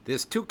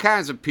There's two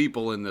kinds of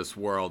people in this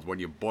world when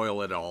you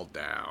boil it all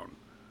down.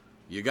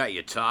 You got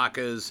your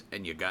talkers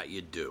and you got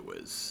your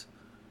doers.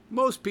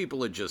 Most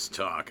people are just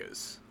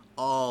talkers.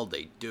 All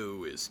they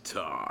do is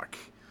talk.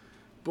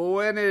 But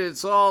when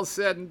it's all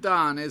said and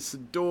done, it's the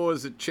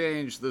doers that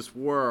change this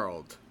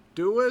world.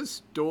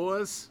 Doers?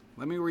 Doers?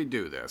 Let me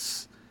redo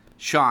this.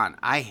 Sean,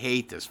 I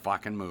hate this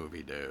fucking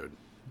movie, dude.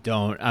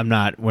 We're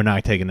not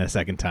taking it a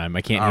second time.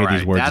 I can't hear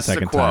these words a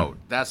second time.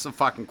 That's the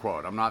fucking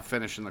quote. I'm not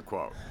finishing the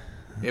quote.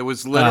 It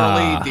was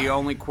literally the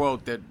only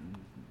quote that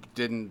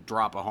didn't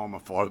drop a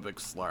homophobic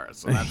slur,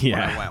 so that's what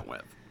I went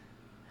with.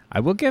 I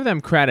will give them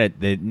credit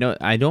that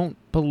I don't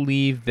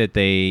believe that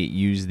they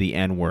used the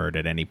N-word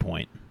at any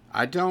point.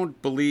 I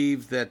don't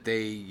believe that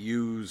they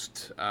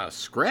used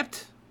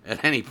script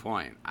at any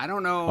point. I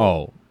don't know.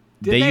 Oh,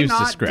 they used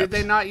the script. Did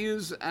they not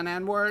use an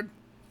N-word?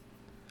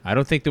 I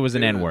don't think there was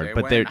an N-word,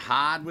 but they went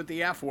hard with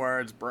the F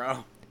words,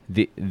 bro.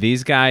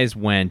 These guys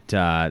went.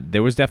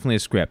 There was definitely a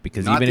script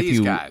because not even these if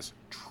you guys,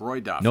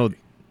 Troy Duffy.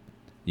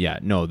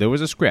 No, there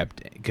was a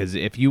script because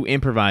if you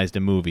improvised a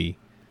movie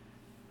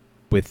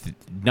with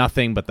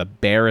nothing but the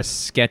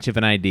barest sketch of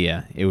an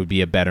idea, it would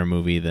be a better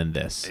movie than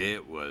this.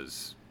 It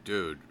was,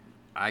 dude.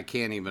 I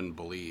can't even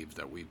believe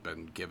that we've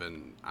been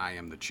given I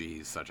Am the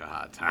Cheese such a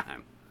hard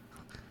time.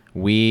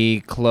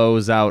 We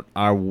close out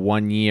our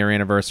 1 year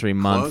anniversary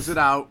month. Close it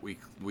out.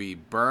 We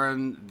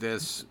burn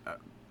this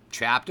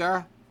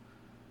chapter.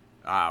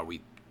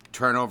 We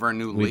turn over a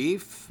new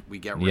leaf. We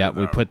get rid of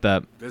we put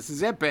the. This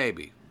is it,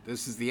 baby.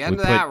 This is the end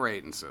of that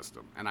rating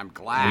system, and I'm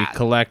glad.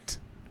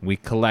 We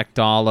collect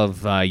all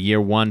of year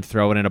one,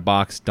 throw it in a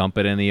box, dump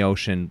it in the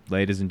ocean,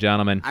 ladies and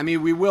gentlemen. I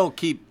mean, we will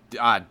keep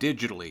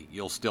digitally.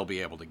 You'll still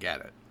be able to get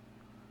it.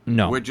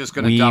 No, we're just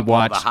going to dump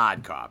all the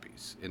hard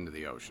copies into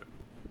the ocean.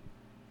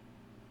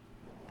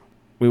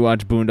 We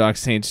watch Boondock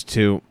Saints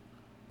 2,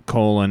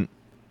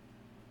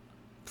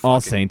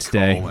 All Saints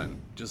Day.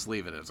 Just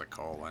leave it as a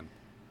colon.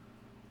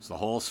 It's the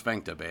whole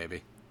sphincter,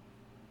 baby.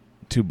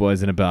 Two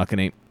Boys in a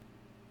Balcony.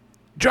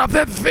 Drop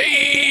that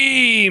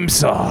theme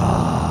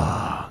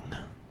song.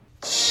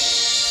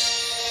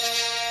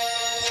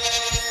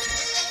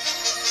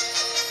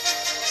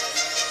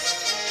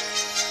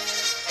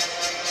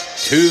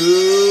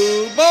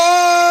 Two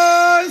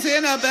boys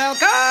in a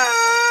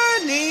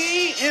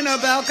balcony,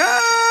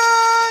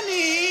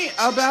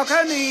 a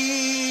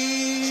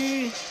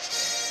balcony.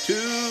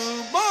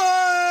 Two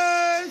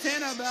boys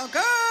in a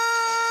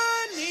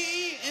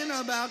balcony,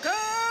 a balcony.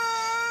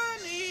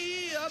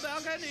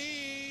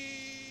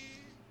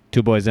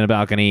 Two Boys in a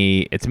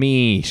Balcony. It's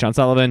me, Sean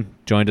Sullivan,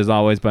 joined as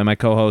always by my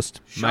co-host,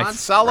 Sean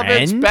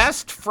Sullivan's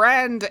best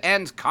friend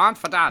and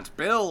confidant,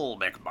 Bill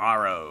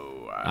McMorrow.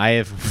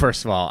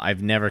 First of all,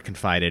 I've never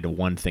confided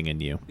one thing in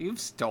you. You've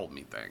told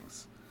me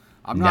things.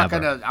 I'm not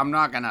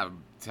gonna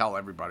tell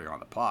everybody on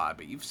the pod,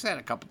 but you've said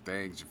a couple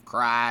things. You've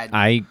cried.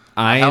 I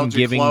am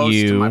giving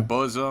you to my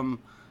bosom.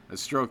 I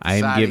stroked the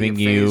side of your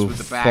face with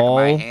the back of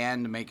my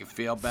hand to make you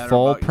feel better.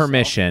 Full about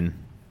permission. Yourself.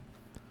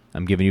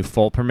 I'm giving you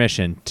full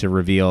permission to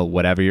reveal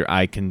whatever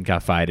I can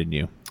confide in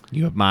you.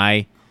 You have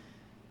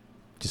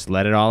just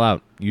let it all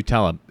out. You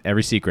tell him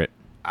every secret.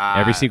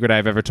 Every secret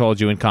I've ever told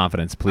you in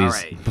confidence.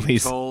 Please,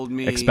 please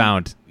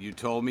expound. You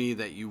told me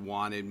that you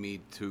wanted me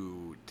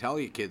to tell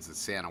your kids that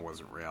Santa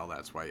wasn't real.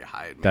 That's why you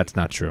hired me. That's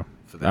not true.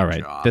 For that all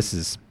right, job.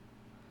 That's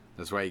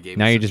why you gave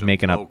now me you're just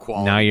making up.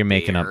 Now you're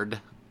making beard.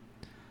 up.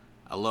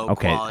 A low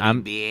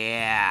quality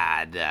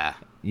beard.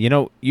 You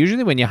know,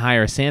 usually when you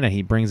hire a Santa,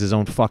 he brings his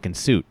own fucking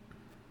suit.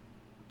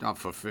 Not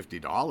for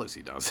 $50,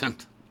 he doesn't.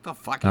 What the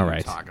fuck are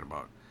you talking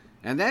about?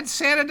 And then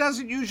Santa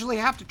doesn't usually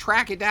have to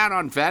track you down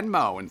on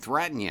Venmo and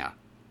threaten you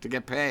to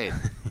get paid.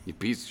 You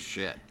piece of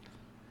shit.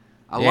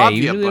 I love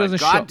you, but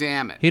God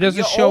damn it. He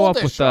doesn't show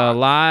up with a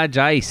large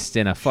ice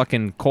in a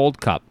fucking cold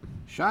cup.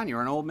 Sean,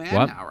 you're an old man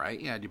now, right?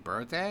 You had your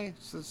birthday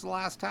since the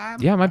last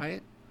time? Yeah,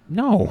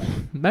 No.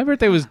 My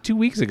birthday was 2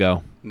 weeks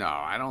ago. No,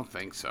 I don't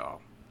think so.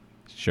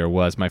 Sure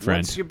was, my friend.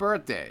 What's your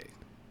birthday?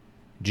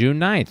 June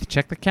 9th.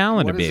 Check the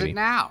calendar, baby. What is it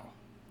now?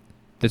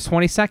 The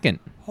 22nd.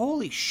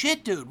 Holy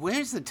shit, dude.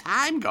 Where's the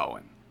time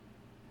going?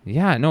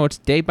 Yeah, no, it's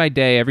day by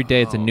day. Every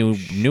day it's a new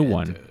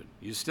one. Dude.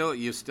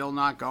 You still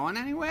not going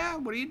anywhere?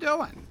 What are you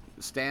doing?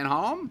 Staying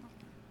home?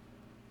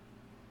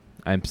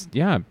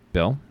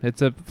 Bill.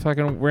 It's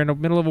we're in the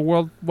middle of a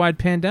worldwide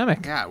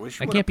pandemic. Yeah, I wish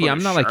you I can't be.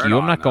 I'm not like you.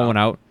 I'm not going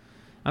out.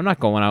 I'm not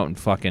going out and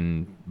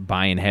fucking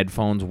buying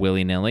headphones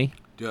willy-nilly.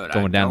 Dude,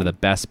 going down to the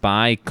Best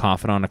Buy,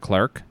 coughing on a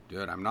clerk.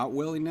 Dude, I'm not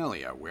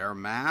willy-nilly. I wear a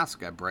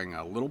mask. I bring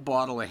a little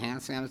bottle of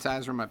hand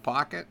sanitizer in my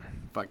pocket.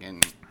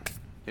 Fucking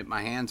hit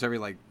my hands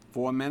every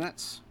 4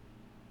 minutes.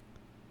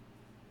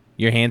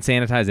 You're hand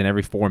sanitizing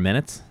every 4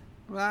 minutes?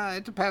 Well,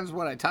 it depends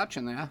what I touch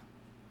in there.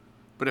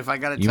 But if I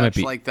got to touch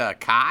the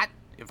cot,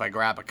 if I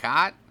grab a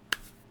cot,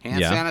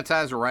 hand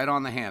sanitizer right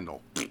on the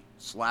handle.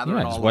 Slather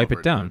it all just wipe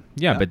over it down.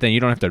 Yeah, but then you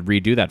don't have to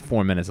redo that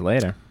 4 minutes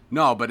later.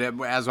 No, but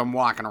as I'm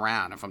walking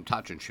around, if I'm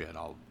touching shit,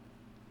 I'll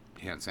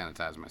hand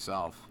sanitize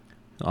myself.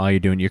 All you're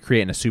doing, you're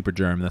creating a super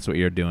germ. That's what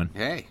you're doing.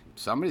 Hey,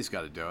 somebody's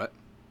got to do it.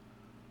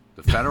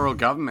 The federal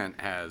government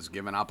has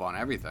given up on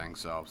everything,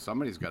 so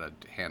somebody's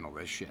got to handle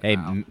this shit Hey,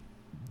 now.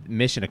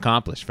 mission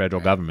accomplished.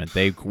 Federal government.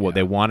 They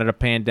wanted a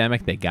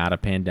pandemic. They got a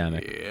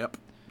pandemic. Yep,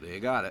 they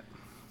got it.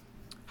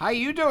 How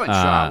you doing,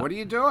 Sean? What are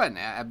you doing?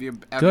 Have you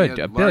good.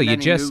 learned Bill, any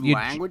new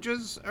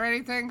languages or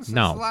anything since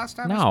No, the last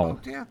time I no.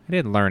 spoke to you? I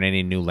didn't learn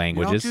any new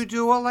languages. You don't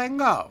do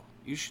Duolingo.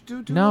 You should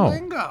do No.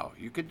 Duolingo.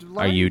 You could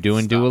learn Are you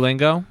doing stuff.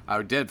 Duolingo?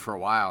 I did for a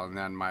while, and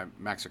then my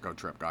Mexico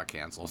trip got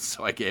canceled,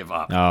 so I gave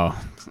up Oh,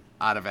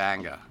 out of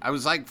anger. I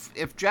was like,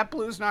 if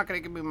JetBlue's not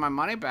going to give me my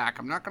money back,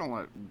 I'm not going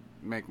to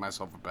make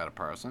myself a better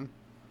person.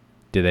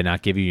 did they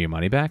not give you your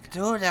money back?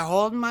 Dude, they're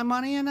holding my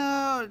money in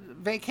a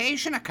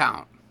vacation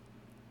account.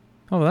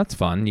 Oh, well, that's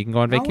fun. You can go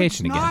on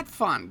vacation no, it's again. not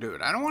fun,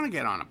 dude. I don't want to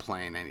get on a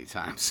plane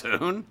anytime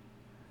soon.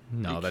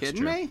 No, you that's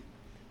kidding true. me?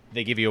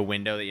 They give you a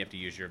window that you have to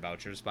use your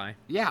vouchers by.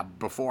 Yeah,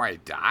 before I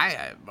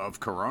die of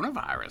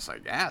coronavirus, I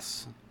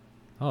guess.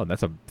 Oh,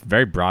 that's a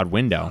very broad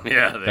window.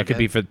 Yeah, that could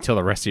be for till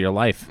the rest of your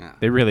life. Yeah.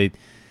 They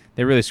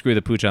really screw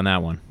the pooch on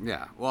that one.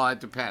 Yeah, well,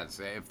 it depends.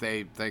 If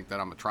they think that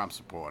I'm a Trump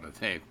supporter,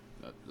 they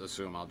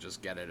assume I'll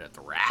just get it at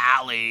the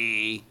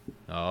rally.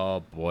 Oh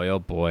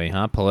boy,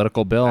 huh?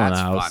 Political Bill in the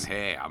That's house. fun.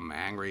 Hey, I'm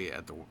angry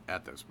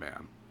at this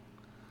man.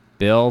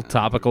 Bill,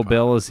 topical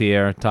Bill is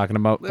here talking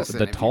about Listen,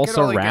 the if you could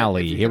Tulsa only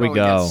rally. Get, if you Here could we only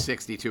go. Get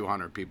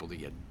 6,200 people to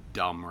your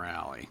dumb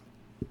rally.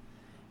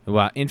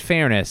 Well, in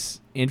fairness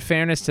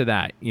to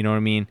that, you know what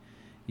I mean?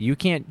 You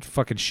can't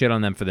fucking shit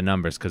on them for the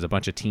numbers because a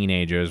bunch of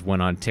teenagers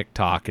went on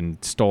TikTok and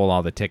stole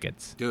all the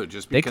tickets. Dude,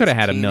 just they because could have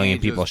had 1 million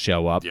teenagers- people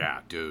show up. Yeah,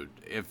 dude.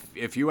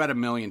 If you had 1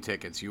 million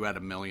tickets, you had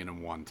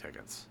 1,000,001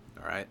 tickets.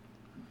 All right.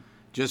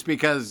 Just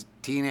because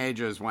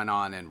teenagers went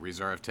on and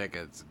reserved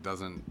tickets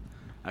doesn't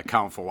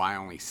account for why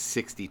only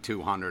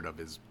 6,200 of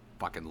his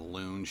fucking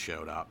loons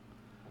showed up.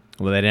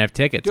 Well, they didn't have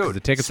tickets because Dude, the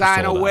tickets were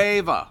sign sold a out.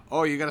 waiver.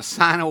 Oh, you got to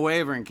sign a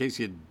waiver in case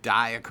you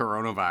die of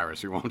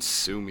coronavirus. You won't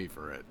sue me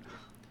for it.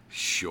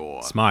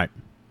 Sure. Smart.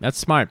 That's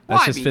smart. Well,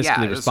 That's I just mean,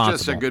 fiscally yeah, responsible.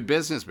 it's just a good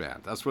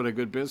businessman. That's what a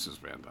good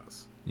businessman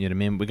does. You know what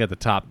I mean? We got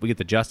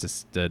the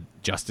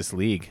Justice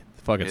League.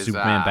 Fucking Is,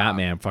 Superman,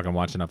 Batman. Fucking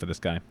watching out for this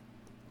guy.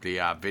 The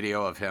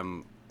video of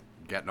him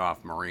getting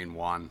off Marine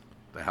One,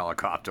 the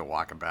helicopter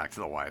walking back to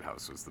the White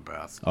House was the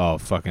best. Oh,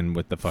 fucking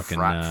with the fucking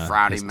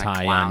Frowny his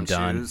tie McClown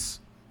undone. shoes.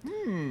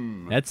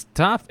 That's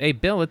tough. Hey,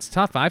 Bill, it's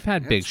tough. I've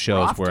had big It's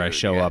shows rough, where I dude.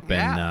 show Yeah, up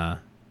and,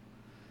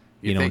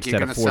 You think you're instead of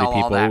gonna 40 sell all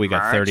people, that we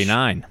got merch?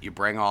 39. You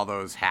bring all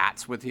those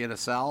hats with you to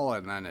sell,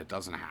 and then it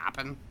doesn't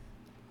happen.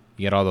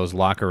 You get all those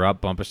locker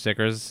up bumper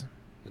stickers.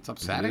 It's This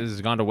upsetting.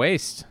 has gone to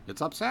waste. It's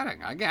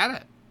upsetting. I get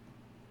it.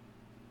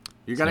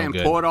 You got to no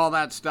good. import all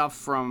that stuff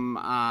from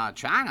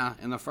China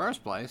in the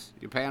first place.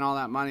 You're paying all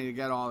that money to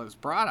get all this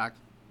product.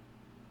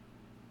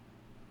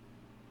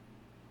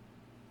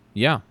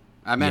 Yeah.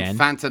 I meant Yen.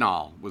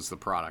 fentanyl was the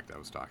product I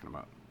was talking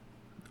about.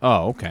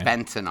 Oh, okay.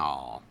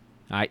 Fentanyl.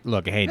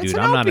 Look, hey, It's dude, an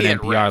I'm not an opiate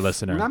NPR riff.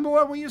 listener. Remember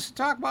when we used to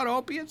talk about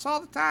opiates all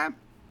the time?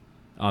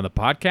 On the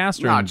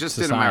podcast or No, in just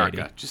society? in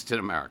America. Just in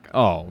America.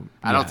 Oh,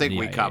 I don't yeah, think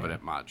we yeah, covered yeah.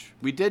 it much.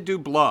 We did do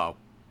blow,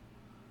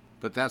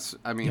 but that's,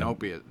 I mean, Yeah.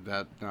 opiate.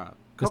 That That's not an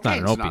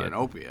cocaine's not opiate. an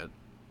opiate.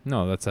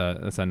 No, that's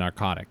a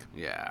narcotic.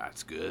 Yeah,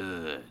 it's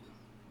good.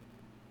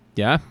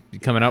 Yeah, you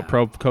coming out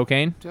pro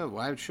cocaine? Dude,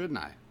 why shouldn't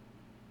I?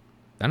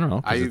 I don't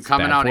know. 'cause Are you it's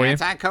coming bad out for you.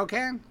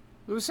 anti-cocaine?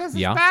 Who says it's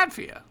Yeah. bad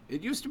for you?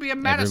 It used to be a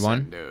medicine,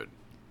 Everyone? dude.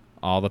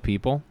 All the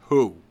people.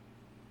 Who?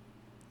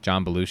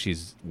 John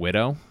Belushi's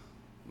widow.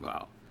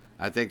 Well,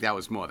 I think that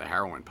was more the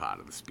heroin part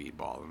of the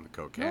speedball than the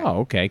cocaine. Oh,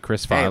 okay.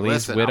 Chris hey, Farley's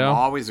listen, widow. I'm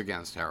always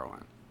against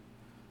heroin.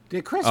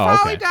 Did Chris Oh,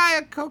 Farley okay. die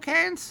of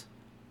cocaine's?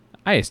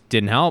 I just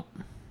didn't help.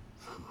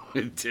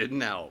 It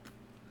didn't help.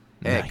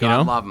 Hey, You God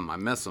know? love him. I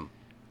miss him.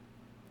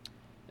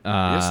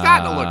 You're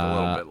starting to look a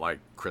little bit like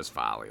Chris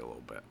Farley, a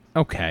little bit.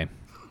 Okay.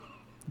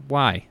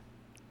 Why?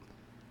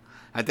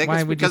 I think Why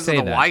it's would you because of say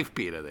the that? wife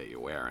beater that you're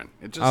wearing.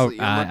 It just Oh, you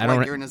look I like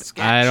don't. you're in a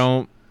sketch. I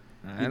don't.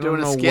 You I doing don't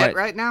a know skit what.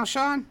 right now,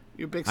 Sean?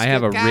 You a big skit I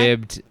have a guy?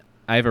 ribbed.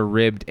 I have a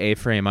ribbed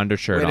A-frame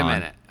undershirt Wait a on.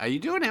 minute. Are you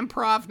doing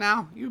improv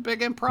now? You a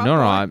big improv No,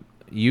 boy?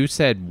 you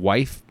said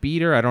wife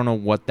beater. I don't know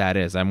what that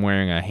is. I'm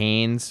wearing a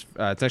Hanes.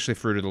 It's actually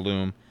Fruit of the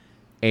Loom,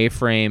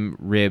 A-frame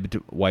ribbed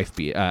wife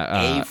beater.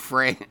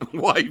 A-frame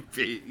wife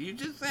beater. You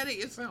just said it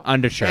yourself.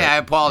 Undershirt. Hey, I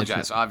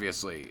apologize.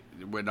 Obviously,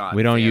 we're not.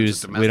 We don't fans of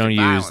use. We domestic don't use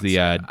violence the.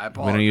 here. I We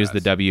don't use the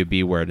apologize.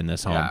 WB word in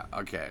this home. Yeah.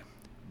 Okay.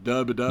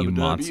 You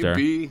monster.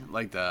 WB,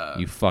 like the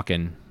You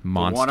fucking the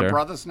Warner monster.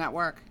 Brothers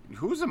network.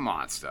 Who's a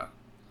monster?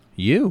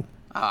 You.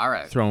 Oh, all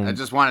right. Thrown- I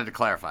just wanted to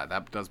clarify.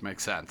 That does make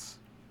sense.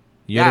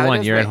 You're Yeah, the it one.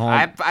 does You're at make-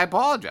 home I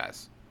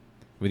apologize.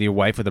 with your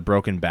wife with a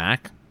broken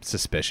back.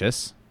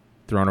 Suspicious.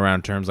 Throwing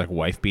around terms like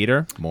wife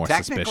beater. More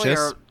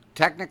suspicious.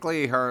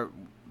 Technically, her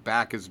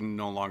back is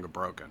no longer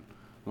broken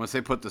once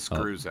they put the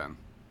screws in.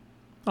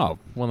 Oh,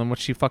 well then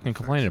what's she fucking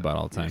complaining about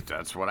all the time?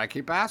 That's what I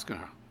keep asking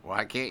her.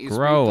 Why can't you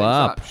Grow speed things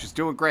up. She's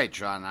doing great,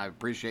 Sean. I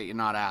appreciate you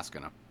not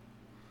asking her.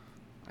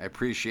 I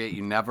appreciate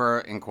you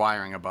never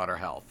inquiring about her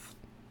health.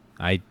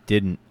 I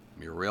didn't.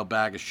 You're a real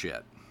bag of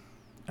shit.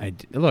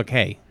 Look,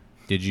 hey,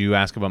 Did you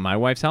ask about my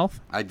wife's health?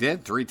 I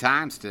did 3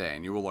 times today,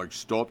 and you were like,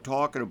 "Stop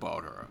talking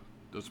about her."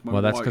 That's my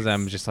Well, that's wife. because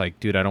I'm just like,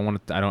 dude, I don't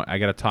want to. I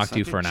got to talk to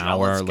you Such for a an jealous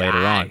hour later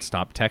guy. on.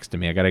 Stop texting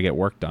me. I got to get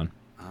work done.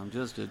 I'm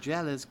just a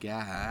jealous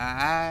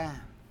guy.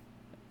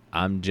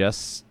 I'm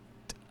just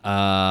What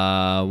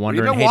have you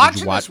wondering. been Hey, did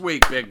watching you watch? this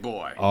week, big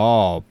boy?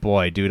 Oh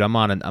boy, dude, I'm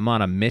on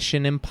a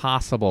Mission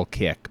Impossible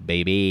kick,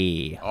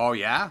 baby. Oh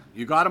yeah,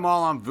 you got them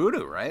all on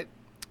Vudu, right?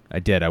 I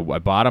did. I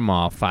bought them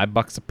all,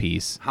 $5 a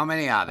piece. How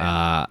many are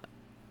there?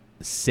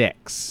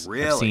 6.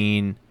 Really? I've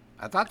seen.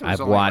 I thought there was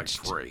I've only watched-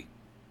 like 3.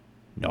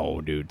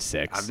 No, dude,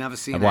 6. I've never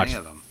seen I've any watched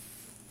of them.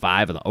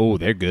 5 of them. Oh,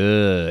 they're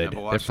good. Never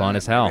They're watched fun any.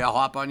 as hell. Maybe I'll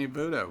hop on your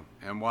Vudu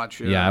and watch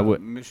your Yeah, I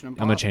would. Mission I'm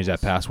Impossible. gonna change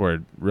that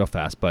password real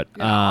fast, but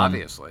Yeah,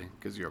 obviously,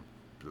 because you're,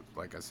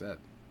 like I said,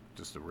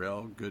 just a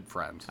real good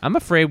friend. I'm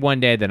afraid one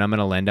day that I'm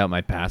gonna lend out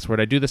my password.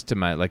 I do this to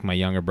my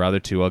younger brother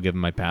too. I'll give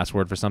him my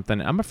password for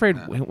something. I'm afraid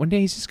one day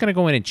he's just gonna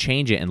go in and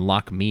change it and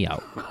lock me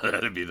out.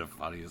 That'd be the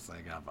funniest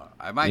thing ever.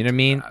 I might. You know what I do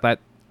mean? that.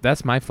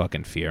 That's my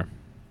fucking fear.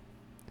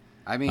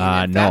 I mean,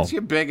 no. if that's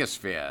your biggest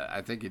fear,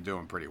 I think you're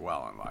doing pretty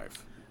well in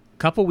life. A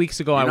couple weeks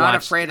ago, You're I not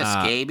watched. afraid of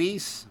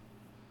scabies?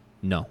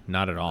 No,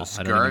 not at all.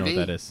 The I don't even know scurvy?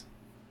 what that is.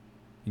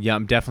 Yeah,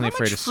 I'm definitely How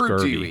afraid much of fruit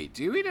scurvy. do you eat?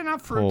 Do you eat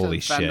enough fruit Holy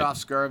to fend shit. off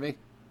scurvy?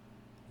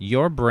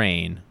 Your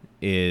brain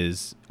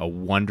is a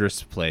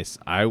wondrous place.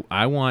 I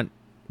want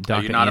Are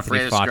Dr. you not Anthony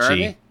afraid of Fauci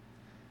scurvy?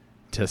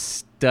 to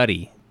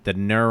study the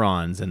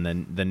neurons and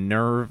the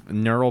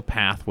neural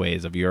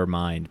pathways of your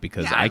mind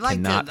because I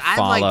cannot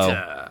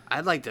follow.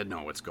 I'd like to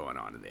know what's going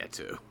on in there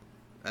too.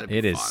 That'd be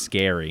It is fun.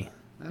 scary.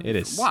 It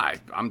is. Why?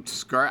 I'm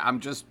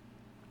just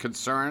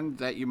concerned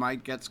that you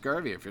might get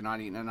scurvy if you're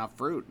not eating enough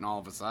fruit, and all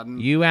of a sudden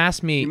You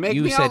asked me. you make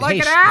You me said, out like "Hey,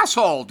 an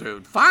asshole,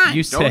 dude. Fine,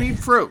 You don't said- eat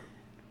fruit.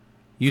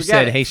 you Forget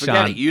said, it. hey, Forget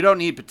Sean." it. You don't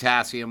need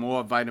potassium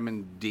or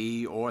vitamin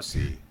D or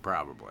C,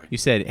 probably. You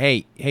said,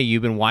 hey,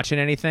 you've been watching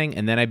anything?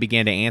 And then I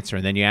began to answer,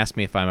 and then you asked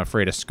me if I'm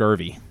afraid of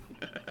scurvy.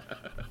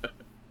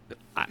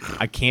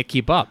 I can't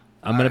keep up.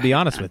 I'm going to be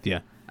honest with you.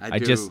 I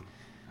do. just,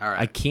 All right.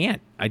 I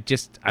can't. I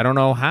don't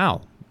know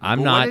how.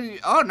 I'm Well, not.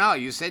 oh no,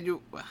 you said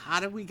you. How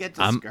did we get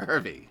to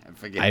scurvy? I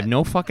forget. I have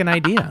no fucking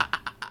idea.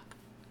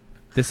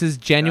 This is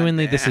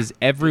genuinely. This is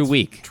every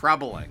week.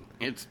 Troubling.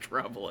 It's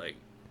troubling.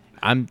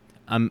 I'm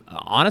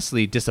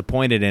honestly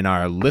disappointed in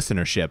our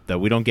listenership that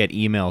we don't get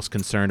emails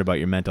concerned about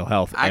your mental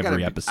health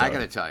every episode. I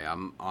gotta tell you,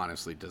 I'm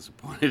honestly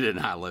disappointed in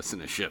our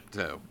listenership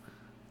too.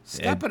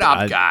 Step it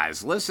up,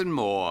 guys. Listen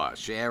more.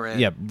 Share it.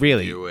 Yeah,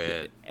 really. Do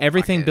it.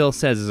 Everything Fucking- Bill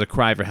says is a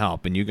cry for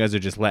help, and you guys are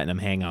just letting him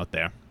hang out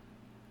there.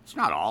 It's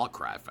not all a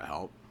cry for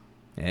help.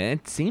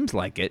 It seems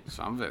like it.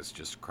 Some of it's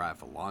just a cry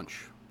for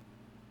lunch.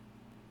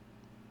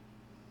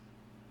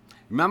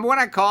 Remember when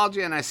I called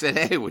you and I said,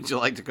 "Hey, would you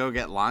like to go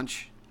get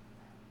lunch?"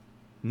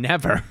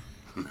 Never.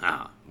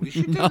 No, we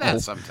should do No.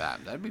 that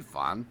sometime. That'd be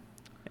fun.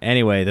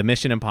 Anyway, the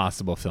Mission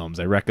Impossible films.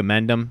 I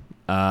recommend them.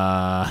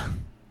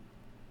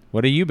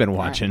 What have you been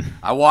watching?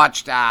 I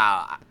watched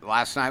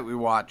last night. We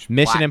watched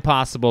Mission Black-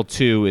 Impossible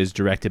 2 is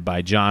directed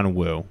by John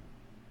Woo,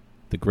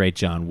 the great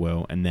John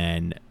Woo. And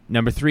then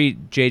number 3,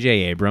 J.J.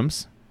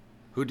 Abrams.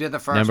 Who did the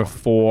first Number one?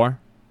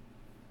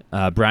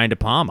 4, Brian De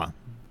Palma.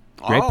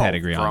 Great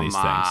pedigree on from, these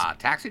things.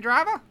 Taxi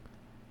Driver?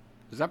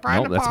 Is that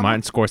Brian Nope, De that's Palma?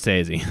 Martin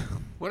Scorsese.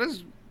 What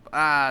is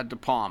De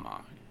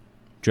Palma?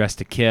 Dress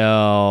to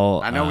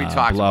Kill. I know we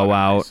talked about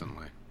Blowout. it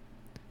recently.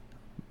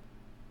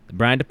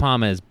 Brian De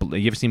Palma is.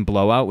 You ever seen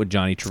Blowout with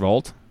Johnny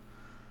Travolta?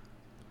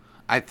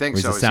 I think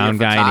Where he's so. the Is he a sound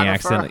guy and he photographer?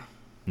 accidentally.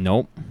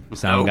 Nope.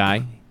 Sound Nope.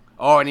 guy.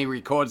 Oh, and he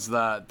records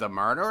the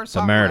murder or The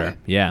something? murder. right?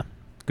 Yeah.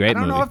 Great I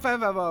don't movie. know if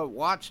I've ever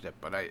watched it,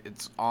 but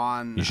it's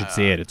on. You should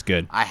see it. It's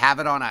good. I have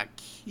it on a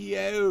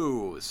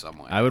queue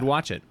somewhere. I would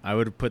watch it. I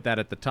would put that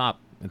at the top.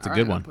 It's All a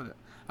good right, I'll one. put it-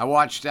 I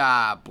watched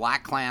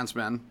Black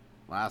Klansman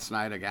last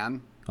night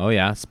again. Oh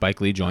yeah, Spike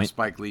Lee joint.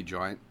 Spike Lee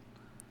joint.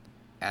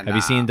 And, Have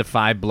you seen The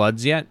Five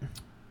Bloods yet?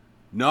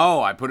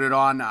 No, I put it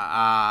on.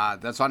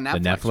 That's on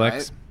Netflix. Netflix?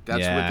 Right? That's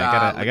Yeah, with,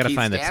 I gotta Lakeith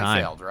find the time.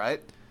 Stanfield,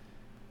 right?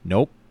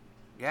 Nope.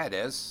 Yeah, it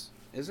is.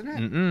 Isn't it?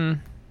 Mm-mm.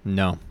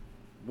 No.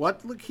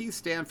 What Lakeith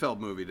Stanfield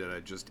movie did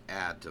I just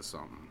add to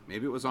something?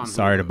 Maybe it was on.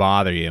 Sorry to Hulu.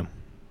 bother you.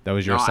 That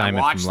was your No, I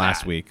assignment watched from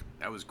last that. week.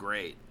 That was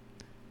great.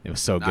 It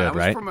was so No, good, that was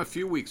right? from a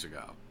few weeks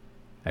ago.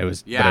 It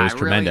was. Yeah, but it was I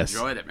tremendous.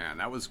 really enjoyed it, man.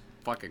 That was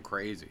fucking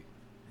crazy.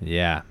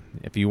 Yeah.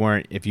 If you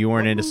weren't What into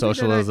movie did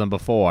socialism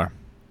before,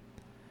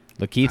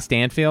 Lakeith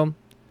Stanfield.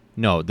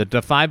 No,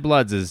 the Five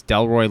Bloods is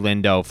Delroy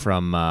Lindo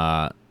from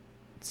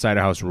Cider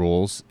House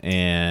Rules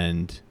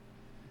and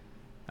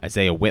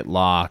Isaiah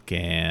Whitlock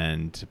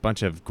and a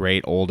bunch of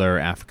great older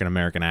African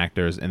American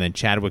actors, and then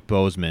Chadwick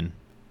Boseman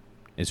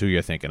is who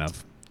you're thinking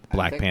of,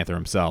 Black think- Panther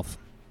himself.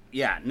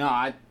 Yeah, no,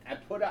 I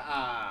put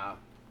a.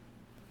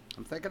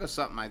 I'm thinking of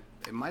something.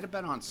 It might have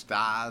been on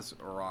Stars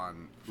or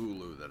on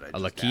Hulu that I A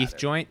just Lakeith added.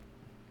 joint,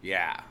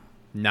 Yeah.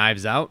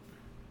 Knives Out.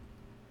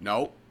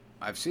 Nope.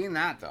 I've seen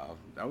that though.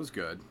 That was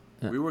good.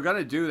 We were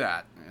gonna do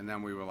that, and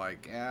then we were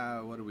like, "Yeah,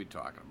 what are we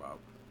talking about?"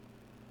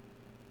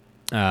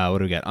 What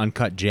do we got?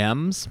 Uncut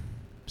Gems.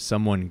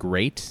 Someone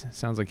Great.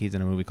 Sounds like he's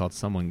in a movie called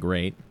Someone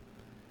Great.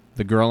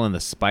 The Girl in the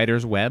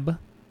Spider's Web.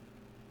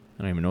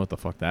 I don't even know what the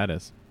fuck that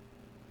is.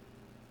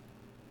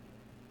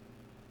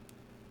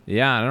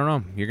 Yeah, I don't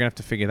know. You're going to have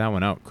to figure that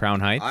one out. Crown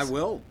Heights. I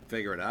will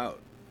figure it out.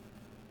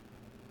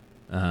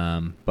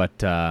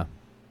 But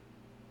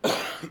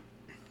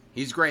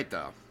he's great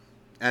though.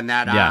 And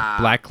that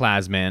Black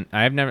Klansman.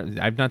 I've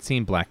not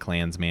seen Black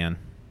Klansman.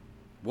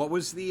 What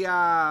was the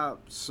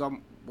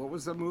what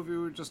was the movie we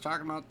were just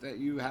talking about that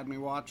you had me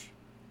watch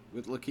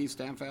with Lakeith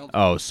Stanfield?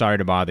 Oh, Sorry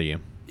to Bother You.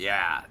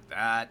 Yeah,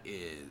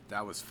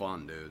 that was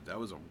fun, dude. That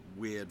was a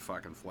weird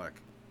fucking flick.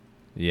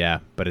 Yeah,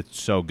 but it's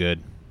so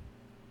good.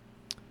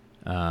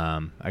 I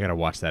gotta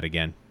watch that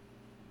again.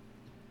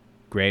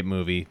 Great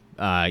movie.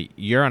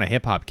 You're on a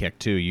hip hop kick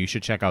too. You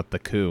should check out The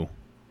Coup.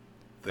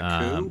 The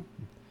Coup?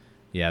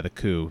 Yeah, The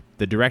Coup.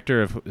 The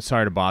director of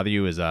Sorry to Bother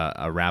You is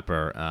a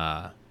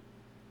rapper.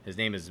 His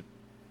name is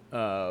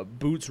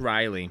Boots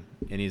Riley,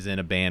 and he's in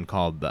a band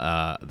called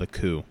The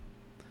Coup.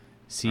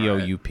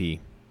 COUP.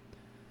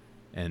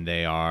 And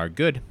they are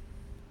good.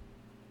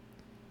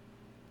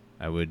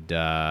 I would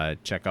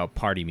check out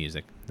Party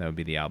Music. That would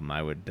be the album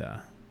I would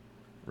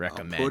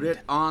recommend. I'll put it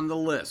on the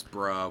list,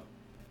 bro.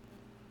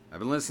 I've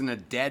been listening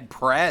to Dead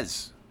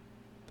Prez.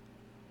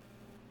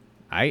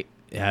 I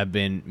have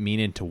been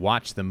meaning to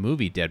watch the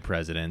movie Dead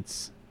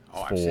Presidents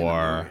I've seen the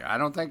for movie. I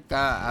don't think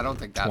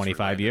that's 25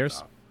 related, years.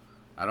 Though.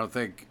 I don't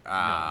think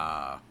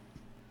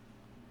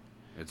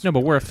it's No,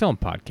 but we're a film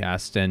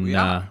podcast, and Dead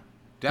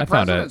I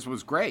found Presidents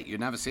was great. You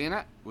never seen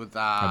it? With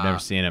I've never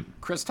seen it.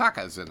 Chris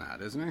Tucker's in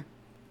that, isn't he?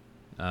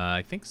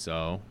 I think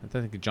so. I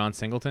think John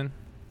Singleton.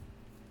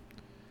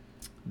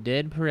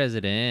 Dead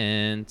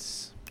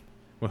Presidents.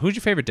 Well, who's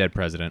your favorite dead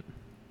president?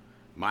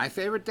 My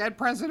favorite dead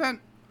president?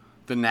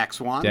 The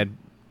next one. Dead.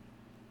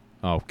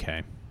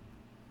 Okay.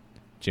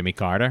 Jimmy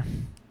Carter.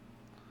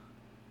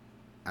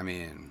 I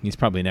mean, He's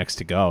probably next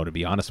to go, to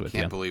be honest with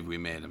can't you. believe we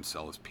made him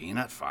sell his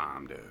peanut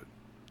farm, dude.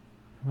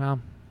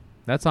 Well,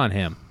 that's on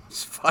him.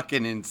 It's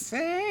fucking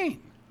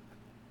insane.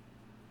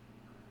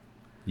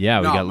 Yeah,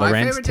 we No, got my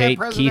Lorenz favorite dead Tate,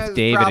 president Keith is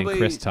David, probably- and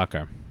Chris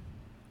Tucker.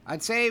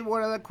 I'd say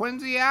one of the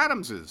Quincy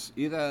Adamses.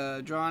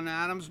 Either John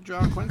Adams or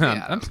John Quincy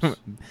Adams.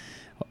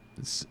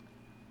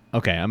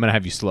 Okay, I'm gonna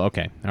have you slow.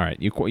 Okay, all right.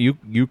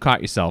 You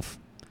caught yourself.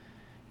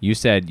 You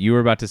said you were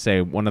about to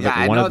say one of the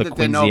I know that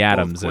they know Quincy both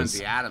Adamses.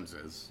 Quincy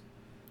Adamses.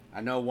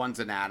 I know one's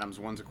an Adams,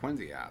 one's a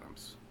Quincy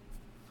Adams.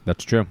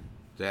 That's true.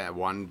 Yeah,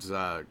 one's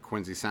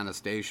Quincy Center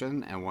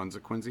Station and one's a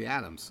Quincy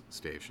Adams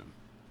station.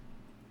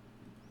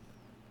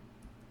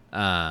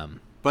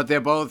 But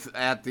they're both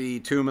at the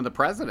Tomb of the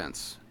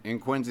Presidents in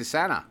Quincy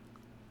Center.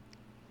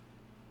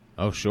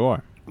 Oh,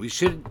 sure. We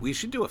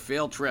should do a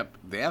field trip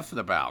there for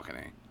the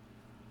balcony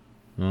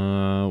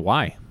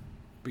Why?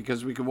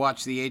 because we could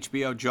watch the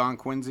HBO John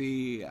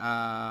Quincy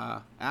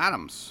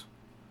Adams.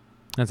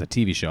 That's a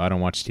TV show. I don't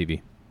watch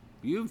TV.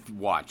 You've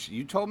watched.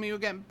 You told me you were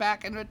getting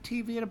back into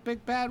TV in a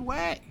big bad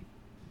way.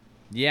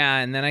 Yeah,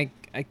 and then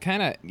I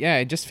kind of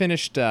I just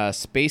finished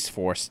Space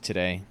Force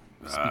today.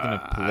 Speaking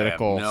of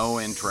political, I have no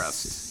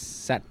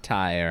interest.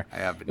 Satire. I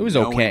have It was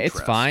no okay. interest.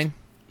 It's fine.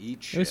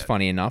 Eat shit. It was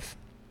funny enough.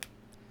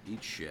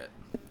 Eat shit.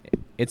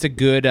 It's a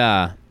good.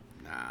 Nah.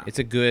 It's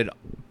a good.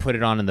 Put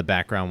it on in the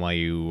background while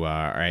you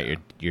are at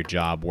your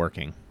job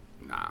working,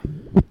 Nah.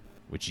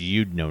 which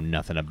you'd know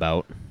nothing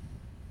about.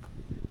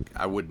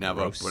 I would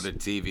never Gross. put a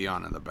TV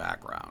on in the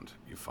background.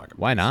 You fucking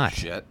Why piece of not?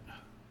 shit.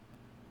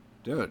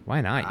 Dude.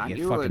 Why not? I You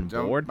get do fucking it.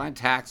 Don't bored. My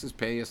taxes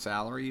pay your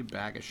salary, you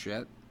bag of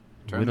shit.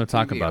 Turn We the don't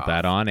talk TV about off.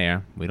 that on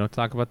air. We don't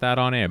talk about that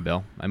on air,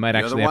 Bill. I might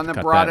You're actually the one have to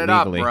that cut brought that it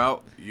up, legally.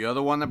 bro. You're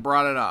the one that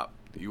brought it up.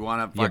 You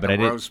want to Yeah, but fucking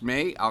I did- roast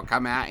me? I'll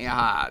come at you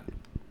hard.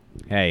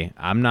 Hey,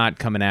 I'm not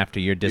coming after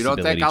your You don't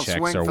disability think I'll checks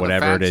swing or for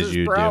whatever the it fences, is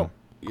you bro?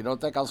 do. You don't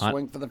think I'll Huh?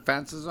 swing for the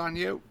fences on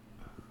you?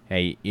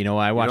 Hey, you know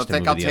I You watched don't a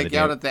think movie I'll the other take you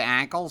out day. at the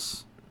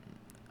ankles?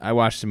 I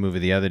watched a movie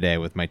the other day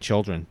with my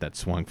children that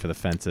swung for the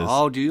fences.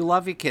 Oh, do you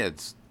love your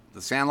kids?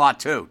 The Sandlot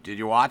 2. Did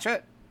you watch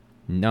it?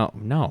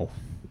 No.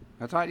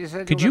 I thought you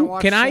said Could you were you? gonna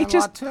watch Can I Sandlot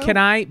just? 2? Can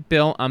I,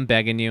 Bill? I'm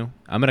begging you.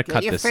 I'm gonna Get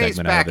cut your this face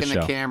segment back out of in the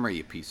show. the camera,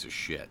 you piece of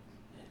shit.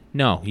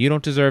 No, you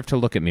don't deserve to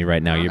look at me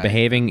right now. You're Alright.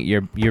 behaving.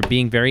 You're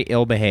being very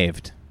ill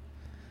behaved.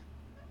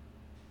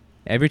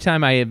 Every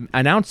time I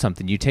announce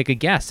something, you take a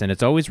guess, and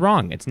it's always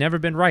wrong. It's never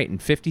been right in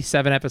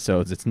 57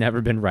 episodes. It's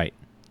never been right.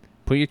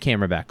 Put your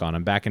camera back on.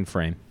 I'm back in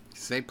frame.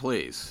 Say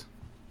please.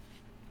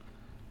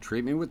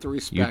 Treat me with the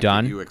respect You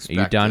done? that you Are you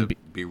expect done? to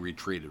be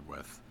retreated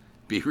with.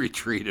 Be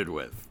retreated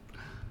with.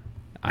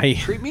 I.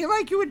 Treat me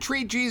like you would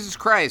treat Jesus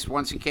Christ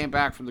once he came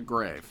back from the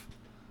grave.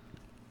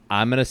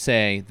 I'm gonna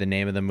say the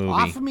name of the movie.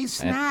 Offer me and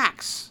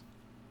snacks.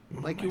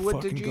 Like you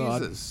would to fucking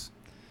God. Jesus.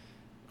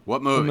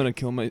 What movie? I'm gonna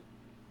kill my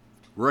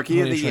Rookie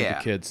of Honey, the I Shrunk Year.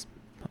 the Kids.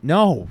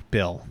 No,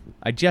 Bill.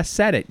 I just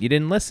said it. You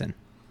didn't listen.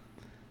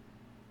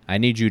 I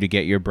need you to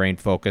get your brain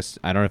focused.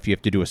 I don't know if you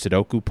have to do a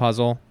Sudoku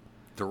puzzle.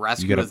 The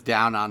Rescue gotta- is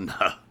down on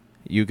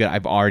the...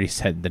 I've already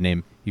said the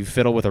name. You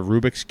fiddle with a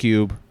Rubik's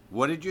Cube.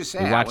 What did you say?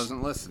 We I watched-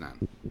 wasn't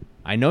listening.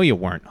 I know you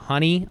weren't.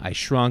 Honey, I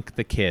Shrunk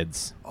the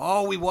Kids.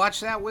 Oh, we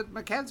watched that with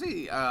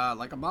Mackenzie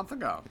like a month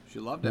ago. She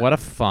loved it. What a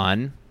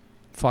fun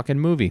fucking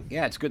movie.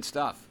 Yeah, it's good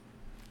stuff.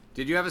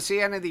 Did you ever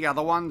see any of the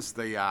other ones?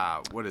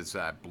 The what is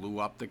that? Blew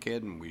Up the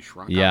Kid and We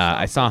Shrunk Yeah,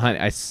 I Ourselves? saw Honey.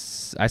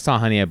 I saw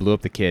Honey, I Blew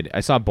Up the Kid.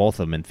 I saw both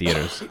of them in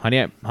theaters.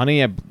 Honey,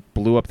 I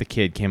Blew Up the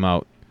Kid came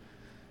out.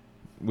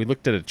 We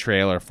looked at a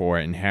trailer for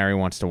it, and Harry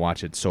wants to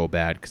watch it so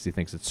bad because he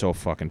thinks it's so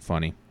fucking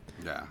funny.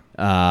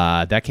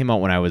 Yeah. That came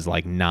out when I was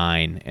like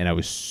 9, and I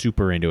was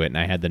super into it, and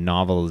I had the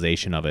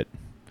novelization of it,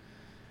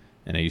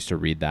 and I used to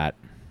read that.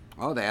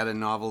 Oh, they had a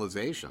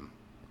novelization.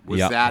 Was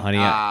Yep, that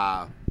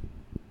Honey,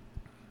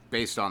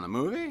 based on the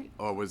movie,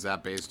 or was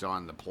that based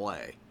on the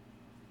play?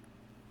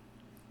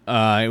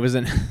 It was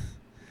an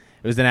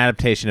it was an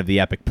adaptation of the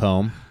epic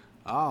poem.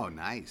 Oh,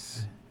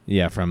 nice.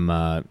 Yeah, from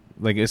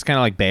like it's kind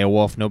of like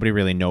Beowulf. Nobody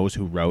really knows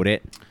who wrote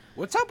it.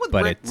 What's up with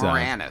But Rick it's,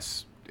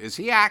 Moranis? Is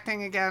he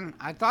acting again?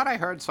 I thought I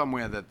heard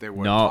somewhere that they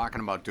were No.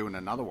 talking about doing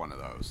another one of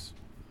those.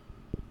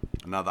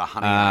 Another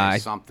Honey, I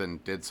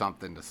did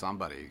something to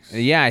somebody.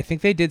 Yeah, I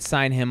think they did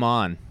sign him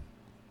on.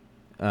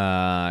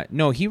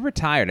 No, he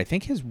retired. I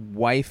think his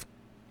wife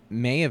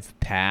may have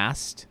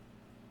passed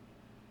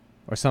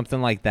or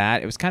something like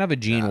that. It was kind of a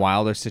Gene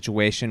Wilder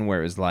situation where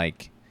it was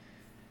like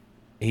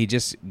he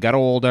just got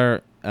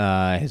older,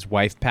 his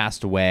wife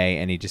passed away,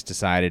 and he just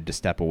decided to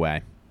step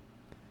away.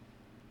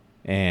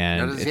 And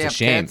Now, does it's he a have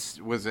shame.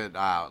 kids? Was it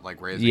like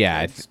raising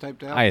kids type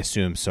deal? I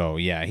assume so.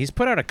 Yeah, he's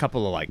put out a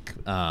couple of I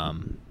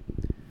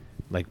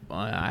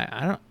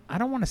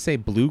don't want to say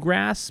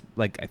bluegrass.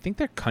 Like I think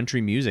they're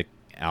country music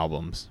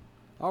albums.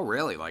 Oh,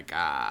 really? Like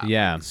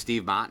Yeah.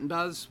 Steve Martin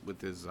does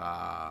with his.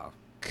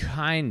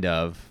 Kind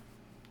of.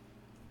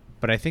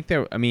 But I think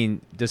they're. I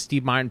mean, does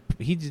Steve Martin?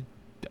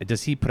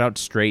 Does he put out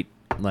straight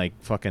like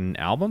fucking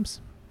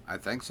albums? I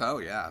think so.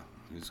 Yeah,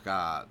 he's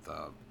got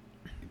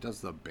he does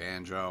the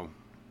banjo.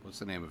 What's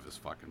the name of his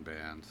fucking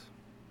band?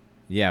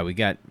 Yeah, Rick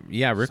Something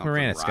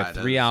Moranis got Riders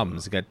 3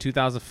 albums. He's got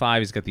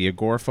 2005. He's got the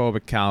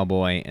Agoraphobic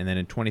Cowboy, and then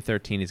in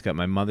 2013 he's got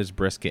My Mother's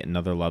Brisket and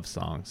Other Love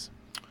Songs.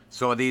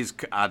 So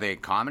are they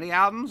comedy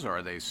albums or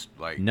are they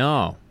like?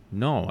 No,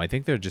 I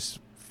think they're just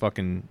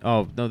fucking.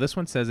 Oh no, this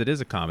one says it is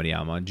a comedy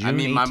album. On June I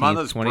mean,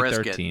 18th,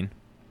 2013.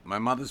 My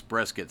Mother's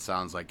Brisket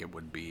sounds like it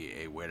would be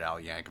a Weird Al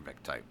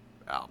Yankovic type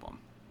album.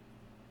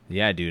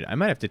 Yeah, dude, I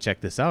might have to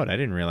check this out. I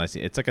didn't realize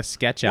it's like a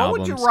sketch What album.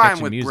 would you sketch rhyme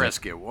of with music.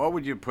 brisket? What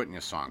would you put in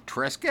your song?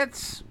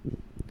 Triscuits?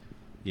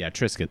 Yeah,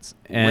 Triscuits.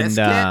 And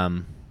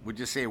Whisket? Would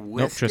you say nope,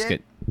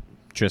 whisket?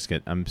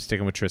 Triscuit. I'm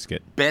sticking with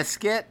Triscuit.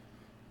 Biscuit?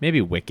 Maybe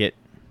Wicket,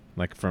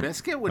 like from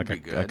Biscuit would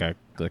like be a, good.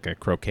 like a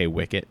croquet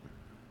wicket.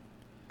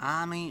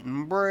 I'm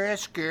eating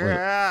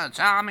briskets.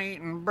 I'm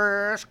eating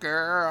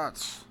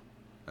briskets.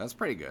 That's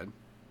pretty good.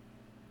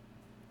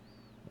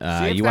 See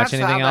if You watch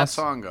that's anything how else?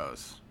 that song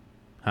goes.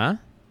 Huh?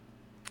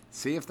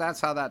 See if that's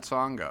how that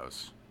song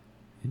goes.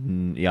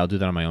 Yeah, I'll do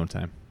that on my own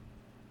time.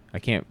 I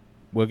can't.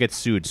 We'll get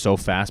sued so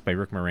fast by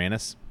Rick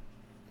Moranis.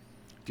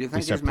 Do you We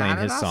think start he's mad playing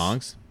at his us?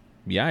 songs.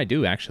 Yeah, I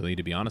do actually.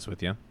 To be honest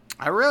with you.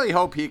 I really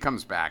hope he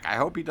comes back. I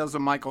hope he does a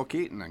Michael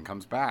Keaton and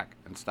comes back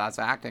and starts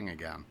acting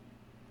again.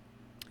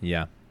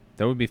 Yeah,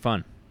 that would be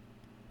fun.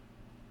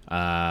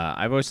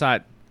 I've always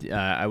thought.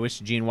 I wish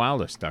Gene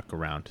Wilder stuck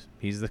around.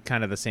 He's the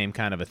same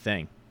kind of a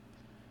thing.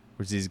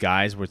 Where's these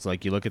guys where it's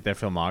like you look at their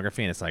filmography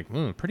and it's like,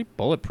 pretty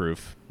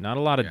bulletproof. Not a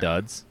lot of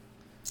duds.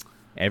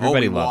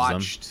 Everybody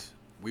loves them.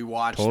 We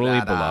watched Totally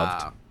that,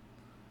 beloved.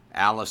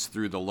 Alice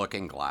Through the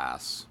Looking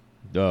Glass.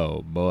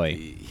 Oh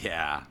boy.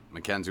 Yeah,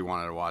 Mackenzie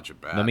wanted to watch it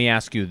bad. Let me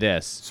ask you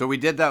this. So we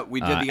did the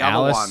other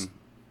Alice- one.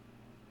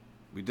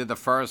 We did the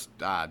first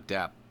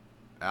Depp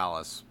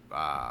Alice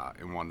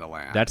in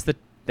Wonderland.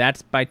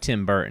 That's by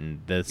Tim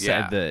Burton. The So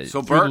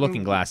Through the Burton-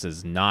 Looking Glass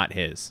is not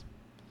his.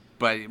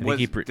 but I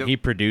think he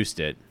produced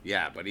it.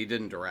 Yeah, but he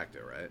didn't direct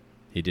it, right?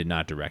 He did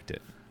not direct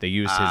it. They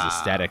used his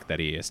aesthetic that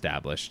he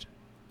established.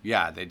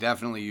 Yeah, they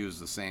definitely use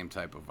the same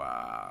type of.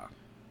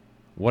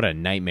 What a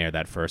nightmare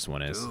that first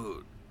one is.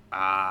 Dude,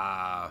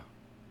 I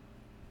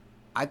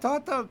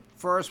thought the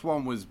first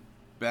one was.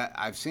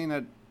 I've seen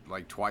it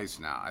like twice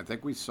now. I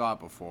think we saw it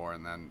before,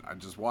 and then I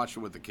just watched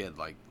it with the kid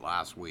like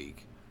last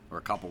week or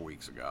a couple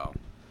weeks ago,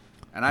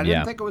 and I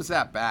didn't think it was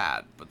that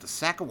bad. But the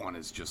second one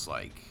is just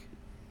like.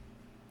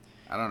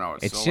 I don't know.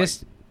 It's so,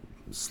 just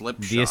like,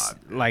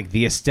 slipshod.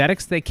 the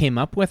aesthetics they came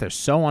up with are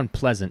so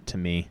unpleasant to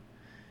me.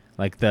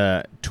 Like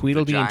the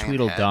Tweedledee and giant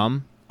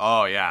Tweedledum.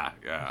 Oh yeah.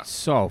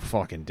 So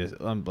fucking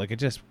like it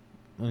just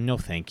no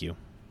thank you.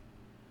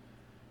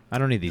 I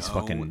don't need these No,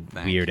 fucking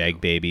thank weird you.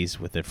 egg babies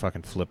with their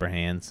fucking flipper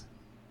hands.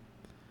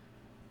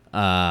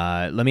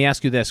 Let me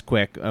ask you this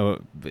quick.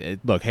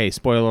 Look, hey,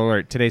 spoiler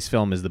alert. Today's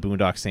film is The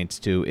Boondock Saints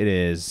 2. It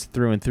is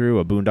through and through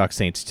a Boondock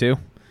Saints 2.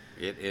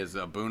 It is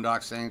a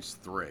Boondock Saints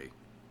 3.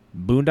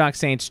 Boondock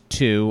Saints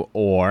 2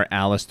 or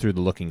Alice Through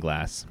the Looking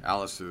Glass.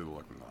 Alice Through the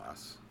Looking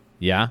Glass.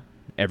 Yeah?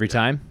 Every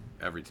time?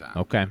 Every time.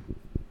 Okay.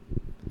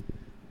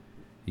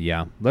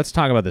 Yeah. Let's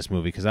talk about this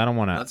movie because I don't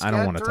want Let's to. I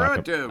don't get want to through talk.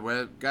 it, dude.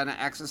 We're gonna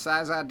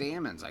exercise our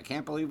demons. I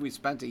can't believe we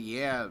spent a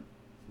year,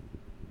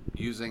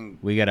 using.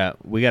 We got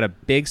a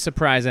big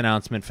surprise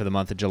announcement for the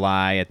month of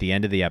July at the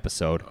end of the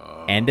episode.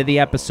 End of the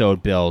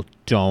episode, Bill.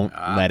 Don't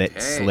let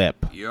it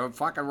slip. You're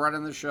fucking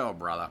running the show,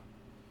 brother.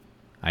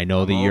 I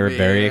know that you're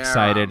very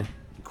excited.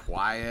 I'm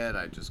quiet.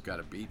 I just got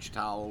a beach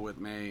towel with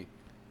me.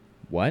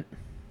 What?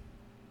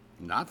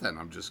 Nothing.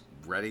 I'm just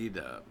ready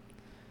to.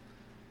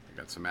 I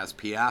got some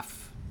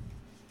SPF.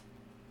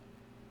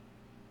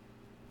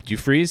 Did you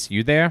freeze?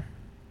 You there?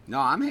 No,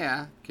 I'm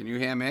here. Can you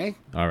hear me?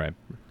 All right.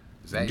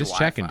 Is that I'm your just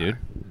checking, Wi-Fi?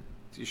 dude.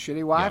 It's your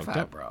shitty Wi-Fi,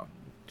 don't- bro.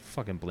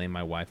 Fucking blame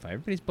my Wi-Fi.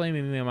 Everybody's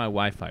blaming me on my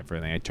Wi-Fi for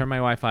everything. I turn my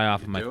Wi-Fi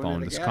off on my doing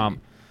phone. it This again.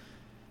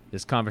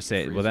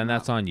 conversation. Well, then freezing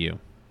that's up. on you.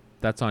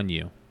 That's on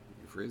you.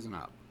 You're freezing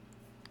up.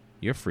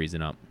 You're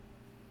freezing up.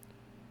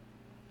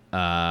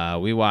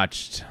 We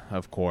watched,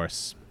 of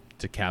course,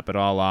 to cap it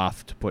all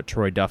off, to put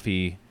Troy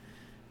Duffy,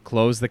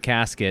 close the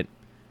casket,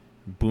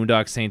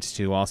 Boondock Saints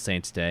 2, All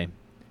Saints Day.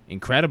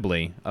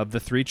 Incredibly, of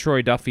the 3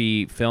 Troy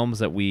Duffy films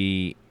that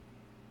we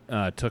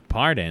took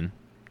part in,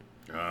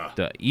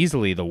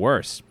 easily the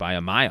worst by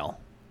a mile.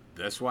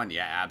 This one,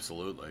 yeah,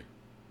 absolutely.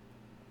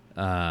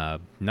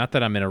 Not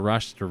that I'm in a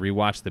rush to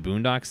rewatch the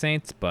Boondock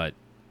Saints, but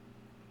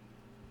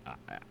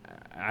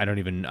I don't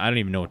even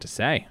know what to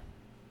say.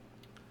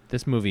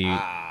 This movie,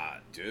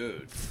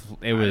 Dude.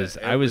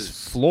 I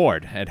was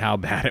floored at how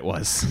bad it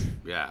was.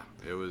 Yeah,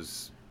 it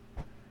was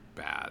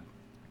bad.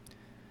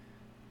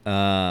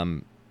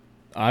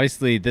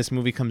 Obviously, this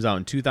movie comes out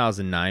in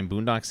 2009.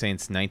 Boondock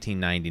Saints,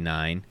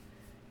 1999.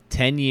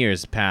 10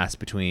 years pass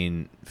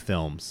between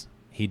films.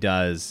 He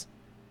does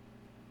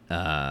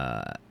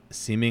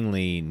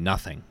seemingly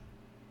nothing.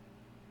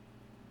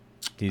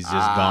 He's just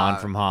gone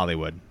from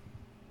Hollywood.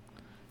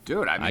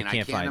 Dude, I mean, I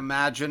can't can't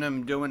imagine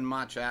him doing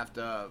much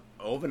after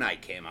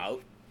Overnight came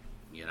out,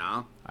 you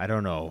know? I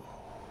don't know.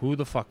 Who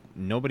the fuck?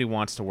 Nobody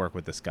wants to work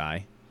with this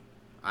guy.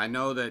 I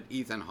know that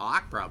Ethan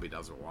Hawke probably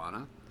doesn't want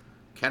to.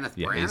 Kenneth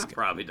Branagh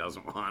probably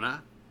doesn't want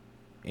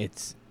to.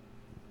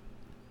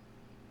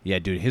 Yeah,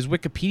 dude, his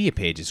Wikipedia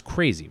page is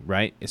crazy,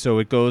 right? So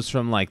it goes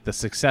from, like, the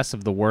success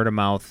of the word of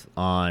mouth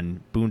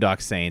on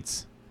Boondock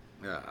Saints,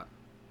 Yeah.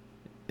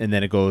 and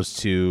then it goes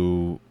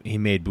to he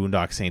made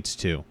Boondock Saints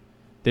 2.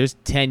 There's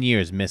 10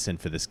 years missing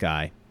for this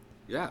guy.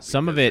 Yeah.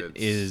 Some of it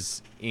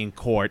is in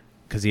court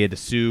because he had to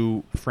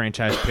sue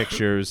Franchise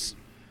Pictures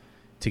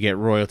to get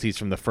royalties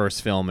from the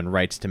first film and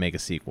rights to make a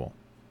sequel,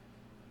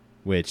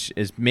 which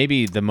is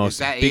maybe the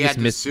most he had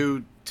to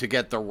sue to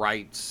get the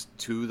rights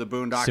to the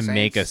Boondock to Saints?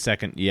 make a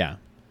second,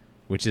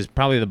 which is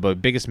probably the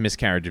biggest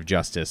miscarriage of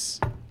justice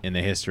in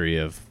the history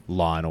of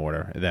Law and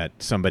Order, that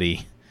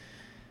somebody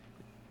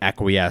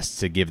acquiesced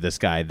to give this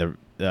guy the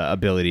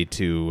ability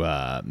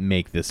to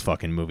make this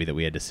fucking movie that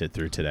we had to sit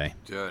through today.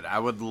 Dude, I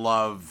would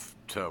love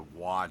to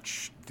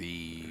watch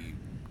the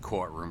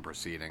courtroom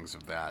proceedings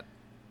of that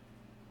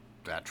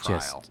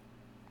trial.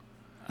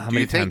 How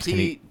many times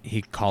can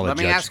he call a Let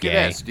judge me ask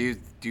gay? you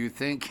this: Do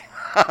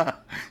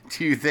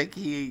you think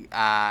he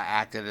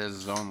acted as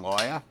his own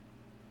lawyer?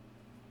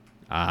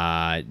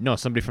 No,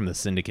 somebody from the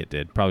syndicate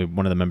did. Probably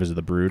one of the members of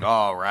the Brood.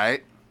 Oh,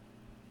 right.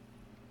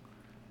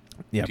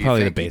 Yeah,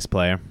 probably the bass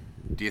player.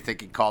 Do you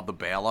think he called the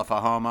bailiff a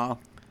homo?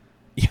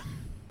 Yeah,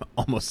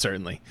 almost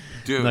certainly.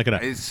 Dude, I'm not gonna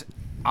it's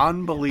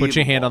unbelievable. put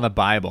your hand on the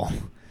Bible.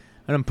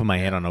 I don't put my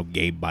hand on no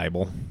gay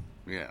Bible.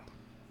 Yeah.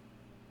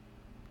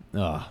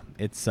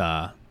 It's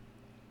man.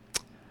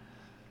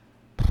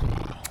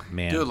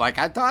 Dude, like,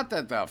 I thought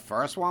that the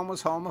first one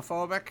was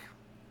homophobic.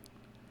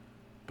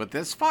 But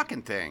this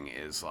fucking thing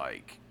is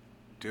like,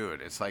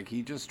 dude, it's like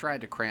he just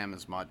tried to cram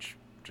as much,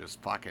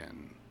 just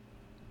fucking.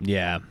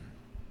 Yeah.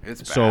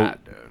 It's So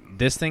bad, dude.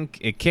 this thing,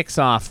 it kicks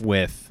off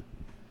with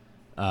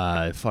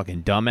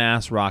fucking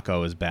dumbass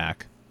Rocco is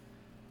back.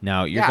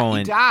 Now you're going.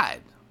 He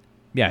died.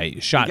 Yeah, he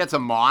shot. He gets a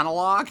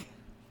monologue.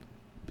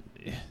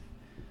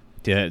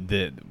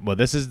 Well,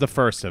 this is the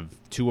first of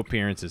 2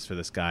 appearances for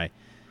this guy.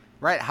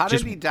 Right? How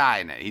did he die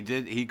in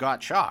it? He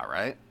got shot,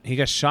 right? He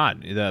got shot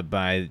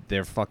by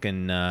their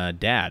fucking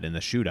dad in the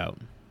shootout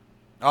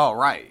Oh,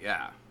 right,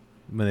 yeah.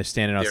 when they're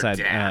standing outside.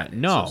 Their dad.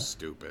 No, So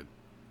stupid.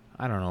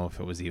 I don't know if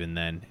it was even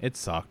then. It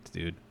sucked,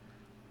 dude.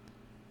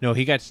 No,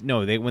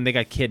 when they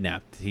got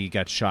kidnapped, he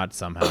got shot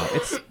somehow.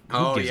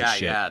 Who gives a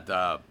shit?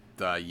 The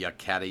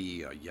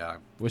Yaketi.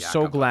 We're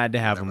so glad to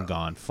have him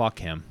gone. Fuck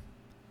him.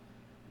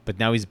 But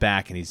now he's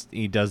back, and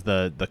he does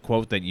the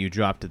quote that you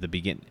dropped at the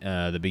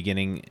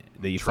beginning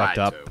that you fucked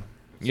up.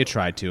 You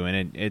tried to,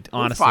 and it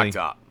honestly.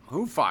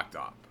 Who fucked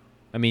up?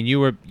 I mean, you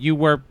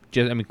were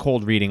just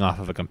cold reading off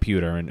of a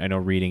computer, and I know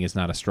reading is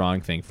not a strong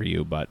thing for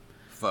you, but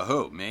For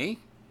who? Me?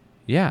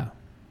 yeah,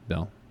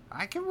 Bill.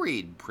 I can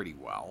read pretty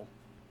well.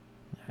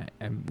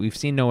 We've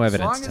seen no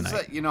evidence as long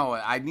tonight.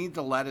 as I need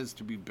the letters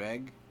to be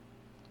big.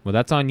 Well,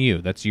 that's on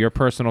you. That's your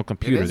personal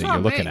computer is that you're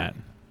on looking me. at.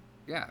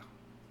 Yeah.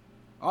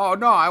 Oh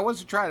no, I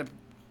wasn't trying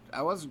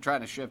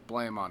to shift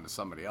blame onto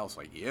somebody else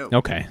like you.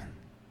 Okay.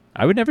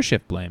 I would never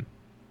shift blame.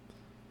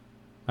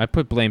 I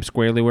put blame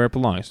squarely where it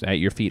belongs, at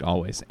your feet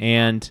always.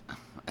 And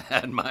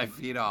At my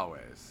feet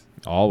always.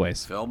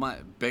 always. Fill my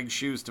big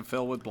shoes to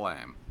fill with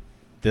blame.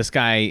 This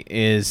guy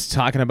is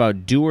talking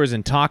about doers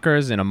and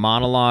talkers in a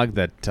monologue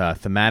that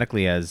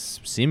thematically has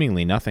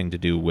seemingly nothing to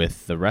do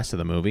with the rest of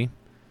the movie.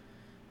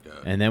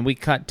 And then we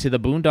cut to the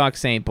Boondock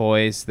Saint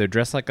boys. They're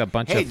dressed like a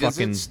bunch of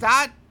fucking...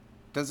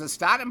 Does it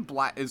start in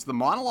black? Is the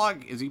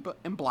monologue, is he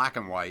in black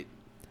and white?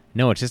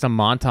 No, it's just a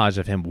montage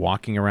of him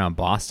walking around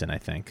Boston, I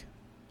think.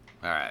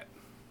 All right.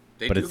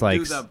 They but do, it's like...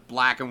 do the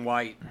black and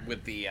white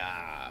with the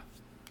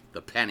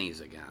pennies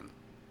again.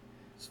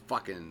 It's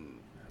fucking...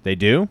 They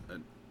do?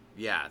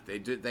 Yeah, they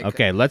do.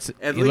 Okay, let's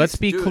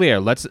be clear.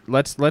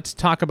 Let's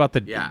talk about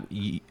the... Yeah.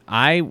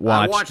 I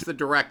watched the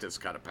director's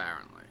cut,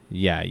 apparently.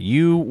 Yeah,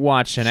 you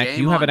watched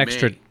you have an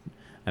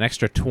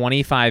extra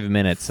 25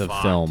 minutes of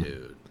film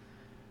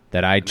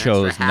that I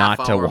chose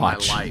not to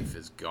watch. My life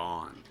is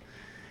gone.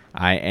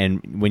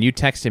 And when you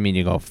texted me and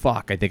you go,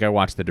 "Fuck, I think I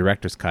watched the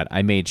director's cut,"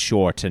 I made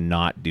sure to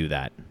not do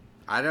that.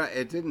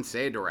 It didn't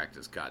say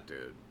director's cut,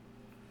 dude.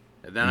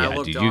 And then yeah, I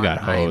looked dude, on you got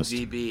hosed.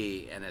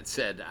 IMDb and it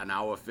said an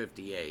hour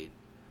 58,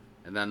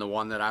 and then the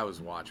one that I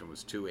was watching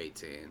was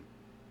 2:18.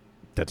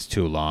 That's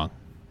too long.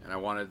 And I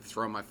wanted to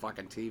throw my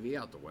fucking TV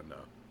out the window.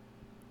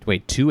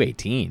 Wait,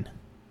 2:18?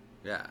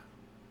 Yeah.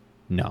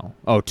 No.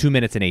 Oh, 2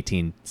 minutes and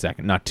 18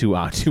 seconds. Not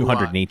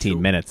 218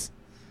 minutes.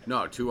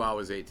 No, 2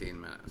 hours, 18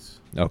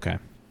 minutes. Okay. I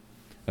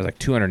was like,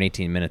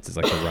 218 minutes is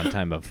like the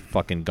runtime of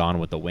fucking Gone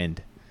with the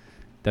Wind.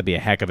 That'd be a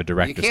heck of a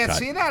director's cut. You can't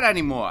see that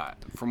anymore,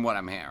 from what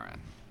I'm hearing.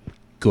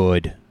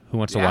 Good. Who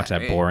wants to watch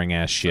that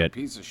boring-ass shit?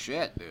 Piece of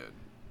shit, dude.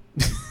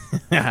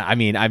 I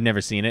mean, I've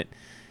never seen it.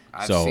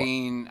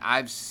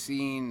 I've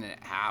seen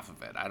half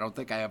of it. I don't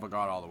think I ever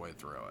got all the way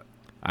through it.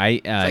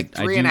 It's like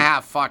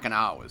 3.5 fucking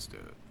hours,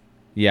 dude.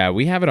 Yeah,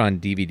 we have it on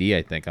DVD,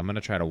 I think. I'm going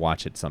to try to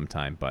watch it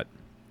sometime, but...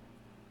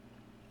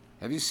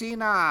 Have you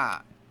seen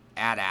Ad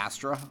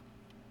Astra?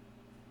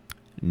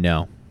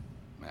 No.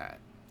 Right.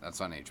 That's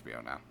on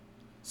HBO now.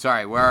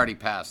 Sorry, we're already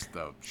past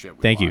the shit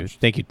we Thank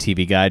watched. you,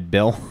 TV Guide,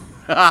 Bill.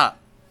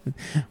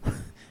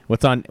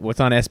 What's on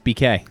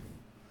SBK?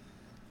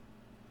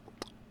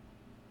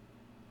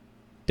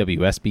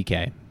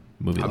 WSBK.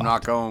 Movie I'm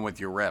not going with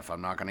your riff.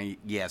 I'm not going to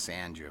yes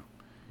and you.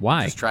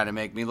 Why? Just try to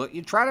make me look.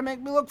 You try to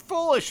make me look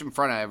foolish in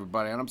front of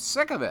everybody, and I'm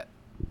sick of it.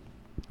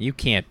 You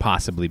can't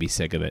possibly be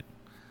sick of it.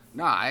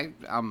 No,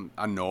 I'm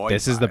annoyed.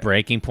 This is the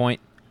breaking point.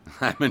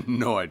 I'm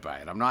annoyed by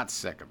it. I'm not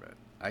sick of it.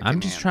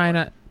 I'm just trying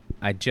to.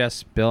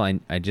 Bill.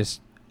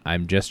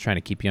 I'm just trying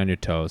to keep you on your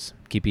toes,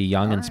 keep you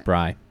young and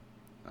spry.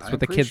 That's what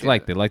the kids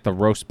like. They like the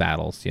roast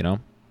battles, you know.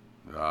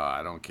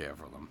 I don't care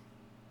for them,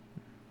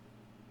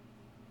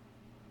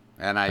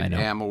 and I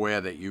am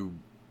aware that you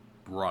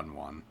run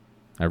one.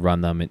 I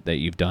run them that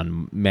you've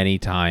done many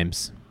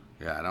times.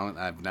 Yeah,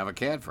 I've never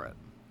cared for it.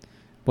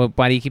 Well,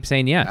 why do you keep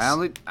saying yes?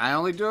 I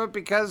only do it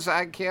because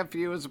I care for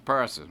you as a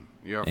person.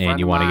 You're a and friend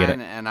you of want mine, to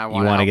get and I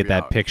want to help get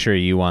that out. picture of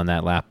you on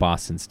that Lap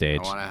Boston stage.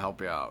 I want to help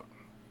you out.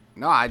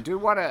 No, I do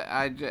want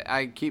to.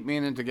 I keep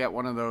meaning to get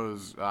one of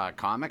those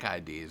comic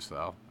IDs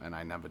though, and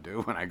I never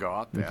do when I go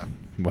out there.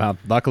 Well,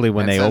 luckily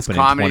when they open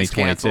in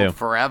 2022,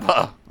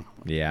 forever.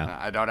 Yeah,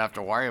 I don't have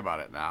to worry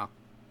about it now.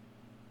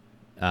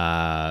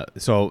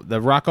 So the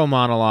Rocco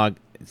monologue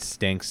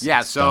stinks.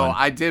 Yeah, so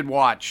I did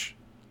watch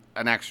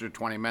an extra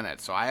 20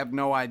 minutes, so I have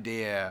no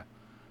idea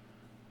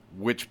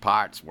which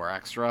parts were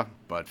extra,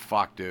 but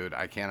fuck, dude,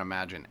 I can't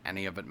imagine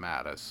any of it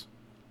matters.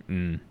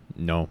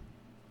 No.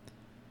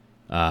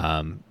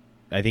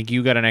 I think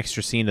you got an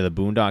extra scene of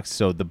the Boondocks.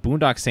 So the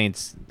Boondock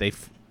Saints,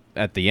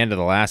 at the end of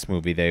the last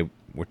movie, they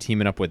were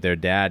teaming up with their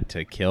dad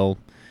to kill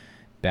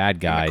bad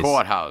guys. In the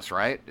courthouse,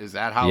 right? Is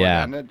that how it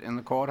ended in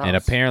the courthouse? And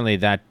apparently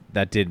that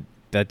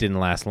didn't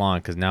last long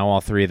because now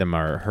all three of them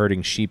are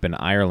herding sheep in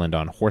Ireland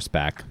on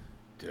horseback.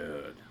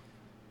 Dude,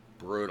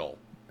 brutal.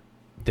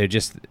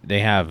 They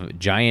have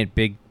giant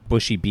big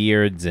bushy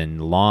beards and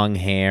long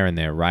hair, and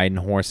they're riding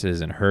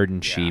horses and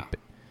herding sheep.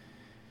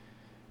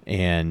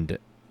 And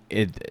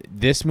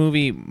this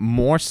movie,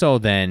 more so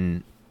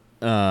than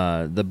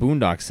the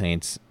Boondock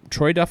Saints,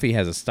 Troy Duffy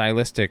has a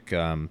stylistic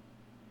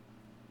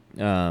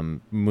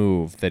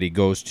move that he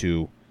goes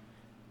to,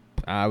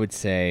 I would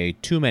say,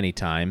 too many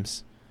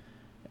times,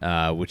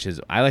 which is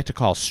I like to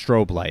call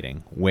strobe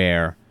lighting,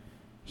 where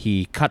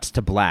he cuts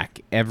to black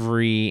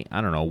every,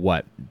 I don't know,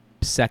 what,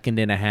 second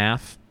and a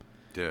half.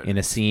 Dude. In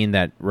a scene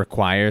that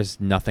requires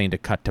nothing to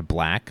cut to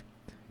black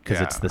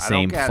because it's the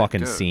same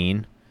fucking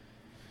scene.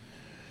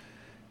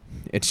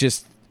 It's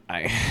just,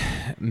 man.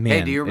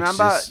 Hey, do you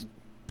remember?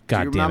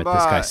 God damn it,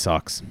 this guy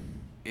sucks.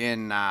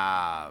 In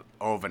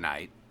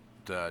Overnight,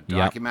 the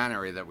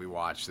documentary that we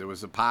watched, there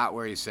was a part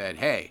where he said,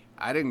 "Hey,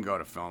 I didn't go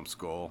to film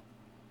school.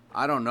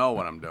 I don't know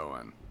what I'm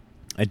doing."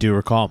 I do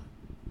recall.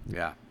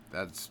 Yeah,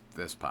 that's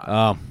this part.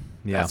 Oh,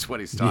 yeah. That's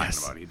what he's talking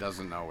about. He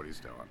doesn't know what he's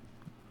doing.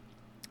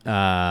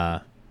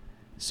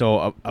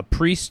 So a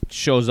priest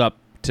shows up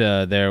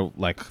to their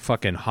like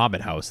fucking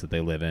hobbit house that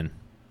they live in.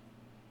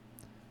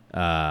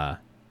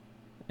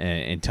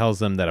 And tells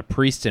them that a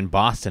priest in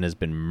Boston has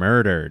been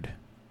murdered.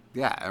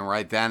 Yeah, and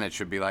right then it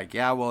should be like,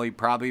 yeah, well, he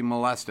probably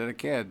molested a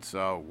kid,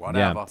 so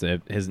whatever. Yeah,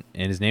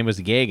 his name was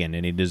Gagan,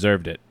 and he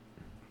deserved it.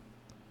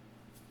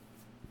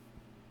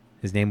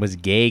 His name was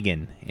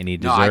Gagan, and he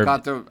No,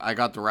 deserved I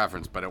got the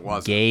reference, but it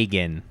wasn't.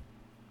 Gagan.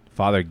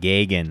 Father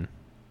Gagan.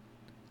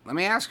 Let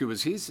me ask you: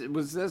 was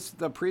this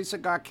the priest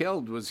that got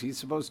killed? Was he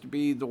supposed to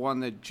be the one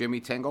that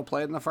Jimmy Tingle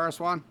played in the first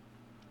one?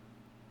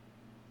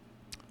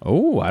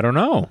 Oh, I don't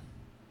know.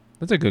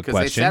 That's a good Because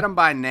they question. said him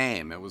by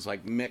name. It was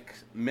like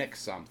Mick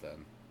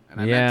something,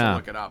 and I meant to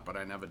look it up, but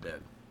I never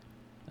did.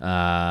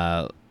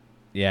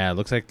 Yeah, it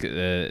looks like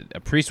a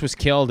priest was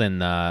killed,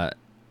 and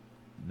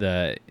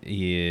the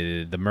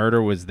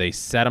murder was they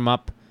set him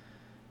up,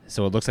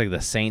 so it looks like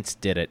the Saints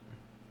did it.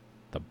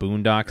 The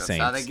Boondock That's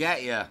Saints. how they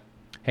get you.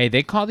 Hey,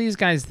 they call these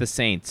guys the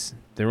Saints.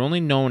 They're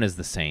only known as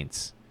the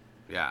Saints.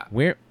 Yeah.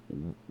 Where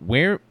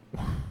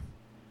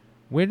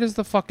does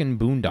the fucking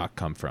Boondock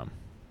come from?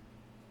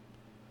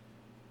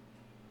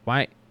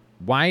 Why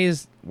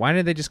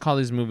did they just call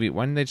this movie?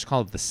 Why didn't they just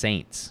call it the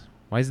Saints?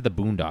 Why is it the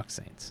Boondock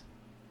Saints?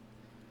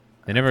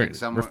 They never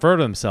refer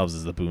to themselves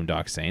as the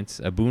Boondock Saints.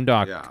 A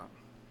boondock. Yeah.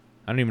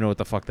 I don't even know what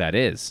the fuck that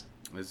is.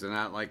 Isn't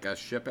that like a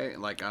shipping,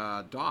 like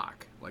a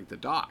dock, like the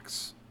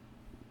docks?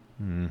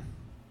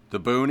 The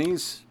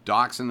boonies,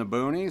 docks and the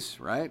boonies,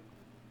 right?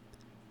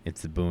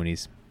 It's the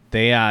boonies.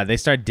 They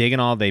start digging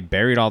they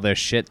buried all their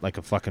shit like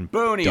a fucking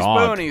boonies,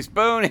 dog.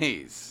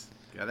 boonies.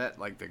 Get it?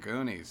 Like the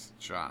Goonies,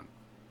 Sean.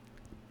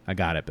 I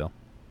got it, Bill.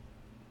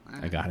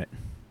 I got it.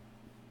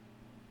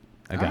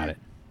 I got it.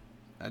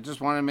 I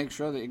just wanted to make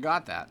sure that you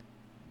got that.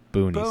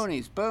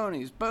 Boonies.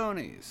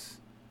 Boonies.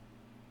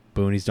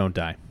 Boonies don't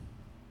die.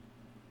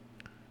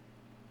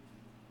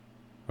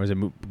 Or is it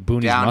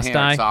Boonies Down must here,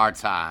 die? it's our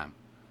time.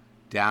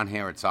 Down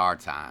here, it's our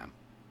time.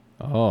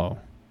 Oh.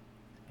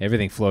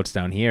 Everything floats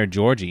down here,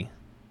 Georgie.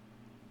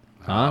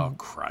 Huh? Oh,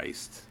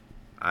 Christ.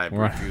 I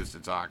refuse to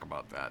talk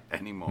about that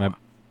anymore.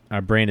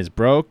 Our brain is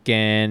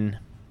broken.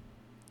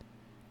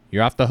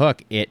 You're off the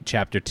hook, It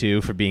Chapter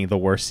 2, for being the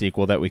worst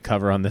sequel that we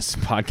cover on this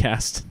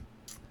podcast.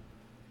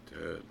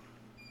 Dude.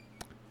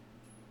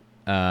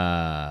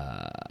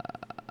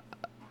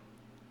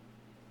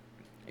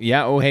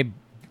 Yeah, oh, hey,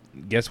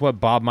 guess what?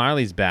 Bob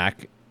Marley's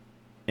back.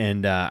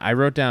 And I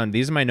wrote down,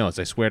 these are my notes.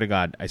 I swear to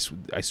God. I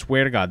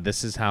swear to God,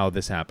 this is how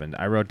this happened.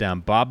 I wrote down,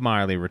 Bob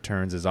Marley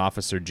returns as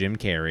Officer Jim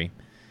Carrey.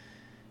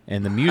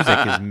 And the music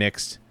is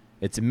mixed.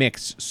 It's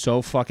mixed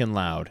so fucking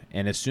loud.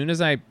 And as soon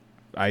as I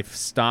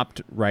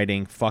stopped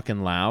writing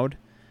fucking loud,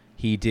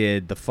 he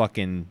did the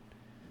fucking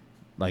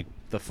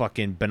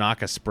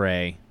Banaka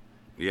spray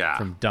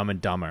from Dumb and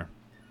Dumber.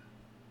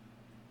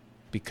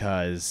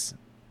 Because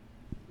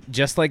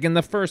just like in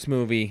the first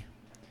movie,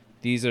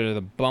 these are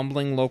the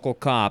bumbling local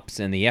cops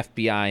and the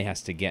FBI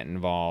has to get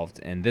involved.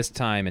 And this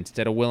time,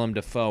 instead of Willem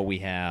Dafoe, we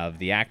have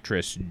the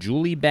actress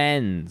Julie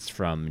Benz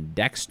from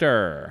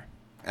Dexter.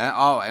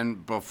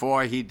 And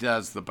before he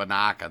does the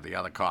Banaka, the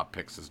other cop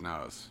picks his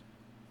nose.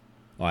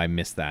 Oh, I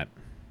missed that.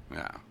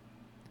 Yeah.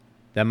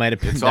 That might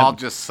have been... It's all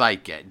just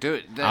psychic.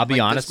 Dude, I'll be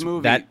honest, this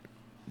movie,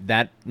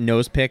 that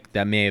nose pick,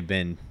 that may have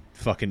been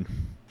fucking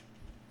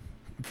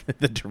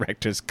the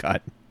director's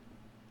cut.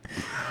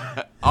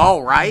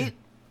 Oh, right?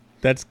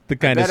 That's the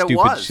kind of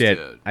stupid shit.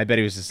 Dude. I bet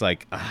he was just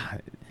like...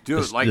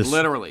 Dude,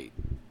 literally.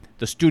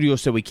 The studio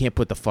said we can't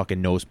put the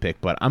fucking nose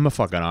pick, but I'm a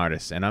fucking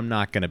artist, and I'm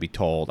not going to be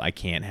told I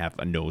can't have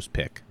a nose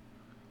pick.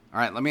 All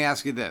right, let me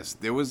ask you this.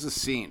 There was a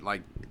scene,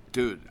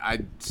 dude,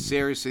 I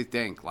seriously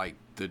think,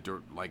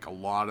 a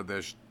lot of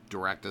this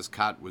director's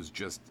cut was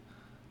just,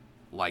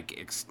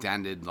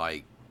 extended,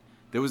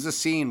 there was a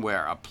scene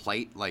where a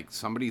plate,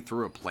 somebody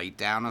threw a plate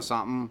down or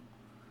something,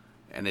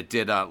 and it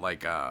did,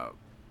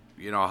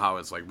 you know how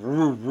it's like...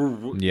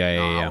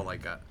 Yeah.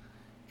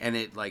 And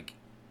it,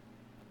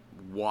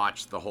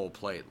 watched the whole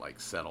plate,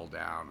 settle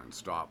down and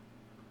stop.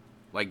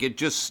 It's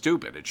just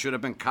stupid. It should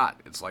have been cut.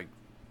 It's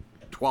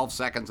 12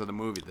 seconds of the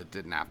movie that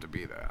didn't have to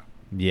be there.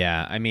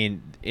 Yeah, I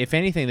mean, if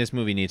anything, this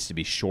movie needs to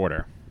be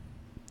shorter.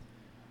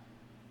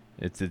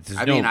 I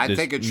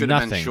think it should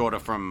have been shorter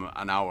from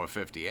an hour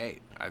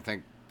 58. I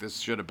think this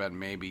should have been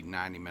maybe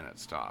 90-minute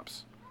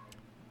stops.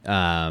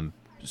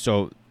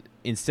 So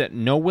instead,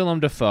 no Willem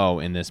Dafoe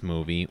in this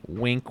movie.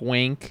 Wink,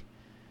 wink.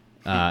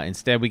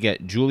 Instead, we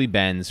get Julie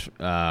Benz,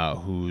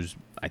 who's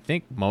I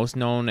think most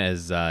known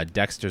as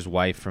Dexter's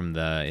wife from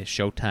the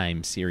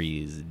Showtime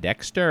series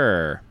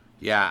Dexter.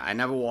 Yeah, I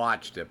never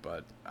watched it,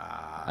 but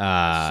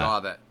I saw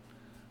that.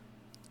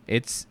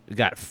 It's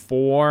got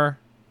 4.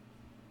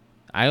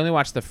 I only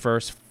watched the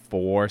first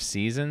 4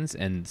 seasons,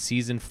 and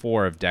season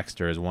 4 of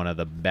Dexter is one of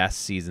the best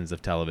seasons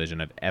of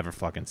television I've ever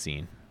fucking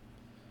seen.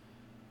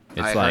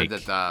 I heard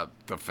that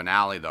the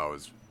finale, though,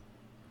 is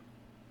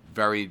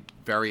very,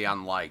 very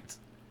unliked.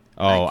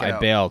 Oh, I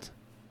bailed.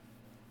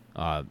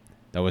 That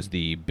was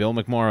the Bill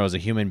McMorrow as a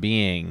human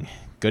being.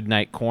 Good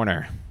night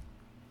corner.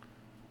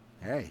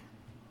 Hey.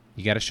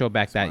 You got to show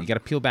back that. You got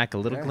to peel back a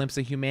little glimpse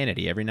of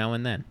humanity every now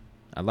and then.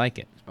 I like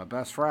it. It's my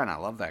best friend. I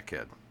love that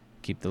kid.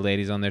 Keep the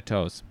ladies on their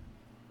toes.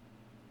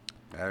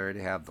 I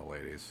already have the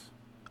ladies.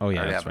 Oh, yeah,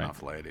 I already that's have right.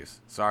 enough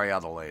ladies. Sorry,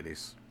 other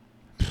ladies.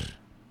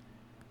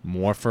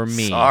 More for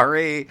me.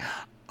 Sorry,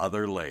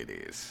 other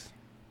ladies.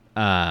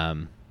 Yeah.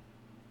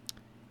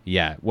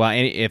 Well,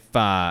 if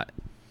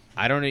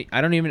I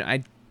don't even.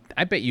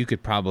 I bet you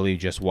could probably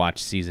just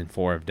watch season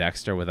 4 of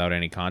Dexter without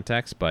any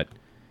context, but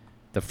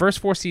the first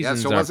 4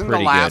 seasons so are wasn't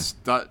pretty the last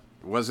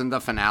wasn't the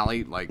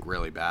finale like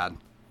really bad?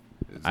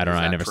 I don't know.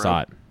 I never true?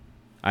 saw it.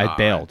 I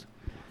bailed.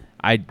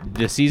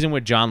 The season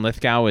with John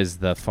Lithgow is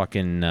the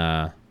fucking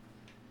the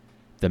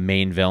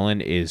main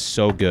villain is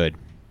so good.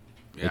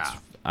 Yeah.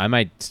 I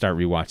might start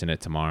rewatching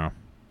it tomorrow.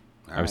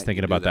 I was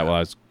thinking about that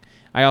while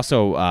I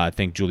also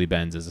think Julie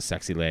Benz is a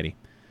sexy lady.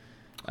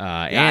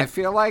 And I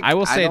feel like I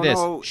will say this: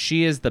 know.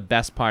 she is the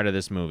best part of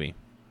this movie.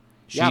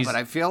 But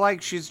I feel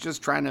like she's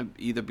just trying to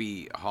either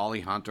be Holly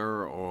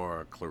Hunter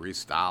or Clarice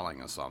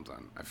Starling or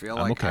something. I feel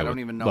like okay I don't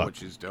even know what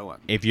she's doing.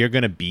 If you're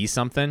gonna be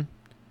something,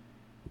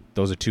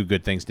 those are two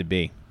good things to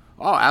be.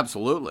 Oh,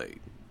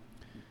 absolutely.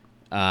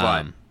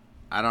 But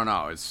I don't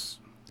know.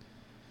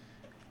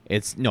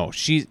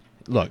 She's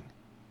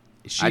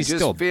I just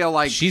still feel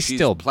like she's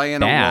still playing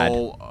bad. a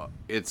role.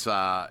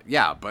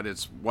 But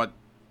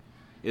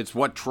it's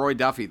what Troy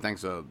Duffy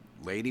thinks a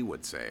lady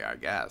would say, I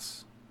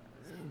guess.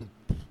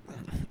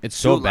 It's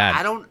so Dude, bad.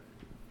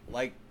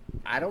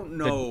 I don't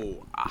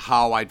know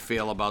how I'd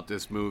feel about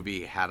this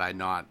movie had I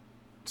not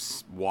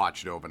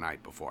watched it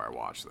overnight before I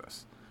watched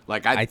this.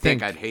 Like, I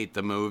think I'd hate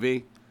the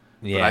movie,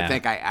 but I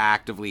think I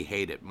actively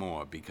hate it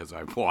more because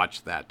I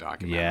watched that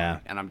documentary. Yeah.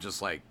 And I'm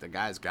just like, the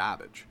guy's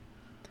garbage.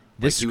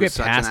 This He was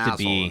script such has an to asshole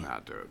be. in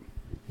that, dude.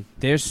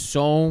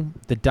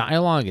 The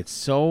dialogue.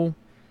 It's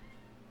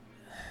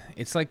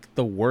like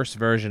the worst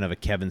version of a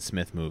Kevin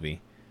Smith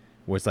movie,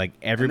 where it's like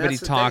everybody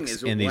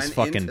talks in these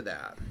fucking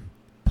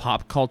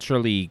pop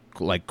culturally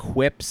like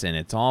quips, and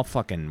it's all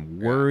fucking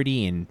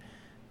wordy and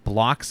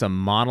blocks of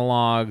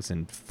monologues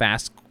and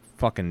fast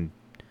fucking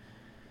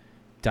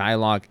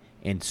dialogue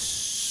and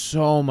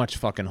so much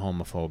fucking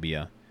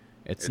homophobia.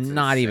 It's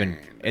not insane, even.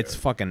 dude. It's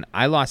fucking.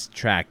 I lost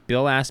track.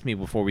 Bill asked me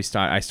before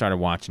I started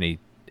watching.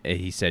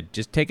 He said,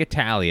 just take a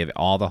tally of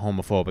all the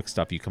homophobic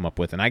stuff you come up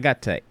with, and I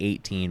got to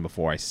 18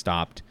 before I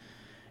stopped,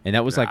 and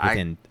that was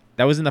that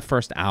was in the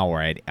first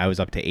hour. I was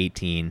up to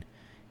 18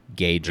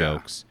 gay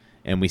jokes,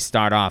 and we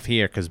start off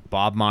here because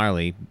Bob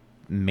Marley,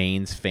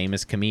 Maine's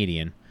famous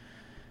comedian,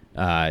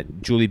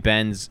 Julie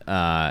Benz,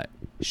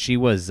 she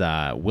was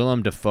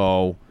Willem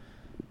Dafoe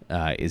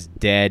is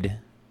dead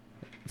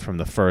from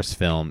the first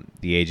film.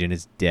 The agent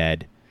is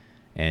dead,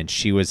 and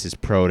she was his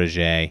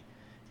protege,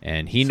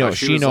 and she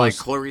knows like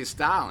Clarice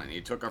Starling.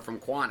 He took her from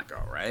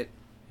Quantico, right?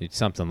 It's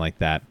something like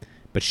that.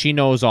 But she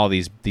knows all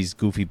these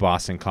goofy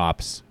Boston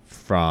cops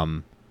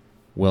from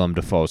Willem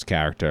Dafoe's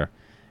character,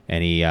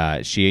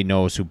 and she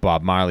knows who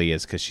Bob Marley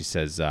is because she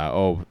says,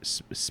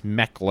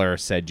 Smeckler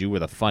said you were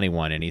the funny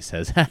one, and he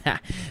says,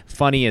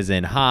 funny as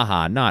in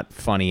haha, not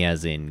funny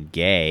as in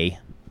gay.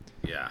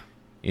 Yeah.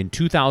 In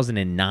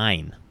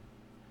 2009,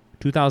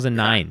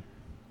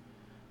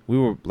 we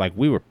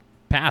were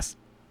past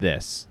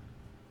this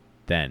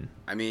then.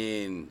 I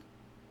mean,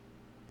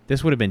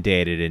 this would have been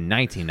dated in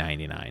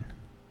 1999.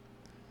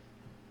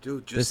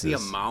 Dude, just the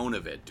amount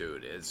of it,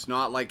 dude. It's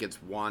not like it's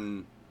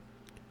one.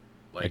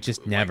 Like, it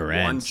just never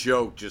ends. One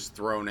joke just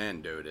thrown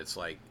in, dude. It's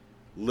like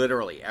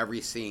literally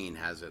every scene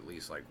has at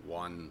least like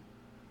one.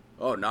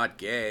 Oh, not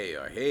gay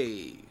or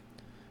hey.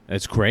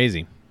 It's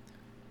crazy.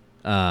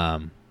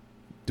 Do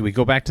we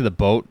go back to the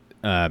boat?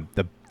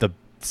 The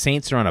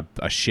Saints are on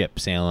a ship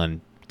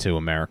sailing to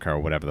America or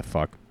whatever the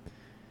fuck,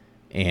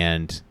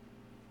 and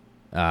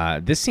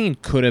this scene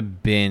could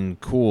have been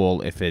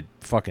cool if it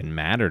fucking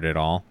mattered at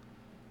all.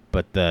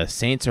 But the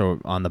Saints are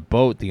on the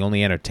boat. The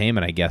only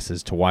entertainment, I guess,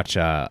 is to watch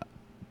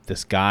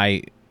this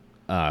guy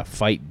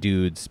fight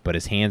dudes, but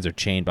his hands are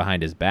chained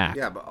behind his back.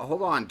 Yeah, but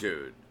hold on,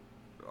 dude.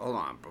 Hold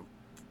on.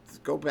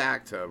 Go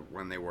back to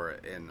when they were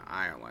in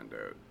Ireland,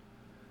 dude.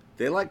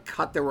 They, like,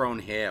 cut their own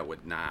hair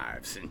with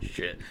knives and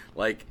shit.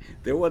 Like,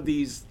 there were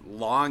these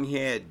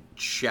long-haired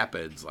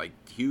shepherds, like,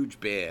 huge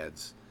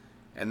beards.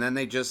 And then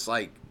they just,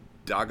 like,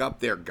 dug up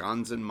their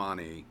guns and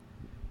money,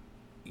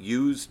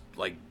 used,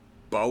 like,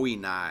 Bowie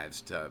knives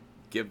to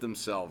give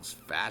themselves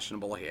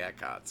fashionable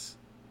haircuts.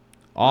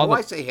 My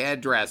wife's a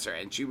hairdresser,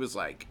 and she was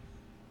like,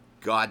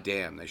 God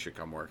damn, they should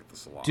come work at the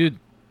salon. Dude,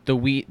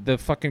 the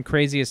fucking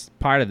craziest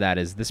part of that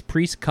is this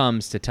priest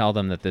comes to tell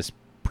them that this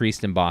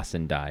priest in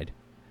Boston died.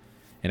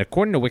 And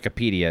according to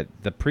Wikipedia,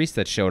 the priest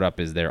that showed up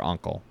is their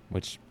uncle,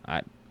 which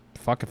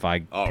if I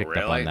picked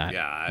up on that.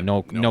 Yeah, I have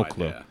no idea.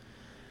 clue.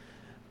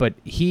 But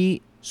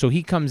he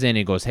comes in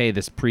and goes, hey,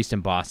 this priest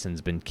in Boston's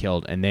been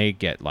killed. And they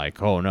get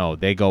like, oh, no.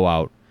 They go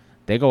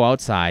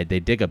outside. They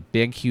dig a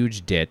big,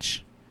 huge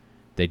ditch.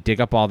 They dig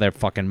up all their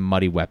fucking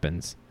muddy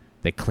weapons.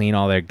 They clean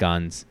all their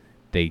guns.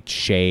 They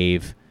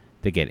shave.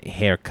 They get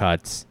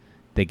haircuts.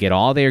 They get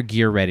all their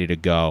gear ready to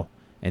go.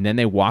 And then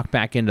they walk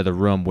back into the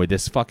room where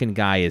this fucking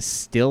guy is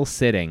still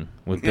sitting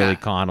with Billy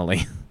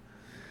Connolly.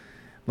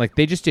 Like,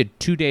 they just did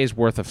 2 days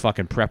worth of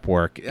fucking prep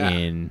work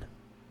in,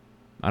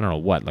 I don't know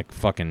what, like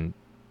fucking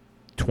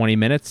 20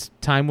 minutes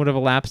time would have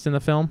elapsed in the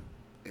film.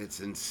 It's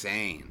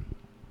insane.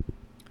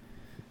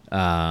 We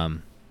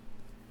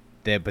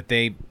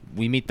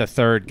meet the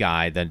third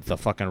guy, the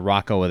fucking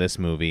Rocco of this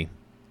movie,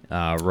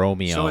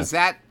 Romeo. So is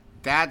that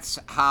That's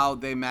how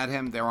they met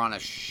him. They're on a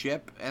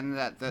ship, and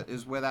that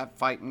is where that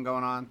fighting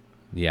going on.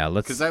 Yeah,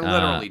 let's. Because I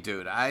literally,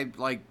 dude, I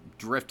like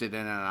drifted in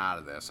and out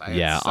of this. I had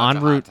Yeah, such a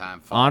hard time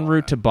en route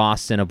following to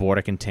Boston aboard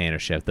a container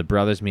ship, the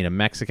brothers meet a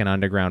Mexican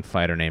underground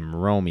fighter named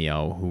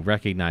Romeo, who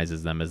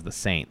recognizes them as the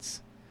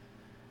Saints,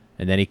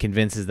 and then he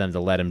convinces them to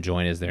let him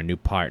join as their new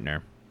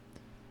partner.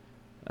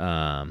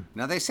 Now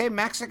they say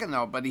Mexican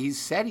though, but he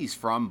said he's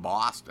from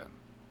Boston.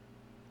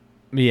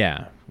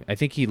 Yeah, I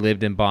think he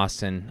lived in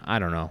Boston. I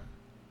don't know.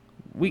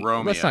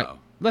 Romeo.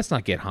 Let's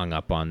not get hung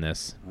up on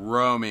this.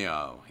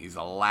 Romeo. He's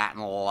a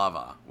Latin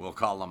lover. We'll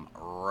call him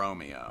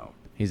Romeo.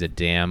 He's a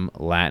damn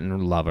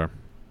Latin lover.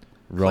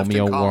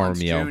 Romeo Clifton Collins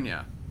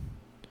Romeo. Jr.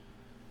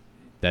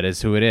 That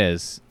is who it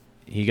is.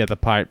 He got the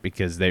part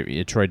because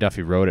Troy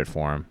Duffy wrote it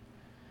for him.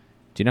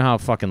 Do you know how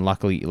fucking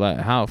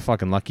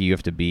lucky you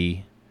have to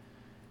be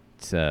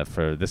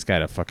for this guy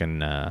to fucking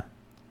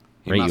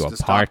rate you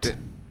apart?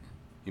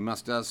 He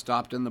must have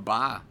stopped in the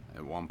bar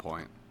at one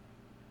point.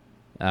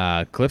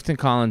 Clifton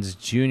Collins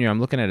Jr. I'm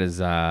looking at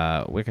his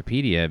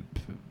Wikipedia.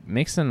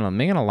 Making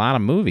a lot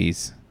of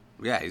movies.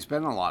 Yeah, he's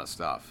been in a lot of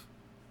stuff.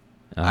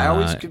 I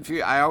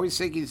always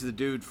think he's the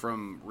dude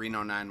from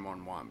Reno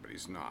 911, but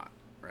he's not,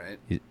 right?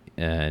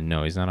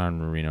 No, he's not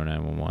on Reno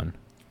 911.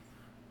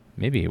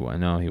 Maybe he was.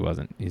 No, he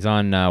wasn't. He's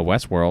on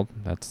Westworld.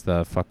 That's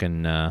the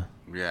fucking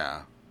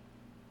yeah.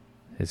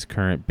 His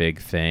current big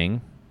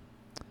thing.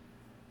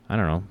 I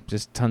don't know,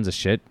 just tons of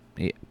shit.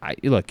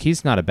 Look,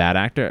 he's not a bad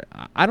actor.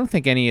 I don't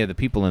think any of the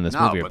people in this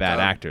movie are bad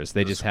actors.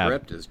 They just have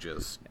script is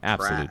just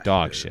absolute trash,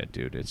 dog dude. shit,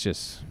 dude.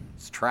 It's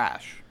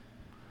trash.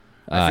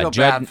 I feel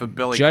bad for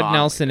Billy Judd Connolly,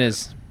 Nelson dude.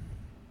 is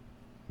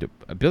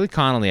Billy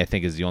Connolly. I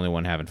think is the only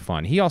one having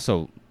fun. He had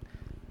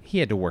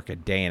to work a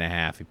day and a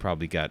half. He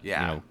probably got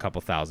a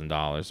couple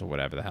 $1,000s or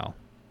whatever the hell.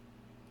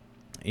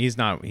 He's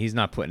not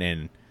putting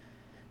in.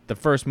 The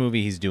first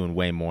movie, he's doing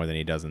way more than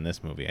he does in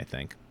this movie, I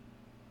think.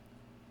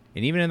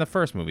 And even in the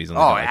first movie, he's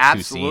only got like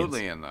 2 scenes.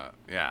 Absolutely in the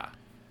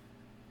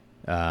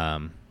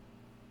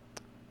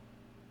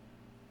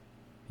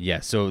Yeah.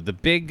 So the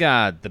big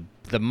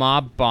the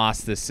mob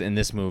boss in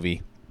this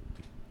movie.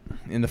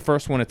 In the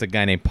first one, it's a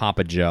guy named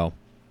Papa Joe.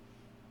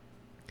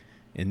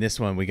 In this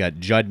one, we got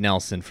Judd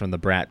Nelson from the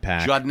Brat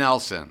Pack. Judd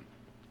Nelson.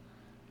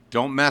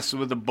 Don't mess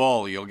with the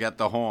bull, you'll get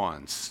the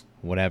horns.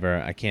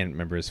 Whatever, I can't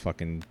remember his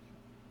fucking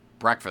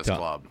Breakfast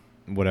Club.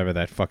 Whatever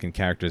that fucking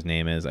character's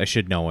name is. I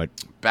should know it.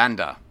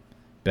 Bender,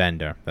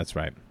 that's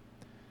right.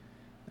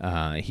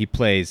 He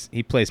plays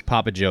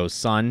Papa Joe's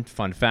son.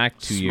 Fun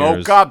fact, 2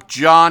 years. Smoke up,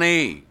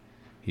 Johnny.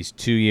 He's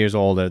 2 years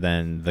older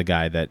than the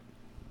guy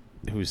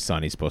whose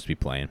son he's supposed to be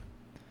playing.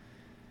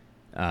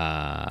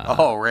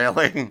 Oh,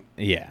 really?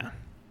 Yeah.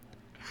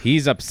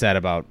 He's upset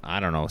about, I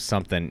don't know,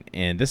 something.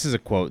 And this is a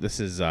quote. This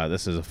is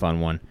a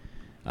fun one.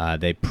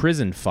 They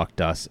prison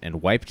fucked us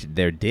and wiped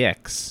their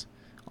dicks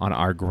on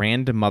our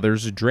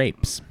grandmother's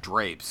drapes.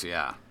 Drapes,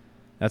 yeah.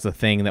 That's a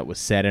thing that was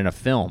said in a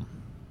film.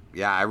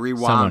 Yeah, I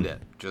rewound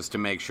it just to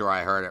make sure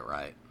I heard it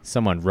right.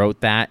 Someone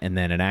wrote that, and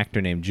then an actor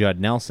named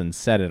Judd Nelson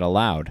said it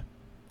aloud.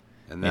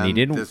 And he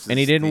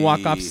didn't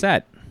walk off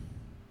set.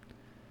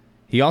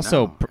 He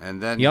also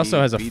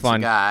has a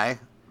fun guy.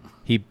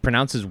 He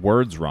pronounces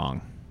words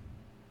wrong.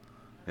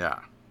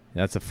 Yeah.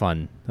 That's a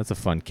fun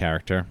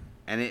character.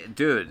 And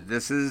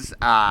this is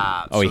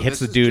he hits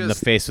the dude in the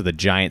face with a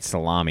giant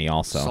salami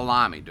also.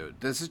 Salami, dude.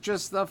 This is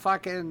just the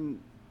fucking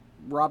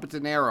Robert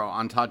De Niro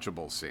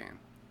Untouchable scene.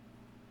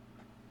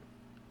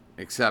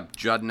 Except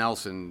Judd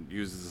Nelson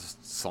uses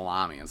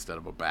salami instead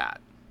of a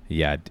bat.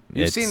 Yeah.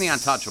 You've seen The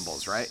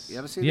Untouchables, right? You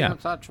ever seen The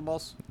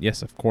Untouchables?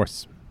 Yes, of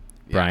course.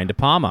 Yeah. Brian De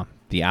Palma,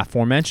 the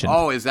aforementioned.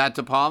 Oh, is that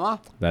De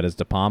Palma? That is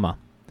De Palma.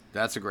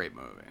 That's a great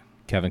movie.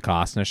 Kevin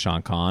Costner,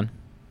 Sean Conn.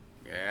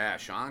 Yeah,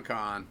 Sean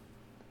Conn.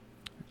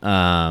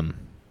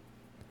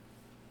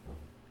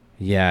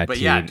 Yeah, but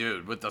dude. yeah,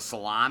 dude, with the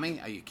salami,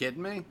 are you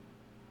kidding me?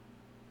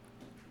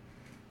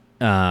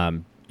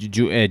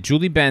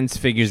 Julie Benz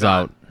figures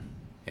out.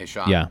 Hey,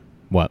 Sean. Yeah.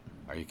 What?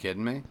 Are you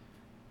kidding me?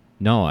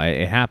 No,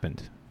 it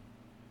happened.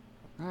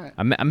 All right.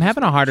 I'm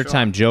having a harder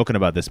time joking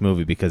about this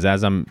movie because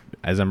as I'm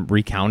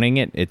recounting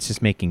it, it's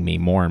just making me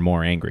more and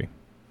more angry.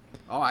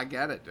 Oh, I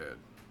get it, dude.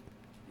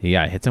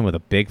 Yeah, it hits him with a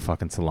big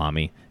fucking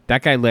salami.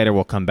 That guy later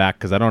will come back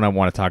because I don't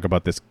want to talk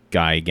about this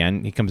guy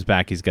again. He comes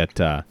back. He's got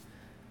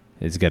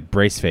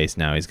brace face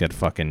now. He's got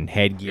fucking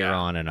headgear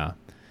on and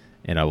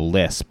a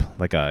lisp.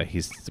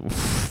 He's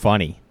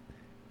funny.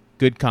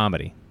 Good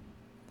comedy.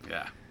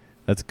 Yeah.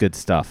 That's good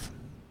stuff.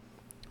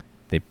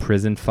 They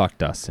prison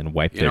fucked us and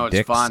wiped their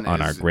dicks on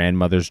our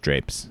grandmother's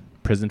drapes.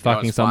 Prison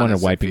fucking someone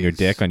and wiping your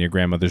dick on your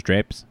grandmother's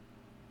drapes?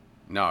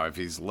 No, if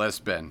he's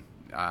lisping,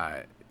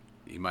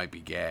 he might be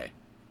gay.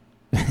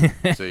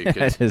 So you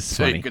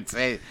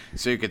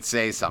could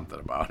say something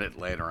about it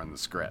later in the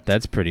script.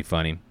 That's pretty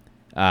funny.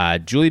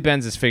 Julie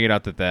Benz has figured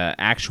out that the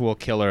actual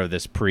killer of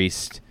this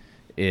priest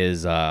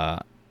is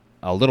a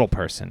little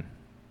person,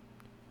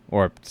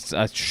 or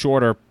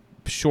shorter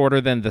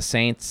than the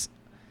Saints.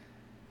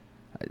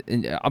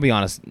 I'll be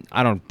honest.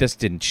 This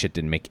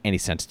didn't make any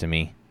sense to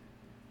me.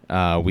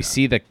 We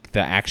see the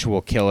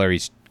actual killer.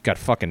 He's got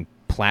fucking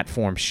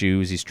platform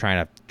shoes. He's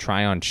trying to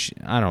try on.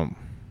 I don't.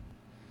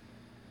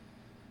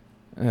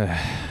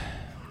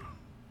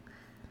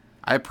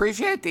 I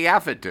appreciate the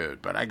effort,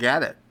 dude, but I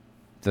get it.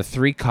 The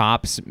 3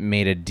 cops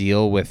made a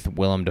deal with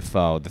Willem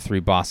Dafoe, the 3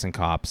 Boston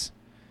cops,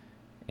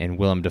 and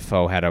Willem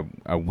Dafoe had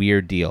a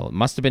weird deal. It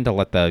must have been to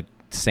let the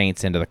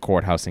Saints into the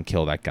courthouse and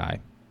kill that guy.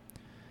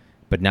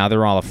 But now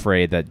they're all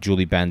afraid that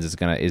Julie Benz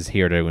is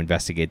here to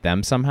investigate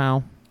them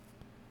somehow,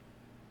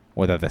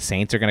 or that the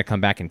Saints are gonna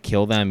come back and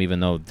kill them,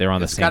 even though they're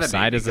on the same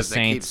side as the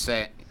Saints.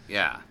 They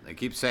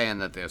keep saying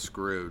that they're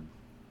screwed.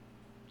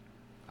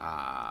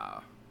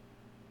 But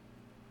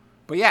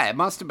yeah, it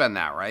must have been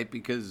that, right?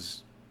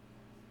 Because,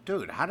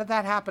 dude, how did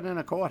that happen in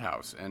a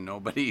courthouse and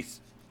nobody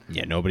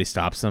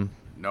stops them?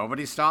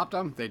 Nobody stopped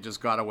them? They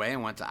just got away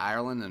and went to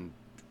Ireland and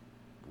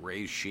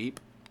raised sheep?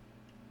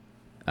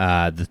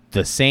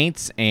 The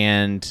Saints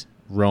and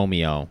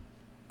Romeo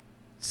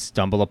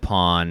stumble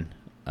upon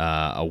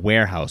a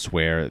warehouse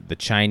where the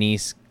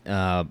Chinese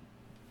gentlemen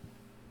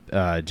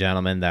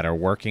that are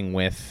working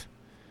with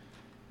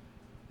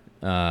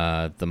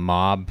the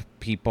mob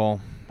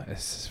people.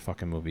 This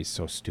fucking movie is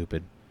so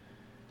stupid.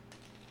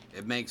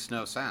 It makes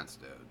no sense,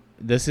 dude.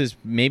 This is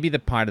maybe the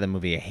part of the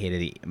movie I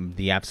hated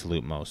the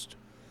absolute most.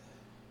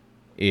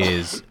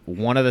 Is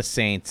one of the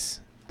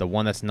Saints, the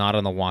one that's not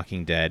on The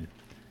Walking Dead,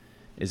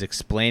 is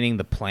explaining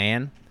the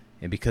plan,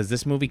 and because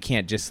this movie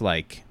can't just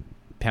like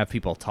have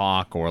people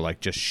talk or like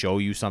just show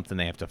you something,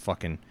 they have to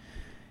fucking.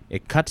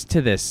 It cuts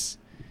to this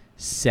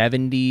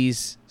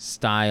 70s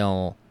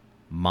style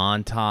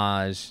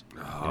montage,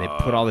 and they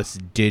put all this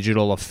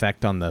digital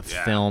effect on the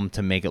film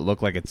to make it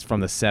look like it's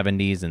from the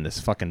 70s, and this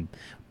fucking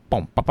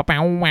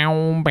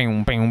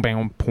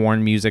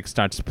porn music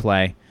starts to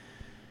play.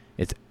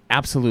 It's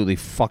absolutely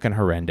fucking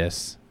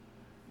horrendous.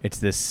 It's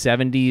this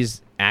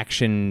 70s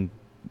action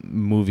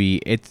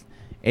movie. It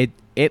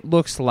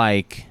looks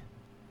like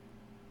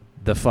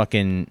the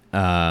fucking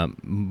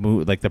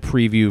like the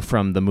preview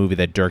from the movie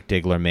that Dirk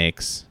Diggler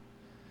makes.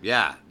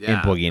 Yeah. In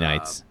Boogie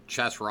Nights.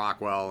 Chess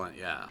Rockwell,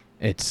 yeah.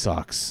 It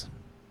sucks.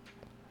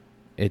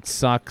 It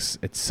sucks.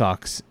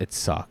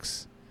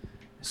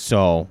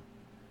 So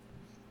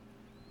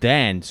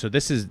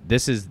this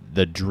is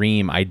the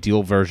dream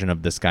ideal version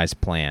of this guy's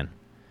plan.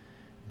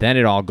 Then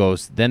it all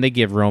goes. Then they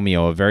give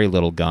Romeo a very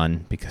little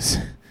gun because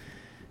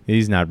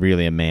he's not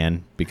really a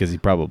man, because he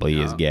probably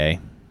is gay.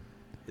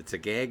 It's a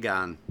gay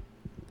gun.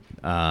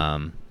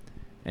 And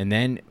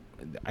then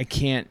I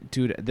can't,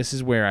 dude. This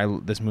is where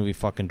this movie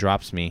fucking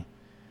drops me.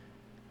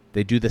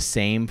 They do the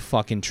same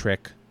fucking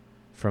trick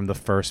from the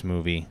first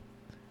movie,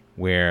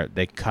 where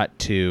they cut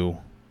to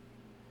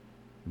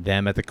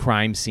them at the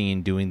crime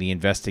scene doing the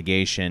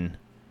investigation,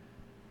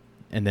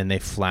 and then they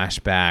flash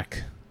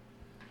back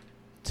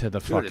to the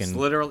fucking. It's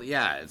literally,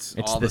 it's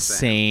all the same.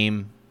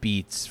 Same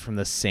beats from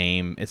the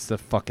same. It's the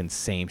fucking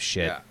same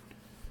shit.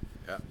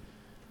 Yeah.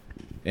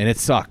 And it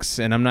sucks,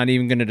 and I'm not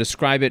even going to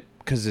describe it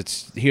because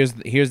it's here's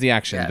the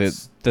action.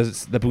 Yes.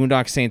 The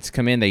Boondock Saints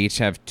come in. They each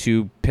have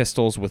 2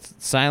 pistols with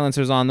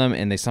silencers on them,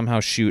 and they somehow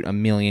shoot a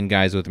million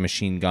guys with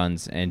machine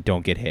guns and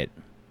don't get hit.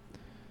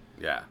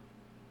 Yeah.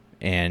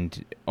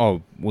 And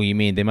you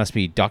mean they must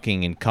be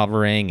ducking and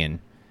covering and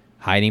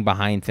hiding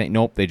behind things?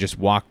 Nope, they just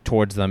walk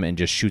towards them and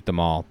just shoot them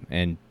all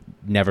and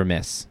never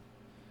miss.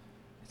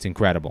 It's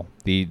incredible.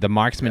 The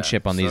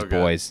marksmanship on these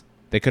boys.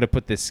 They could have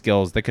put these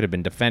skills. They could have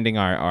been defending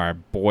our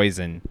boys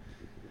in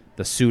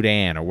the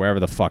Sudan or wherever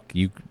the fuck.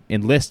 You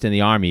enlist in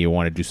the army, you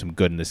want to do some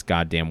good in this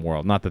goddamn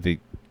world. Not that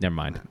never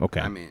mind.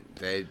 Okay. I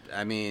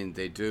mean,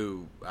 they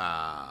do.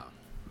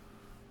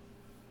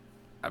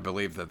 I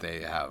believe that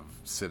they have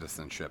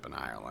citizenship in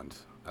Ireland.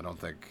 I don't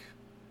think.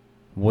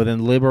 Well,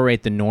 then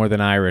liberate the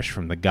Northern Irish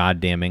from the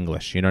goddamn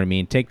English. You know what I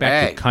mean? Take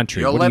back your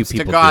country. Your what lips are you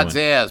people to God's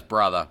doing? ears,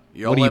 brother.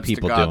 Your what are you lips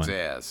people to God's doing?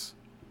 ears.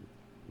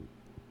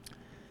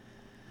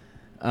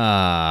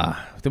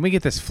 Then we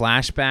get this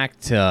flashback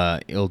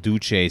to Il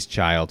Duce's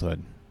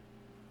childhood.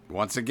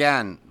 Once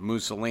again,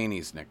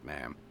 Mussolini's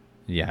nickname.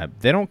 Yeah,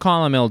 they don't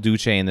call him Il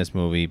Duce in this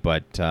movie,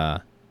 but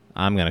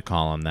I'm gonna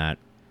call him that.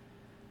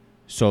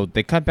 So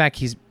they cut back.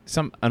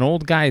 An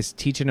old guy is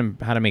teaching him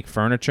how to make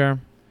furniture,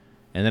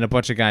 and then a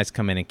bunch of guys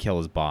come in and kill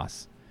his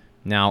boss.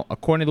 Now,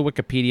 according to the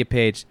Wikipedia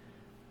page,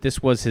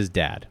 this was his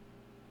dad,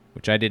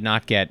 which I did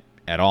not get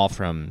at all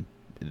from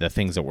the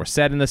things that were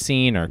said in the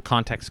scene or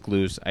context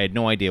clues. I had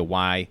no idea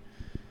why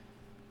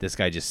this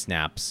guy just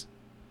snaps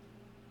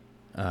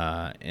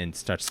and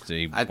starts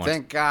to get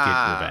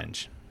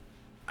revenge.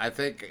 I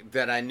think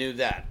that I knew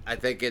that. I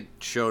think it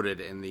showed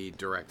it in the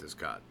director's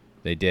cut.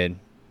 They did?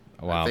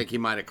 Wow. I think he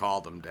might have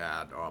called him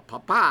Dad or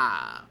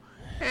Papa.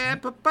 Hey,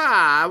 Papa,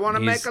 I want to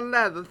make a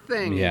leather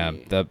thing. Yeah,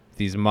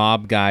 these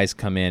mob guys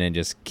come in and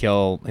just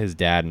kill his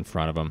dad in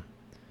front of him.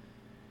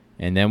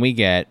 And then we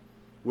get...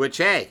 Which,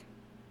 hey,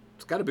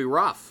 it's got to be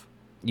rough.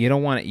 You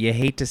don't want it. You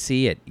hate to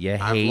see it.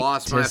 I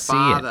lost my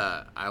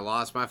father. I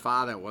lost my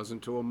father. It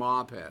wasn't to a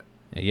mob hit.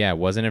 Yeah, it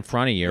wasn't in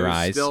front of your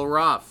eyes. It was still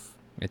rough.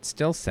 It's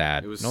still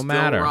sad. It was no still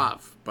matter.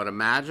 rough. But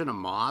imagine a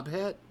mob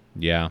hit.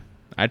 Yeah.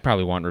 I'd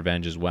probably want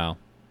revenge as well.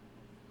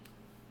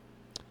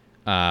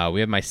 We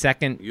have my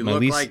second. You my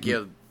look least, like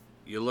you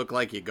look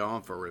like you're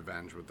going for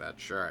revenge with that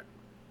shirt.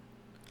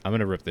 I'm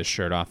gonna rip this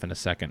shirt off in a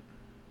second.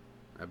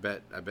 I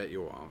bet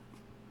you won't.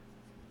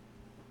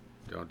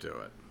 Don't do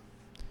it.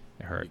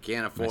 It hurt. You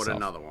can't afford myself.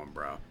 another one,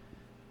 bro.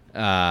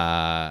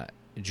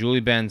 Julie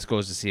Benz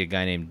goes to see a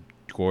guy named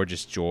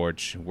Gorgeous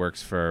George, who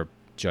works for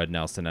Judd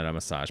Nelson at a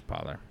massage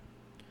parlor.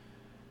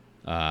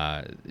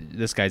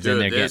 This guy's in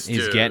there.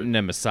 He's getting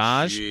a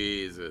massage.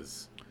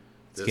 Jesus.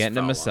 He's getting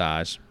a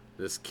massage.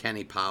 This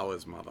Kenny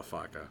Powers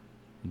motherfucker.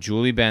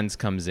 Julie Benz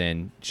comes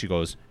in. She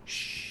goes,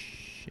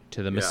 shh,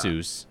 to the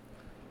masseuse.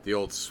 The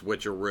old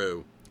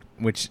switcheroo.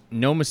 Which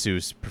no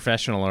masseuse,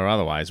 professional or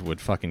otherwise, would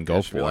fucking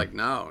go for. Be like,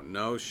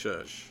 no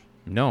shush.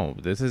 No,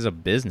 this is a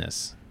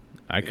business.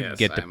 I could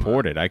get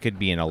deported. I could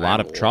be in a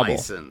lot of trouble.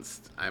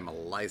 I'm a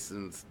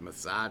licensed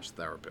massage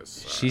therapist.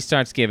 Sir. She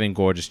starts giving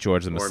Gorgeous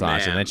George the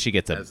massage, and then she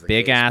gets a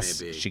big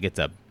ass. She gets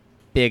a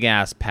big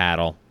ass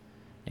paddle,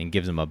 and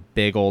gives him a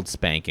big old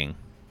spanking.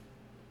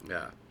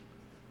 Yeah.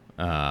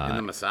 In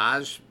the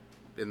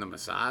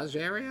massage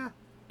area.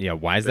 Yeah.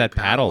 Why is that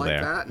paddle like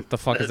there? That? What the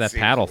fuck is that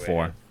paddle weird.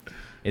 for?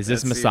 Is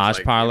this massage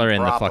parlor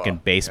in the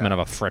fucking basement of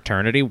a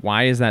fraternity?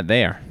 Why is that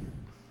there?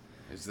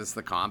 Is this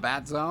the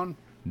combat zone?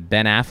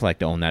 Ben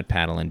Affleck owned that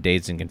paddle in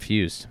Dazed and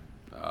Confused.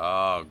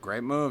 Oh,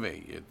 great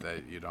movie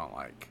that you don't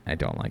like. I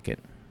don't like it.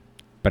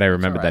 But I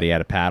remember that he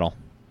had a paddle.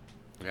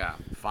 Yeah,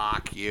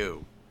 fuck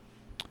you.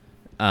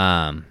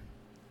 And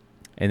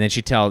then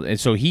and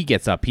so he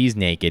gets up, he's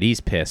naked, he's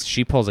pissed.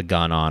 She pulls a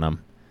gun on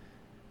him.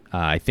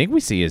 I think we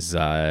see his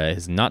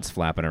nuts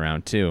flapping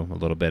around too. A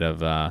little bit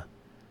of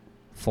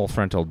full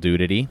frontal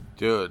nudity.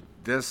 Dude,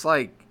 this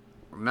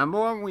remember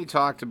when we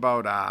talked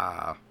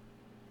about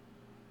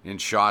in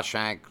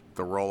Shawshank,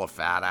 the role of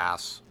fat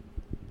ass?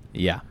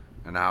 Yeah.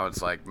 And how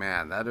it's like,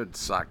 man, that would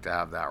suck to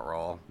have that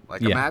role.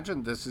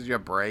 Imagine this is your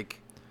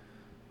break,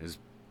 is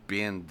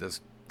being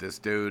this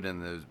dude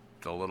in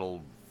the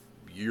little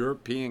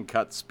European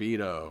cut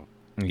Speedo.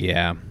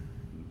 Yeah.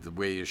 The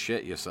way you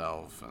shit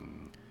yourself.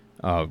 And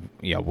oh,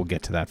 yeah, we'll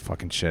get to that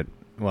fucking shit.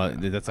 Well,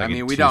 that's like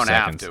we don't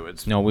have to.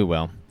 No, we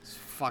will. It's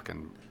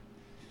fucking...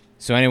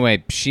 So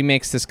anyway, she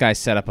makes this guy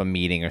set up a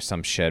meeting or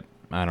some shit.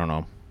 I don't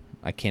know.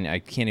 I can't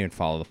even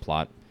follow the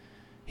plot.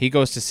 He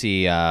goes to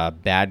see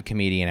bad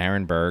comedian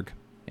Aaron Berg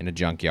in a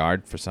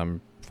junkyard for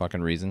some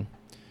fucking reason.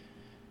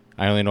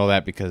 I only know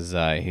that because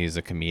he's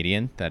a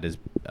comedian that is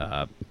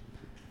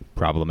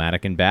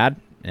problematic and bad,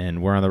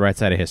 and we're on the right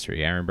side of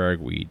history. Aaron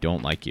Berg, we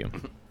don't like you.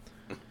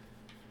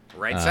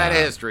 Right side of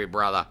history,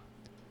 brother.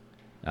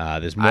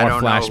 There's more flashbacks. I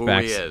don't flashbacks. know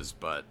who he is,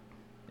 but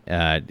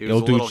he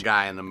was a little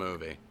guy in the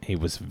movie. He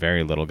was a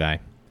very little guy.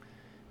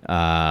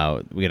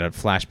 We had a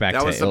flashback.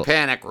 That was the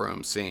panic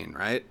room scene,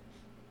 right?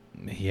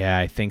 Yeah,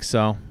 I think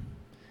so.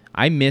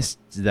 I missed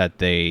that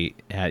they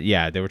had.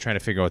 Yeah, they were trying to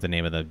figure out what the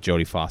name of the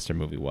Jodie Foster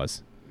movie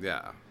was.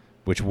 Yeah.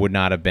 Which would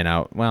not have been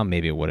out. Well,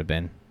 maybe it would have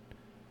been.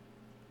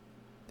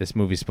 This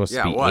movie's supposed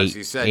to be it was. 8,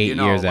 He said, 8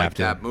 years like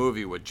after that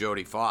movie with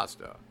Jodie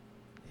Foster.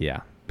 Yeah,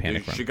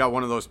 panic room. She got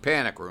one of those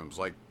panic rooms,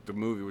 like the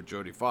movie with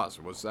Jodie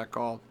Foster. What's that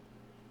called?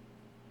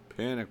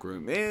 Panic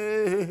room.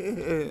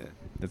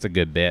 That's a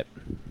good bit.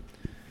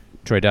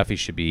 Troy Duffy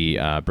should be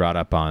brought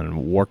up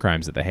on war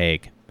crimes at The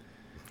Hague.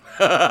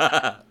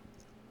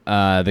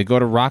 They go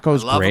to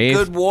Rocco's grave.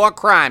 Love a good war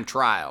crime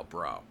trial,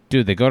 bro.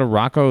 Dude, they go to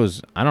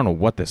Rocco's. I don't know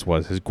what this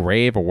was, his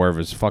grave or wherever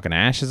his fucking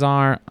ashes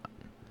are.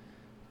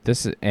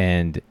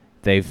 And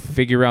they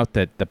figure out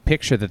that the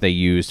picture that they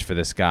used for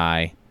this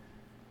guy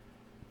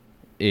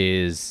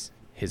is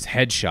his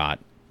headshot,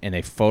 and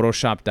they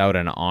photoshopped out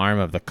an arm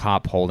of the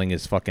cop holding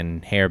his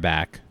fucking hair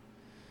back.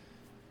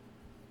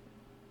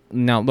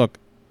 Now, look,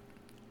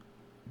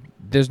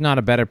 there's not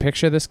a better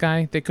picture of this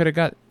guy they could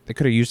have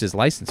used his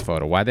license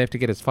photo. Why'd they have to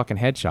get his fucking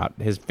headshot?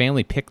 His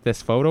family picked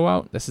this photo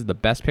out? This is the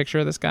best picture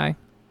of this guy?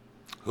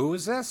 Who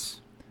is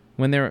this?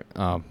 When they're...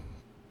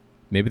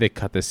 maybe they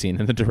cut this scene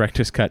in the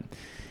director's cut.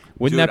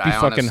 Wouldn't that be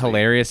fucking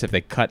hilarious if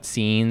they cut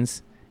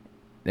scenes?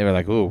 They were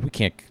like, ooh, we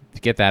can't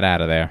get that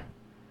out of there.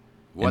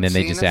 And then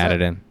they just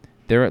added in.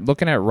 They're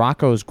looking at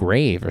Rocco's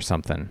grave or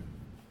something.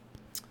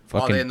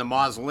 They're in the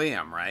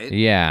mausoleum, right?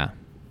 Yeah.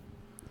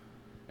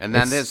 And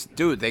then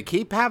they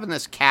keep having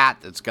this cat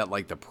that's got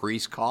like the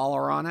priest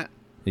collar on it.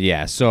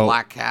 Yeah, so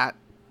black cat.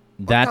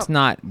 That's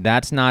not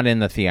in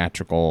the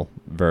theatrical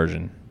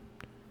version.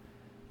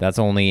 That's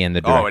only in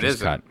the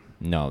director's cut.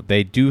 No,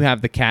 they do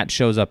have the cat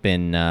shows up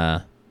in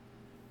the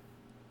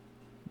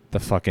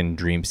fucking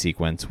dream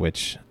sequence,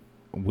 which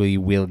we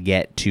will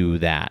get to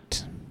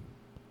that.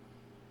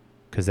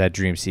 Because that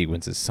dream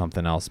sequence is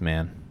something else,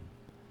 man.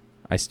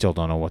 I still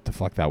don't know what the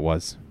fuck that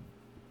was.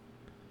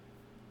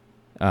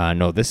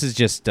 No, this is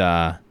just...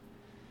 and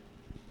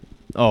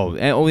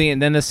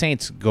then the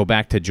Saints go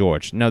back to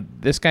George. No,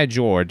 this guy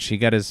George, he's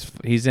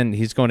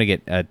going to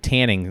get a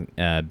tanning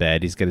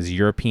bed. He's got his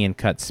European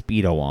cut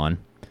Speedo on.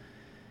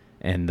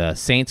 And the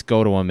Saints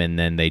go to him, and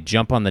then they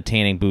jump on the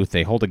tanning booth.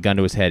 They hold a gun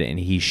to his head, and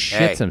he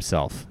shits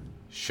himself.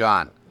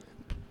 Sean,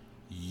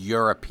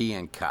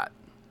 European cut.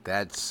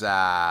 That's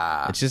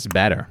It's just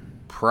better.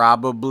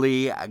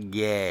 probably a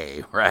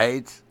gay,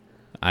 right?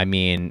 I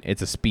mean,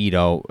 it's a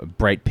Speedo, a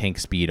bright pink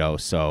Speedo.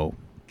 So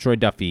Troy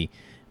Duffy,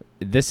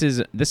 this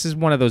is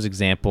one of those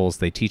examples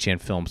they teach in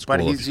film school.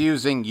 But he's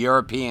using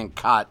European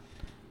cut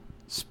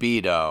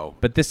Speedo.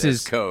 But this as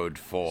is code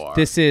for.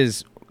 This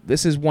is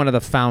one of the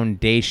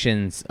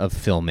foundations of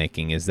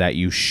filmmaking, is that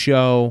you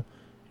show,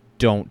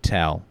 don't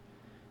tell.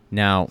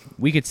 Now,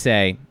 we could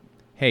say,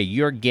 hey,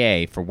 you're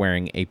gay for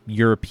wearing a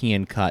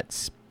European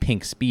cut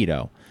pink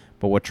Speedo.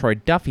 But what Troy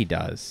Duffy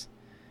does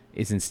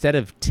is, instead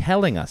of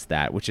telling us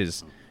that, which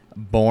is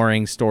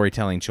boring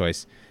storytelling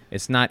choice,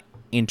 it's not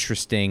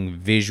interesting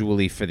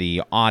visually for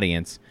the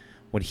audience.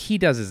 What he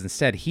does is,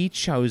 instead, he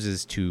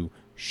chooses to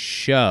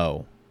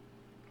show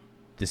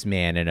this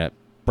man in a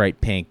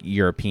bright pink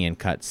European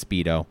cut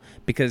Speedo,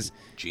 because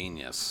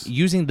Genius.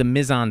 using the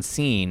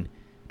mise-en-scene,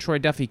 Troy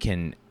Duffy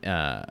can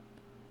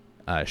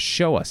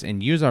show us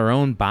and use our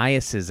own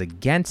biases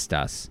against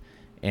us,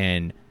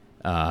 and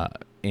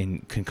in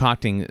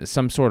concocting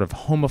some sort of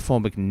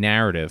homophobic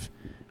narrative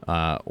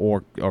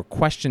or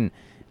question.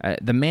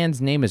 The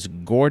man's name is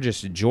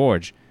Gorgeous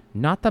George,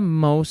 not the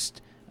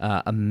most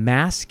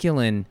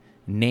masculine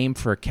name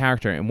for a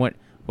character. And what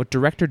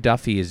Director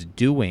Duffy is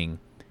doing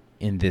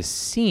in this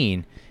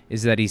scene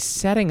is that he's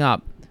setting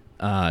up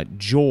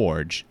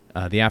George,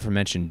 the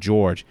aforementioned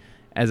George,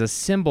 as a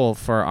symbol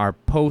for our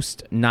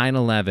post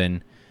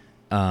 9/11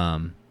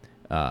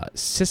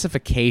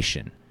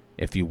 sissification,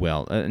 if you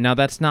will. Now,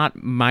 that's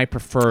not my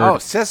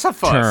preferred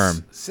Sisyphus.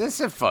 term.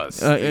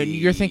 Sisyphus.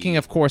 You're thinking,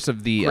 of course,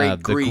 of the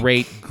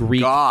great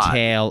Greek god.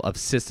 tale of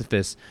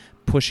Sisyphus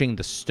pushing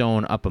the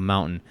stone up a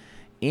mountain.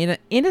 In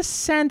a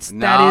sense, No.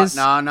 that is...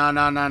 No.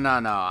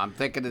 I'm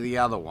thinking of the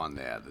other one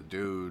there. The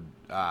dude,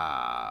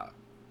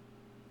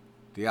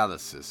 the other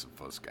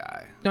Sisyphus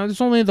guy. No,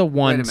 there's only the Wait a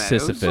one minute.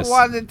 Sisyphus. Who's the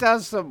one that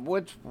does the...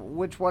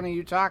 Which one are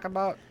you talking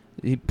about?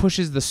 He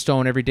pushes the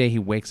stone every day. He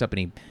wakes up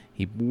and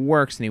he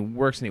works and he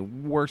works and he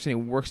works and he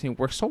works and he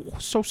works so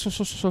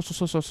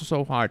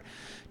hard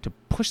to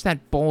push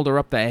that boulder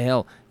up the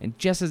hill. And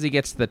just as he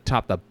gets to the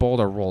top, the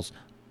boulder rolls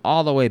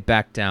all the way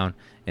back down,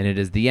 and it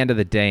is the end of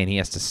the day, and he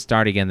has to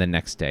start again the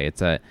next day.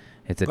 It's a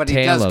But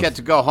tale he does of, get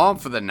to go home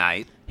for the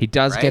night. He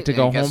does right? get to And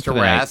go he home gets for to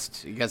the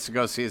rest. He gets to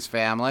go see his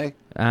family.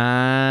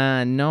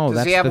 night. No, Does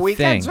that's he have the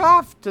weekends thing.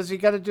 off? Does he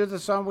got to do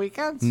this on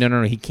weekends?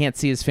 No. He can't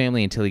see his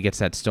family until he gets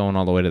that stone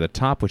all the way to the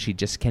top, which he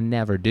just can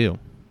never do.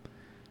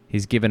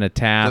 He's given a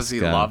task. Does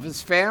he love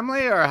his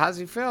family, or how's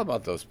he feel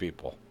about those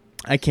people?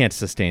 I can't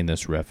sustain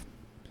this riff.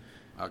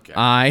 Okay.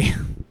 I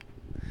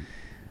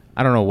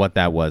don't know what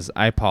that was.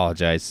 I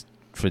apologize.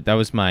 That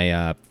was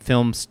my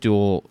film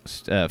stool.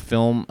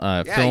 Film.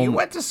 You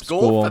went to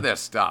school for this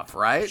stuff,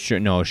 right?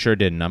 Sure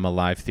didn't. I'm a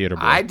live theater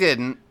boy. I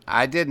didn't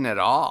at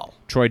all.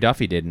 Troy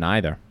Duffy didn't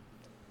either.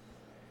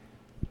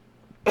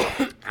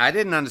 I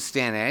didn't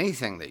understand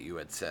anything that you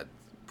had said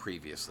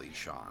previously,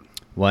 Sean.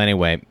 Well,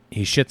 anyway,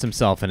 he shits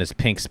himself in his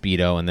pink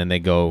Speedo, and then they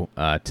go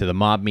to the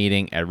mob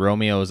meeting at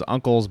Romeo's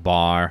uncle's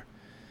bar.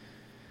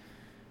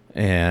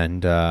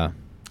 And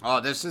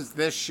this is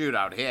this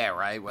shootout here,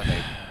 right? Where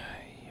they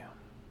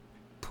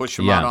push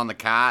him out on the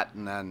cot,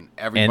 and then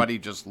everybody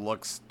just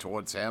looks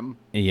towards him.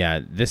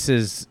 Yeah, this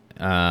is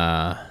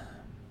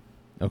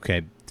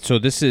okay. So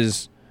this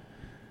is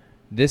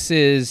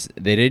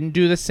they didn't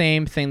do the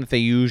same thing that they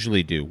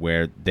usually do,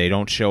 where they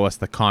don't show us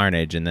the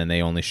carnage and then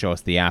they only show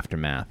us the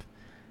aftermath.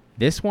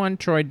 This one,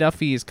 Troy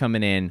Duffy is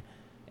coming in,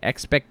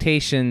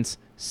 expectations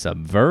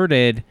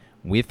subverted.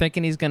 We're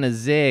thinking he's gonna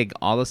zig.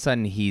 All of a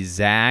sudden, he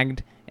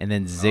zagged and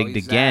then zigged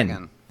again.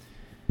 Zagging.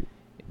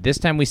 This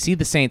time, we see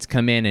the Saints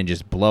come in and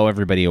just blow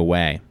everybody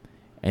away.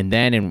 And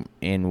then,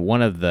 in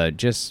one of the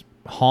just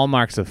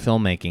hallmarks of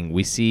filmmaking,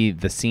 we see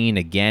the scene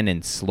again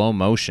in slow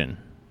motion.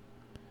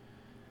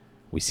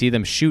 We see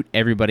them shoot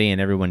everybody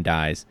and everyone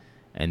dies.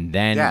 And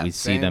then we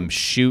see them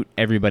shoot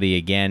everybody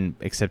again,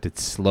 except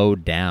it's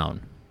slowed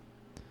down.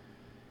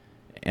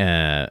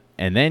 And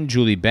then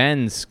Julie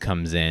Benz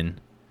comes in.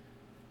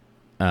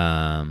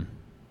 No.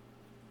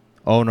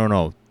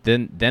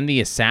 Then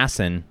the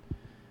assassin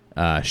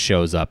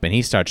shows up, and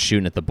he starts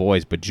shooting at the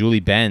boys. But Julie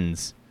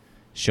Benz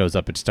shows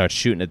up and starts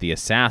shooting at the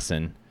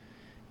assassin.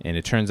 And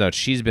it turns out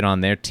she's been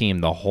on their team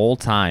the whole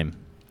time.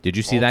 Did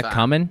you see that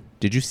coming?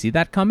 Did you see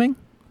that coming?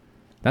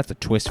 That's a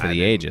twist for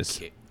the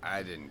ages.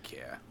 I didn't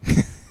care.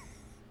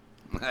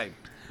 I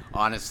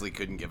honestly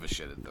couldn't give a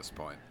shit at this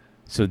point.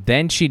 So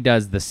then she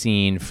does the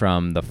scene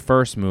from the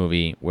first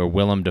movie where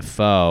Willem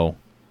Dafoe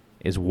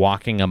is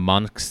walking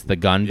amongst the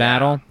gun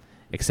battle,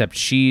 except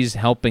she's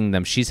helping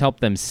them. She's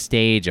helped them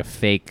stage a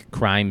fake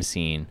crime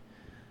scene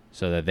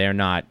so that they're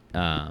not...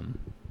 and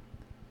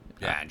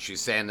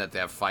she's saying that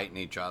they're fighting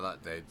each other.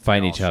 They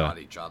shot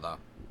each other.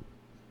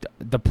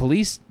 The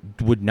police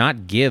would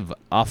not give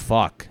a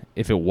fuck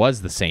if it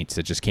was the Saints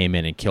that just came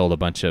in and killed a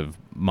bunch of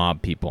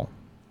mob people.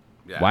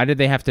 Yeah. Why did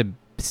they have to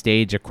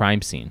stage a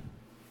crime scene?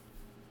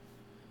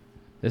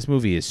 This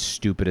movie is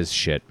stupid as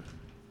shit.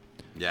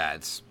 Yeah,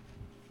 it's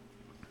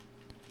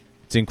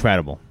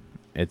incredible.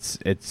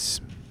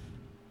 It's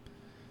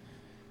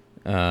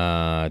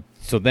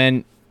So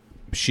then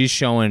she's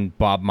showing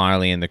Bob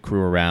Marley and the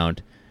crew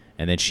around,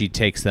 and then she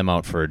takes them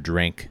out for a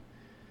drink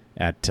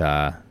at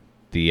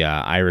the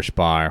Irish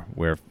bar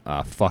where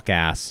fuck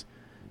ass,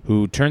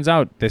 who turns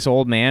out this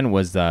old man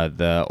was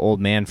the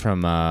old man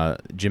from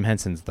Jim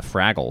Henson's The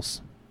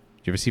Fraggles.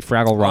 Did you ever see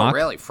Fraggle Rock? Oh,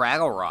 really?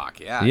 Fraggle Rock,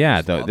 yeah.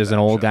 Yeah, there's an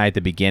old guy at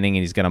the beginning,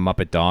 and he's got a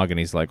Muppet dog, and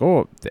he's like,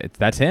 oh,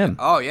 that's him.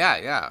 Oh,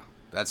 yeah.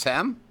 That's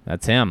him?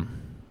 That's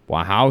him.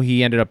 Well, how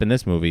he ended up in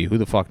this movie, who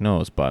the fuck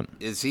knows, but...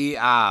 Is he,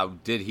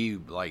 did he,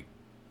 like,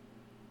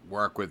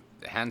 work with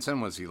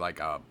Henson? Was he, like,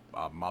 a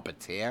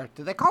Muppeteer?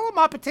 Did they call him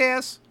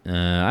Muppeteers?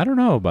 I don't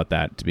know about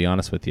that, to be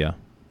honest with you.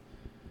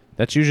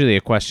 That's usually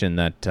a question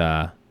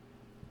that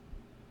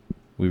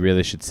we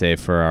really should save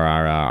for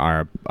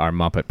our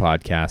Muppet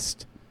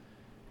podcast.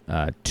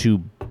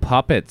 Two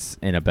puppets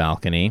in a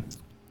balcony.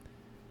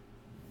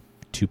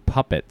 Two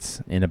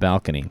puppets in a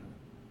balcony.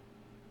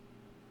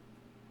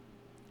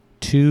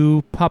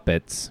 Two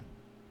puppets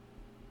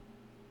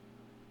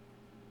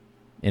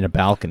in a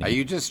balcony. Are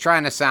you just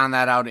trying to sound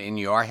that out in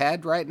your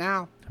head right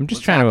now? I'm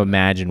just trying to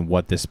imagine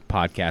what this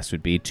podcast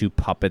would be. Two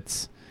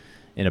puppets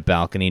in a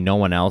balcony. No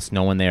one else.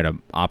 No one there to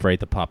operate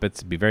the puppets.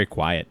 It'd be very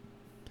quiet.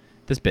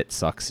 This bit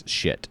sucks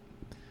shit.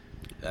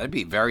 That'd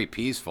be very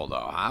peaceful,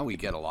 though, huh? We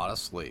get a lot of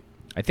sleep.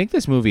 I think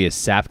this movie has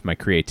sapped my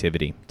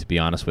creativity, to be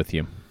honest with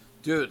you.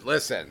 Dude,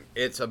 listen.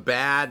 It's a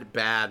bad,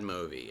 bad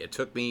movie. It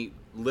took me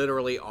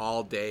literally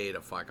all day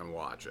to fucking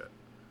watch it.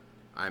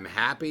 I'm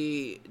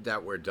happy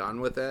that we're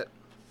done with it.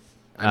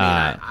 I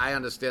mean, I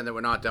understand that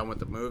we're not done with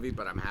the movie,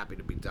 but I'm happy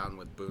to be done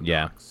with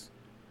Boondocks.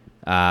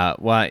 Yeah.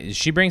 Well,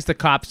 she brings the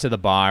cops to the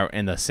bar,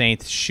 and the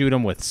Saints shoot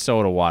them with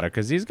soda water,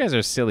 because these guys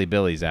are silly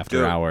billies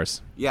after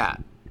hours. Yeah.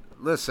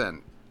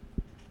 Listen,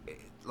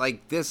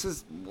 like, this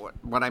is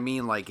what I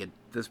mean. Like,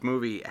 this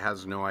movie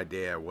has no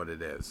idea what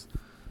it is.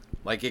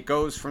 Like, it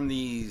goes from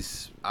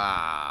these,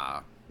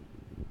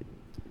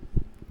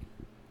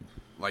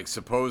 like,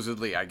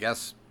 supposedly, I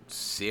guess,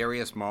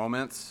 serious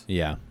moments.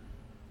 Yeah.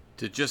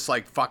 To just,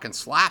 like, fucking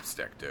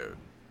slapstick, dude.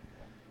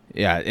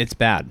 Yeah, it's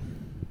bad.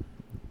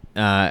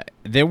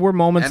 There were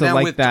moments and then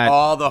like with that.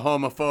 all the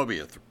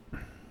homophobia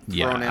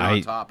thrown in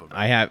on top of it.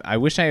 I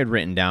wish I had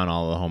written down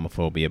all the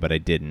homophobia, but I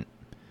didn't.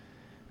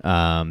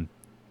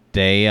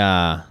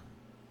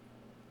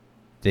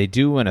 They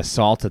do an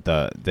assault at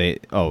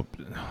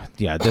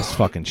this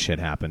fucking shit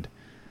happened.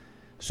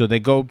 So they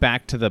go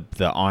back to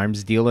the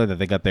arms dealer that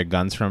they got their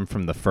guns from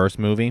the first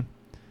movie,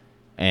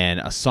 and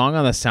a song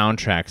on the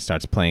soundtrack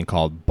starts playing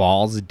called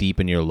 "Balls Deep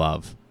in Your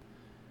Love,"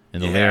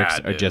 and the lyrics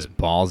are just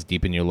 "balls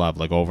deep in your love,"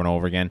 like over and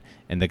over again.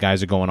 And the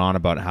guys are going on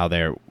about how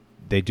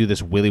they do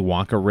this Willy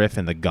Wonka riff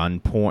and the gun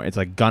porn. It's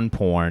like gun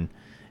porn,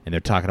 and they're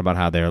talking about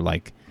how they're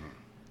like.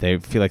 They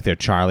feel like they're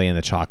Charlie in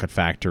the Chocolate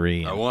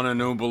Factory. I want an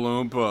Oompa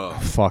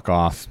Loompa. Fuck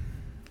off.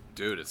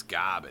 Dude, it's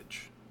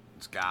garbage.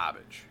 It's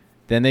garbage.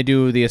 Then they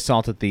do the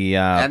assault at the...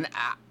 And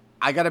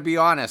I got to be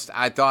honest,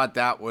 I thought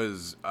that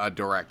was a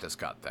director's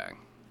cut thing.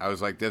 I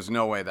was like, there's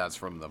no way that's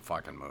from the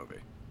fucking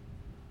movie.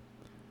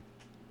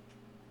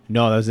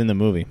 No, that was in the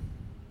movie.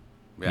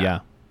 Yeah.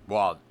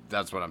 Well,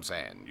 that's what I'm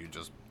saying. You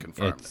just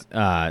confirmed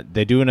it.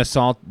 They do an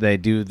assault. They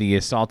do the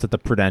assault at the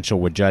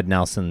Prudential where Judd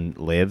Nelson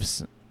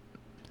lives.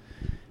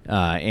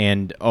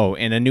 And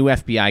a new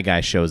FBI guy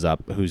shows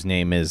up whose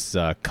name is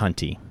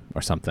Cunty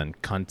or something.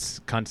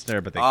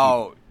 Cunster, but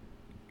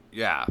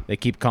they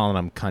keep calling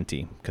him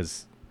Cunty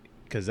because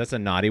that's a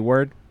naughty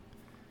word,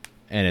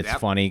 and it's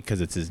funny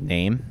because it's his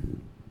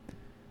name.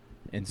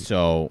 And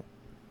so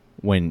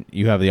when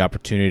you have the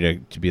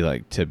opportunity to be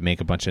like to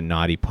make a bunch of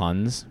naughty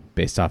puns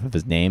based off of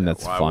his name,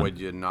 that's fun. Why would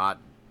you not?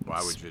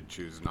 Why would you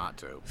choose not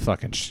to?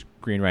 Fucking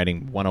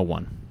screenwriting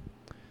 101.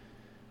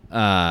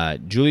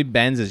 Julie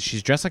Benz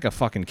she's dressed like a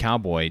fucking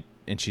cowboy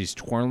and she's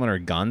twirling her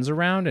guns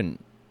around and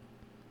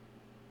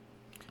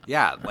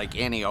like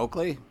Annie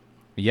Oakley.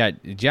 Yeah,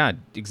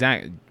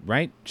 exactly.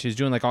 Right? She's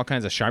doing like all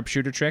kinds of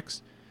sharpshooter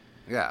tricks.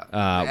 Yeah.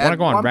 Want to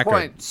go on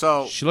record.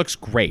 So she looks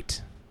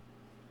great.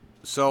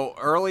 So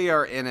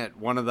earlier in it,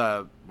 one of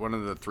the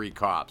three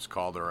cops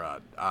called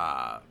her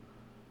I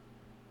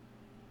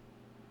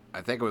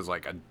think it was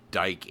like a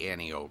dyke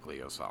Annie Oakley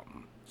or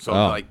something. So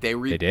like they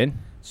did.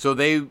 So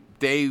they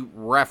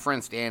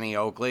referenced Annie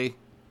Oakley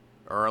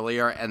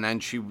earlier, and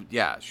then she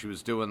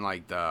was doing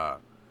like the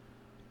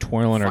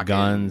twirling her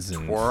guns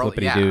and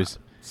flippity doos.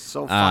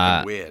 So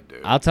fucking weird,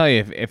 dude. I'll tell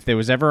you, if there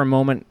was ever a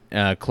moment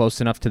close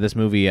enough to this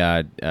movie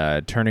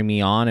turning me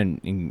on,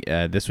 and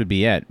this would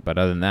be it. But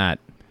other than that,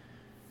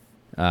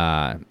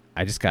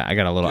 I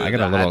got a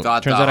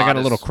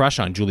little crush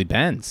on Julie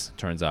Benz.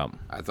 Turns out.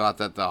 I thought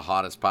that the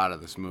hottest part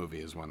of this movie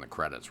is when the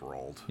credits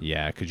rolled.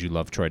 Yeah, because you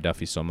love Troy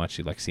Duffy so much,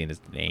 you like seeing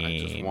his name. I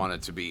just want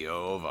it to be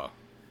over.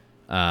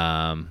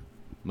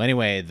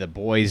 Anyway, the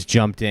boys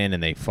jumped in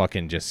and they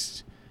fucking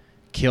just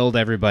killed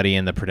everybody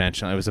in the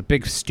Prudential. It was a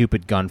big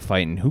stupid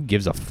gunfight, and who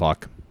gives a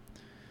fuck?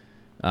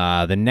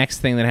 The next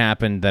thing that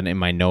happened then in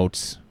my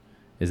notes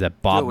is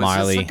that Bob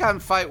Marley. Was this a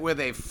gunfight where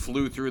they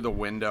flew through the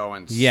window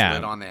and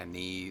slid on their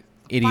knee?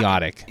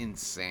 Idiotic. Fucking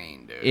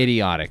insane, dude.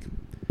 Idiotic.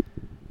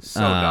 So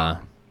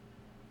dumb.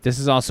 This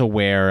is also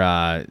where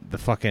the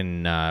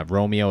fucking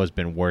Romeo has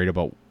been worried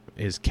about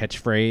his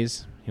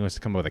catchphrase. He wants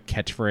to come up with a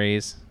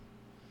catchphrase.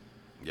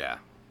 Yeah.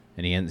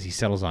 And he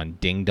settles on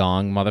ding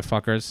dong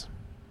motherfuckers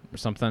or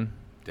something.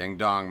 Ding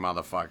dong,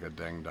 motherfucker,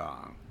 ding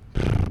dong.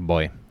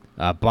 Boy.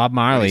 Bob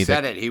Marley. When he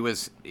said it, he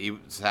was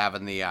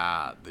having the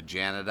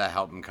janitor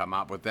help him come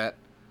up with it.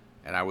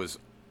 And I was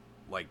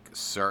like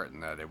certain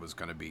that it was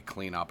going to be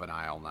clean up in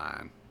aisle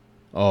 9.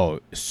 Oh,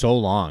 so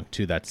long,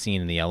 too. That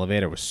scene in the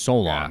elevator was so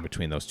long Yeah.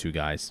 between those two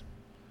guys.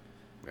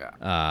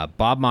 Yeah.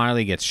 Bob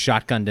Marley gets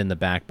shotgunned in the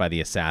back by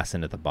the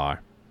assassin at the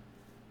bar.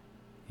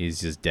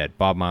 He's just dead.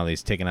 Bob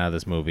Marley's taken out of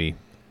this movie.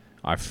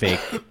 Our fake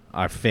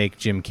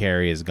Jim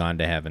Carrey has gone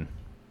to heaven.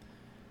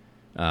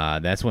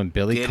 That's when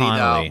Billy Did he,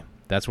 Connolly. though?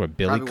 That's where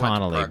Probably went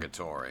to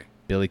purgatory.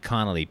 Billy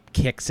Connolly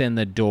kicks in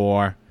the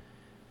door,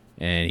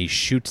 and he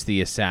shoots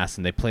the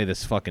assassin. They play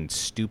this fucking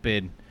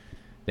stupid.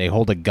 They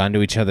hold a gun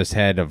to each other's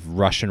head of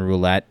Russian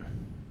roulette.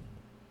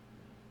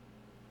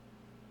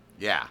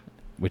 Yeah.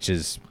 Which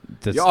is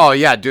the Oh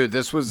yeah, dude,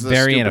 this was the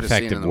very stupidest scene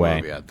ineffective in the way.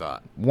 movie, I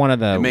thought. one of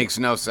the It makes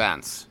no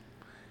sense.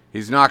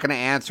 He's not going to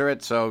answer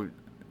it, so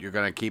you're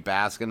going to keep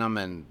asking him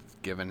and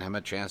giving him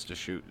a chance to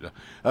shoot.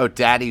 Oh,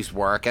 Daddy's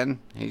working.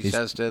 He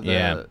says to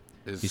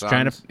his he's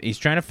sons.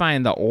 trying to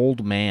find the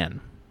old man,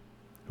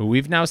 who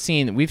we've now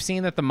seen. We've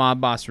seen that the mob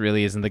boss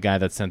really isn't the guy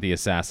that sent the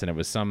assassin. It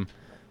was some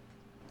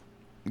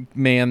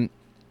man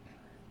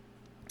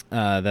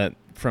that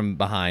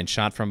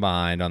shot from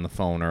behind on the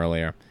phone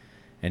earlier,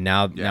 and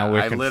now we're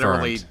I confirmed.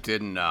 literally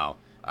didn't know.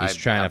 I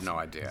have no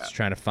idea. He's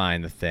trying to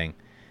find the thing,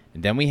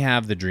 and then we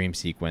have the dream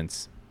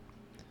sequence.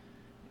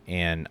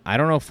 And I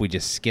don't know if we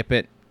just skip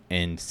it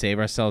and save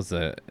ourselves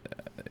the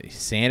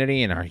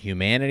sanity and our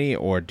humanity,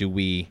 or do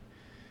we...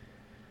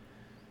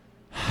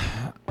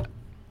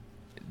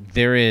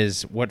 There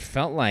is what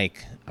felt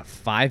like a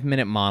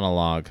 5-minute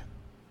monologue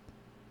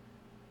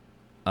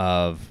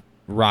of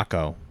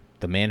Rocco,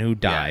 the man who Yeah,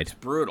 died, it's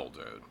brutal,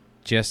 dude.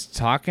 just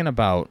talking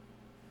about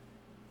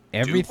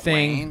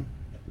everything, Duke Wayne?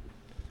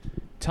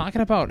 talking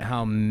about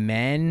how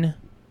men...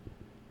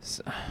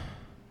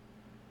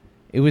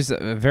 It was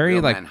a very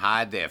Real like men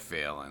hide their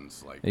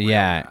feelings. Like real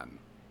Yeah. men.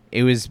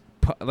 it was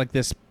like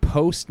this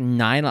post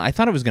 9. I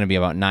thought it was going to be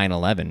about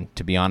 9/11,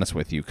 to be honest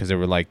with you, because they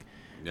were like,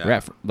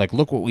 Yeah. like,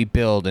 look what we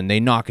build, and they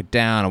knock it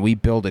down, and we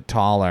build it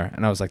taller.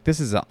 And I was like,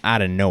 this is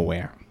out of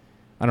nowhere.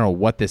 I don't know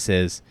what this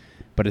is,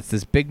 but it's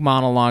this big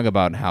monologue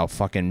about how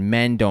fucking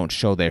men don't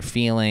show their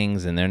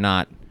feelings, and they're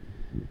not.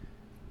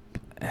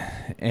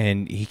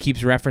 And he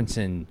keeps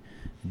referencing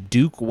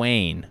Duke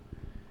Wayne,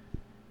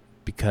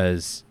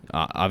 because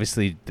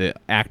obviously the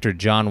actor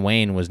John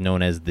Wayne was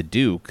known as the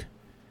Duke.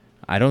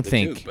 I don't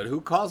think Duke, but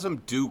who calls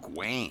him Duke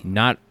Wayne?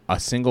 not a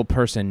single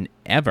person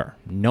ever.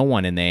 No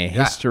one in the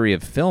history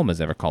of film has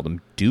ever called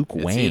him Duke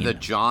It's Wayne either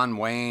John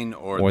Wayne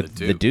or the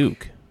Duke. the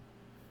Duke.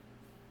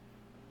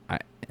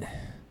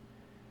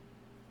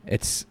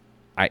 It's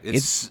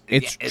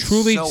it's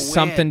truly so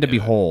something weird, to dude.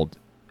 behold.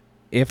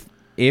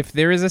 If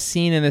there is a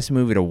scene in this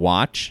movie to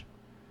watch,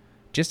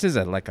 just as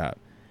a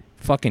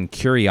fucking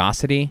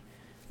curiosity,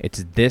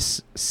 it's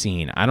this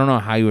scene. I don't know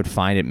how you would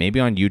find it. Maybe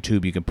on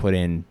YouTube you can put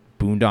in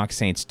Boondock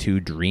Saints 2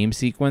 dream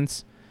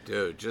sequence.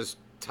 Dude, just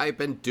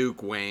type in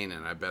Duke Wayne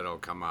and I bet it'll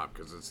come up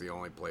because it's the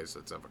only place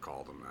that's ever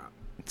called him that.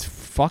 It's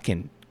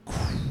fucking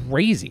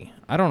crazy.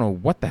 I don't know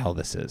what the hell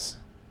this is.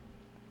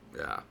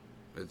 Yeah,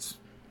 it's.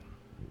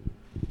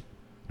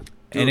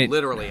 And Dude, it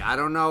literally, I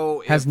don't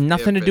know. has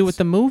nothing to do with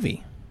the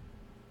movie.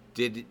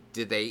 Did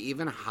they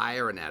even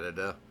hire an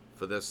editor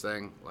for this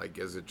thing? Like,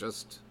 is it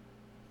just?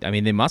 I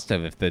mean, they must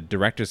have if the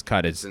director's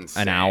cut is It's an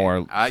insane.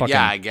 hour, fucking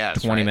Yeah, I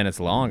guess 20 right? minutes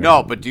longer.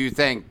 No, but do you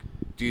think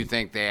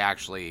they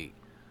actually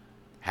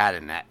had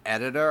an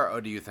editor,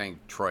 or do you think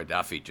Troy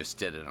Duffy just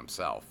did it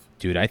himself?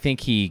 Dude, I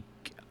think he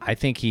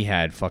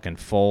had fucking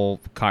full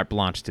carte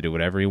blanche to do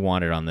whatever he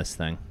wanted on this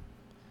thing.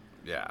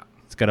 Yeah.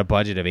 It's got a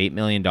budget of $8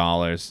 million.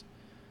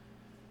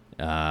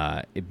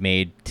 It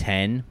made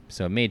 10,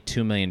 so it made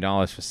 $2 million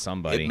for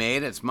somebody. It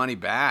made its money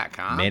back,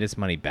 huh? Made its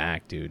money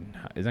back, dude.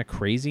 Isn't that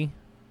crazy?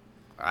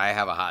 I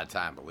have a hard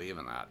time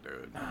believing that,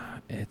 dude.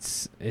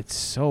 It's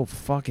so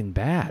fucking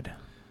bad.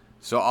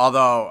 So,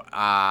 although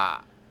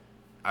I'm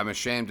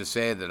ashamed to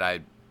say that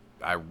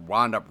I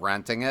wound up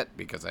renting it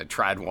because I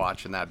tried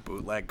watching that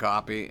bootleg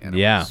copy, and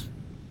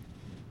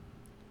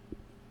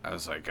I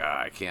was like,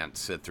 I can't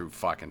sit through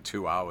fucking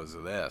 2 hours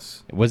of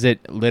this. Was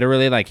it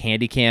literally like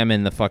Handycam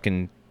in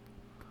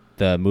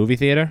the movie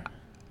theater?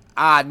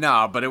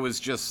 No, but it was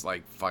just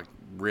like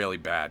really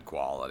bad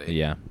quality.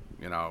 Yeah.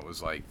 You know, it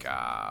was like.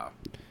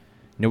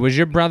 Now, was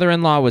your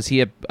brother-in-law, was he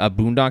a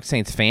Boondock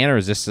Saints fan, or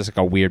is this just like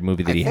a weird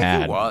movie that he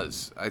had?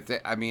 I think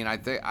he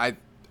was.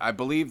 I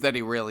believe that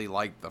he really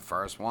liked the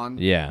first one.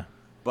 Yeah.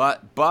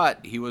 But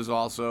he was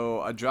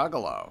also a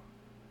juggalo.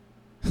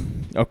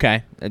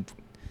 Okay.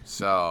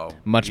 So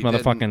Much he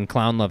motherfucking didn't-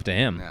 clown love to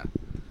him. Yeah.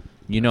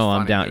 You know I'm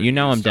funny, down. dude. You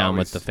know He I'm used to down with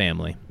always- the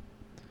family.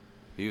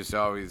 He used to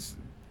always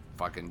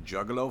fucking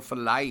juggalo for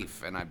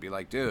life, and I'd be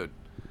like, dude,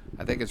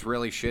 I think it's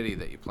really shitty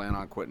that you plan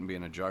on quitting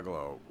being a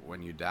juggalo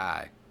when you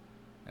die.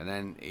 And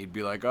then he'd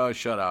be like, oh,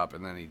 shut up.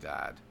 And then he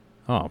died.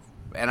 Oh,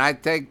 And I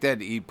think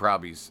that he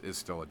probably is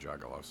still a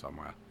juggalo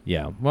somewhere.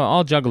 yeah. Well,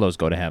 all juggalos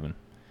go to heaven.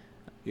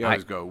 You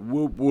always go,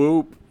 whoop,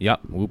 whoop.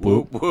 Yep. Whoop,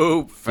 Whoop, whoop.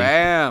 whoop,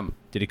 fam.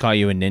 Did he call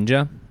you a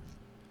ninja?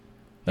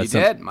 He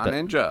did, my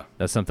ninja.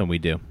 That's something we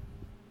do.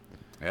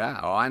 Yeah,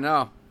 oh, I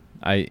know.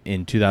 In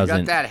You 2000.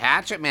 got that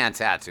Hatchet Man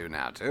tattoo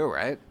now, too,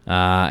 right?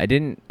 I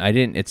didn't.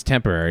 It's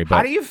temporary, but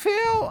How do you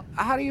feel?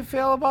 How do you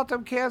feel about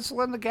them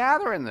canceling the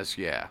Gathering this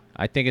year?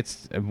 I think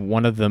it's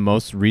one of the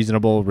most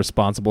reasonable,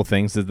 responsible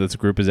things that this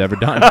group has ever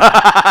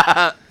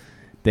done.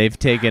 They've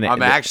taken it.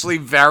 I'm actually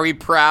very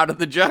proud of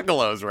the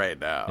Juggalos right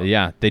now.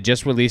 Yeah, they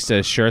just released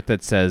a shirt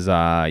that says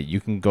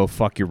 "You can go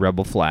fuck your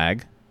rebel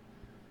flag."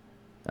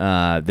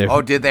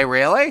 Oh, did they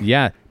really?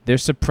 Yeah, they're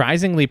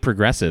surprisingly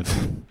progressive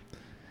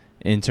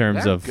in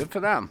terms Yeah, of. good for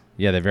them.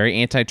 Yeah, they're very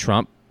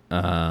anti-Trump.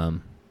 I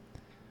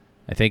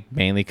think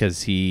mainly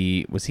because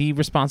he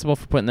responsible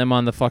for putting them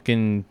on the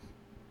fucking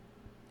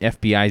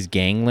FBI's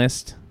gang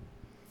list.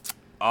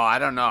 Oh, I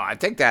don't know. I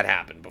think that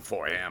happened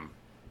before him.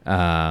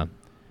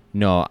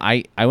 No,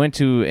 I went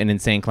to an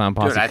Insane Clown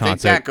Posse Dude, I think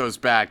concert. that goes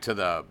back to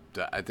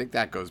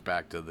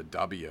the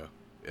W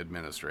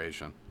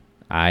administration.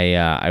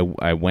 I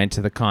went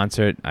to the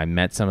concert. I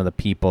met some of the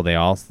people. They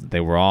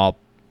were all.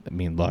 I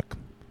mean, look,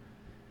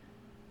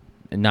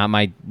 not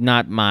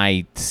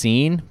my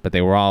scene, but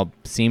they were all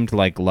seemed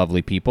like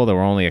lovely people. There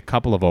were only a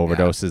couple of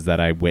overdoses that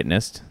I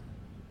witnessed,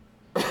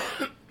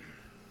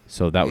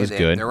 so that was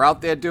good. They're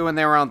out there doing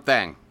their own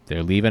thing.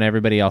 They're leaving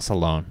everybody else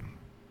alone.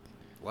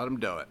 Let them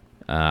do it.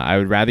 I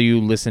would rather you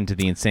listen to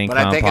the Insane But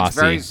Clown I think Posse. it's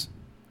very.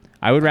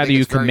 I would I rather think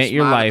you it's very commit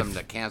your smart of life.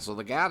 them to cancel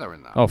the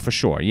Gathering, though. Oh, for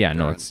sure. Yeah,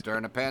 no, it's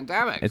during a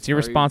pandemic. it's very-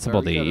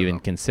 irresponsible very to good of even them.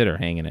 consider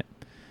hanging it.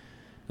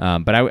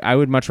 But I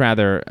would much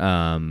rather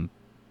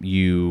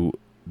you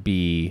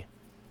be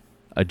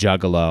a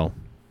juggalo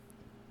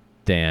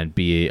than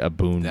be a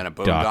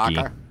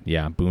boondocker?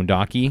 Yeah,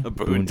 boondocky. A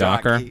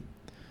Boondocker.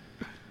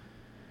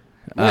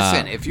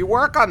 Listen, if you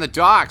work on the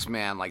docks,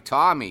 man, like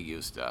Tommy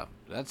used to,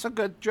 that's a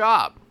good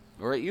job,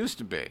 or it used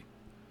to be.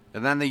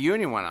 And then the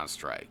union went on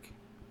strike.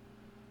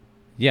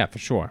 Yeah, for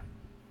sure.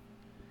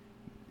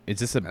 Is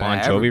this a And Bon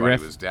Jovi everybody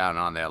riff? was down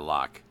on their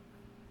luck.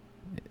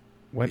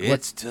 What?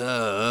 It's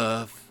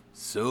tough,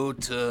 so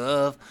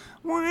tough.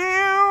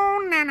 Wow,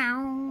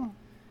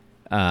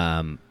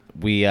 no.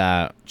 We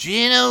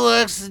Gina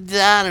works the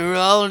diner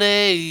all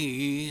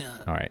day.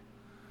 all right.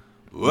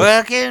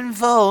 Working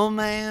for a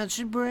man,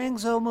 she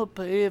brings home a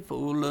pay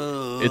for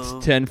love. It's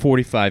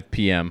 10:45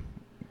 p.m.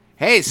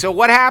 Hey, so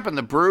what happened?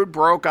 The Brood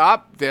broke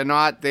up. They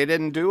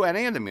didn't do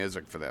any of the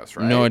music for this,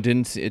 right? No, it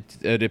didn't.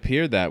 It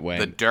appeared that way.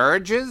 The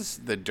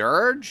Dirges? The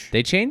Dirge?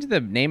 They changed the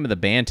name of the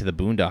band to the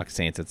Boondock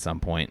Saints at some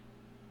point.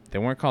 They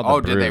weren't called the Oh,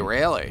 did they Brood.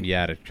 really?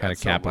 Yeah, to try That's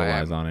to so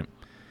capitalize lame. on it.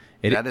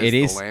 That is it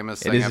the is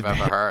lamest it thing is I've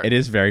ever heard. It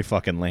is very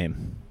fucking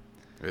lame.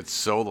 It's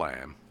so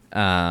lame.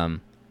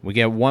 We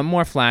get one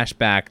more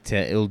flashback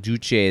to Il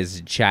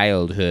Duce's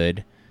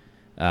childhood,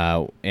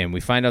 and we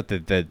find out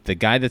that the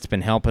guy that's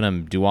been helping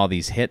him do all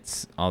these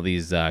hits, all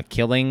these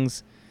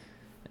killings,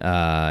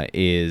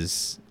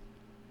 is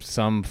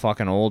some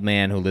fucking old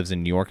man who lives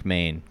in York,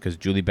 Maine, because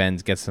Julie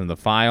Benz gets him the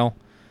file,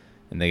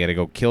 and they got to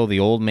go kill the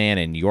old man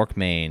in York,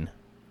 Maine.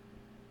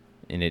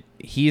 And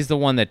he's the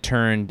one that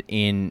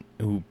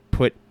who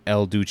put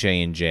El Duce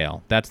in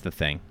jail. That's the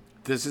thing.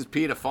 This is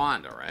Peter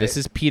Fonda, right? This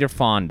is Peter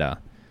Fonda,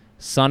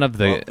 son of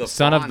the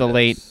Fondas.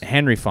 late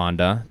Henry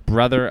Fonda,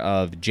 brother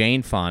of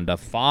Jane Fonda,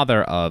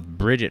 father of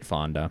Bridget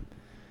Fonda.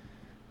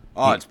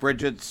 Oh, it's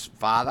Bridget's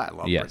father? I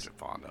love Yes. Bridget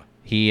Fonda.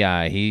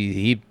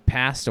 He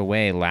passed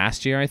away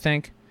last year, I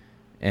think.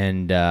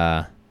 And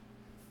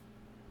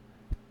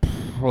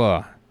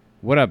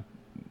what a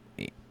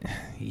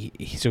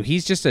so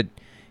he's just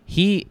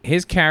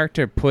his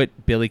character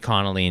put Billy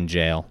Connolly in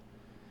jail.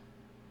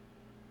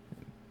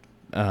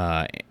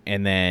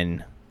 And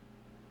then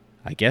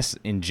I guess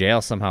in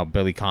jail somehow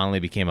Billy Connolly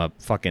became a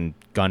fucking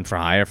gun for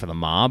hire for the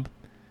mob.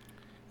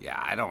 Yeah,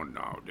 I don't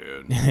know,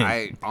 dude.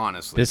 I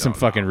honestly There's some don't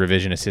fucking know.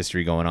 revisionist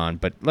history going on,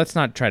 but let's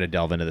not try to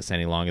delve into this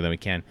any longer than we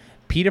can.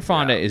 Peter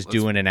Fonda is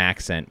doing an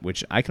accent,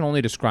 which I can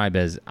only describe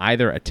as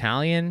either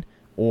Italian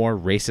or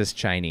racist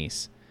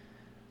Chinese.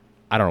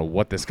 I don't know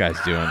what this guy's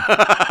doing.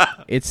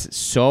 It's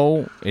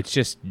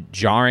just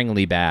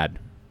jarringly bad.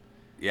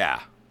 Yeah.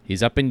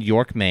 He's up in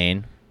York,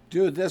 Maine.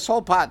 Dude, this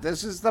whole pot,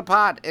 this is the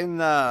pot in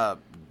the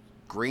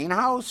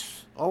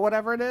greenhouse or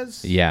whatever it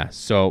is? Yeah,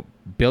 so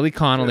Billy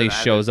Connolly Dude,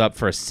 shows up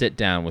for a sit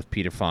down with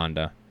Peter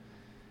Fonda.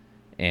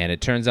 And it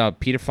turns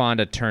out Peter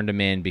Fonda turned him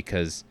in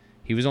because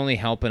he was only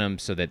helping him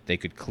so that they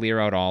could clear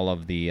out all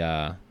of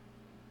the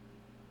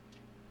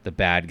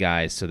bad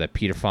guys so that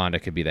Peter Fonda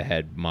could be the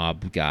head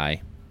mob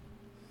guy.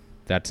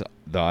 That's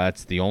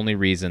the only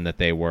reason that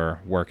they were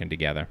working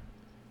together.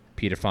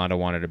 Peter Fonda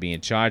wanted to be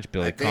in charge.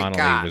 Billy think,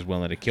 Connolly was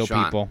willing to kill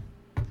Sean, people.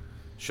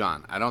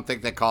 Sean, I don't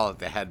think they call it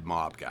the head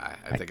mob guy.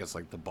 I think it's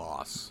like the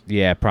boss.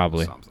 Yeah,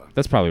 probably. Something.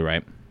 That's probably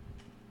right.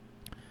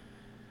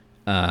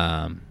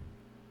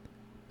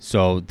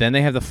 So then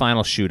they have the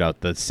final shootout.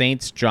 The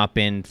Saints drop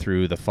in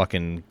through the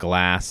fucking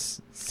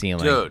glass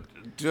ceiling.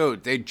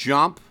 Dude, they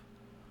jump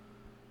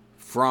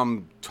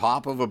from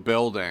top of a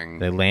building.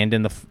 They land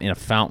in a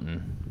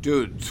fountain.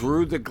 Dude,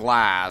 through the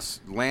glass,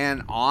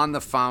 land on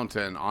the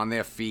fountain on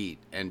their feet,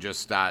 and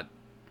just start.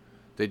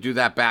 They do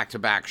that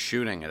back-to-back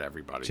shooting at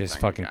everybody. Just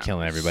fucking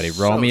killing everybody.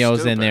 So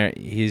Romeo's stupid. in there.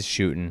 He's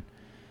shooting.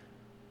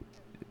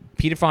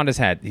 Peter Fonda's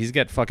he's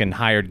got fucking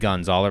hired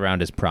guns all around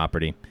his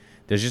property.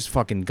 There's just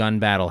fucking gun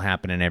battle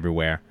happening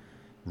everywhere.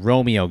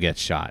 Romeo gets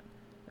shot.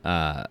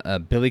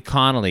 Billy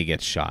Connolly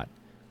gets shot.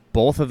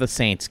 Both of the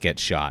Saints get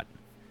shot.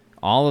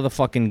 All of the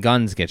fucking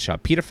guns get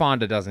shot. Peter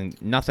Fonda doesn't.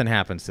 Nothing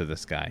happens to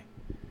this guy.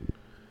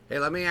 Hey,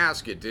 let me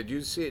ask you. Did you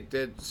see?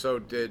 Did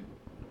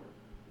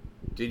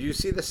you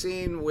see the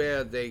scene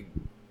where they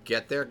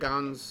get their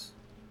guns?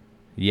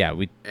 Yeah,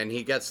 and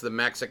he gets the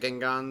Mexican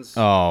guns.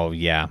 Oh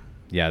yeah,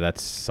 that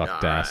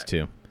sucked ass right.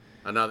 too.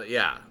 Another,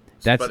 yeah.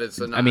 That's. But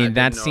it's I mean,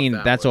 that scene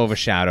that's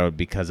overshadowed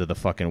because of the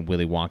fucking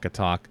Willy Wonka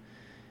talk.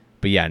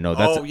 But yeah, no,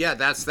 that's.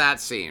 That's that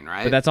scene,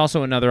 right? But that's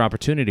also another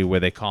opportunity where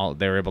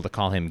they're able to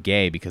call him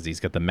gay because he's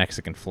got the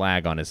Mexican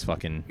flag on his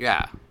fucking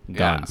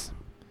guns.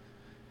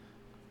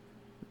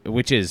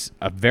 Which is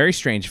a very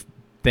strange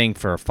thing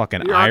for a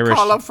fucking Irish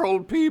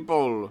colorful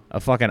people. A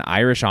fucking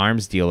Irish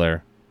arms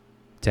dealer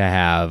to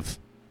have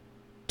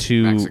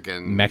two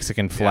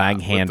Mexican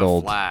flag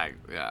handled. With the flag,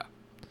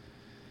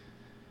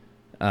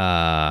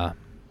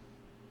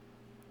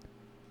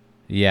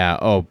 yeah.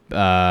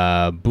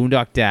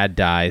 Boondock Dad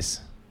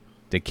dies.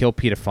 They kill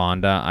Peter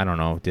Fonda. I don't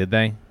know. Did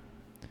they?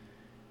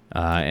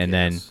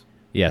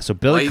 So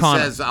Billy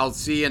Connolly says, "I'll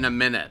see you in a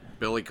minute."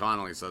 Billy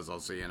Connolly says, "I'll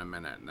see you in a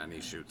minute," and then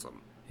he shoots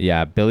him.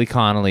 Yeah, Billy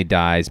Connolly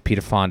dies.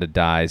 Peter Fonda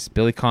dies.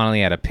 Billy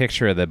Connolly had a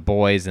picture of the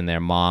boys and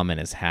their mom in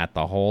his hat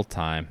the whole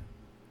time.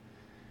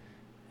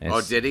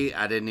 Did he?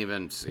 I didn't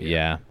even see it.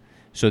 Yeah.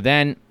 So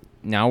then,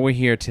 now we're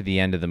here to the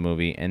end of the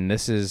movie, and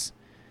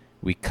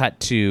we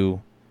cut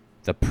to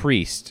the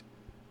priest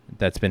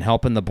that's been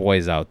helping the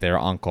boys out, their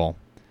uncle,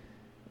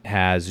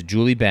 has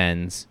Julie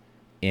Benz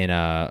in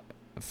a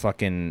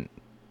fucking,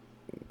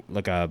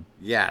 like a...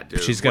 Yeah, dude,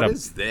 what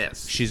is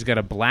this? She's got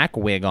a black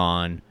wig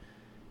on,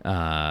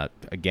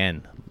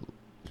 again,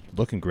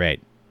 looking great.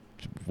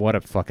 What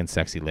a fucking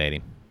sexy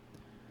lady.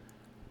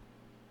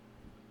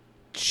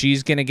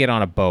 She's going to get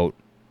on a boat.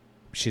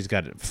 She's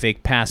got a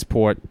fake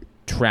passport,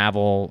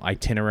 travel,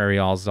 itinerary,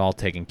 all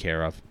taken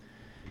care of.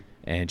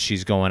 And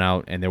she's going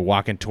out, and they're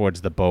walking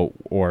towards the boat,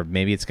 or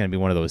maybe it's going to be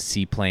one of those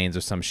seaplanes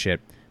or some shit.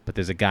 But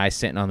there's a guy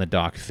sitting on the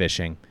dock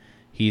fishing.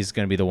 He's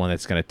going to be the one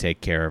that's going to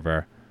take care of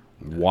her.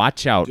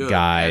 Watch out, dude,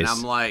 guys.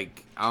 And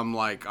I'm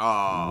like,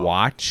 oh.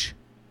 Watch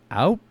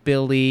out,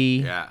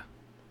 Billy. Yeah.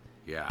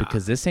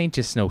 Because this ain't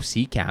just no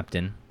sea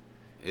captain.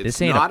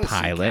 This ain't not a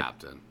pilot. Sea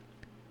captain.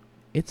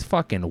 It's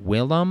fucking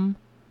Willem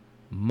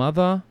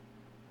Mother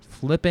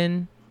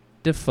Flippin'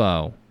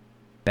 Dafoe.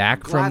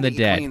 Back from the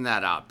dead. Clean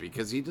that up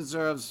because he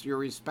deserves your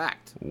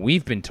respect.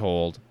 We've been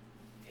told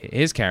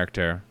his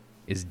character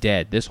is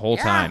dead this whole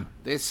time.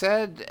 They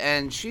said,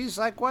 and she's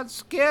like,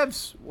 "What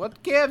gives?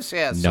 What gives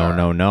here,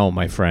 No,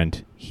 my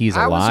friend. He's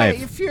alive. I was at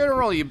your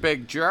funeral, you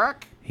big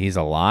jerk." He's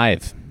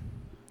alive.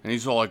 And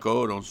he's all like,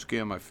 "Oh, don't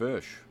scare my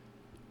fish."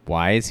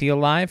 Why is he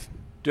alive?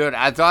 Dude,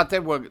 I thought they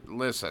were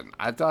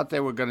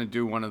going to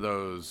do one of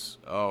those,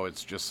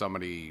 it's just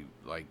somebody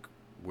like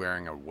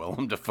wearing a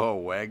Willem Dafoe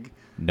wig.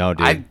 No,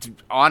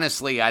 dude.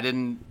 Honestly, I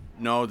didn't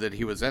know that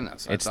he was in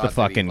this. It's the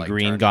fucking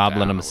Green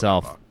Goblin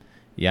himself.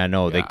 Yeah,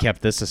 no, they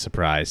kept this a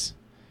surprise.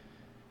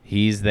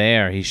 He's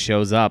there. He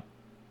shows up.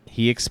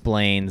 He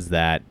explains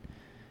that,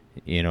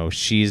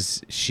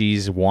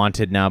 she's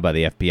wanted now by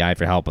the FBI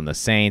for helping the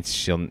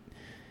Saints.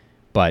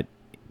 But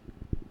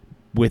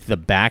with the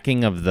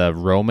backing of the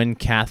Roman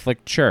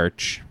Catholic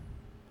Church.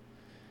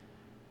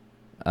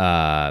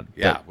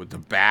 With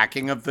the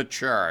backing of the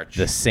church.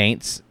 The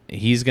Saints,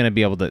 he's going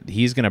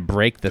to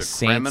break the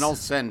Saints. Criminal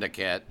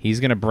syndicate. He's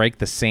going to break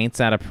the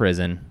Saints out of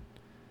prison.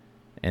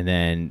 And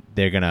then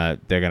they're going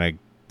to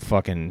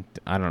fucking,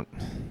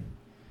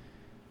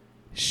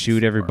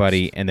 shoot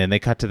everybody. And then they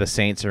cut to the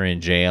Saints are in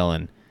jail,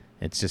 and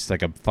it's just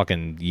like a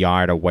fucking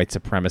yard of white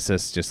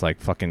supremacists just like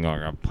fucking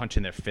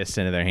punching their fists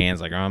into their hands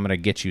like, I'm going to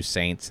get you,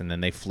 Saints. And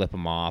then they flip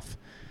them off.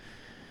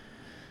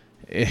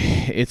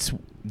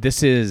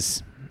 This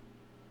is...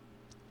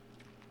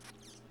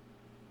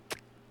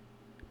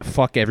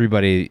 Fuck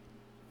everybody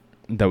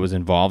that was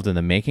involved in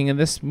the making of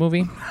this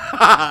movie.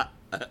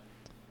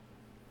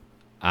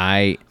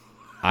 I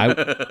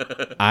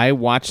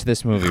watched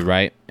this movie,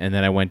 right? And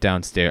then I went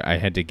downstairs. I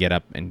had to get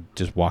up and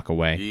just walk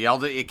away. You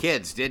yelled at your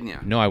kids, didn't you?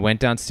 No, I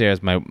went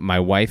downstairs. My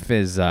wife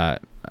is,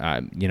 our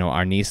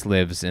niece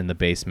lives in the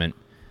basement.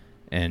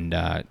 And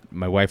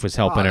my wife was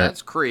helping her.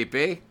 That's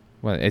creepy.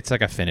 Well, it's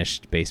like a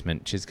finished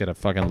basement. She's got a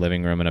fucking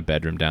living room and a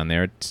bedroom down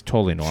there. It's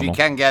totally normal. She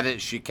can get it.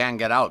 She can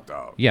get out,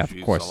 though. Yeah, She's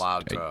of course.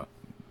 Allowed to.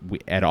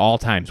 At all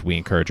times, we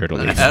encourage her to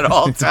leave. At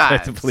all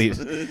times. Please.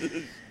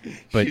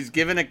 But she's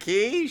given a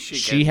key.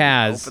 She can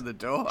has. open the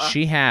door.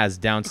 She has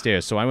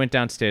downstairs. So I went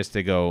downstairs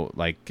to go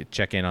like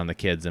check in on the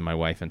kids and my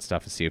wife and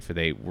stuff and see if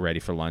they were ready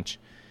for lunch.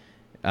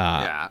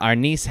 Our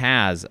niece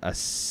has a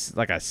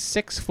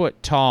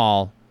 6-foot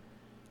tall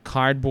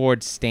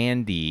cardboard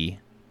standee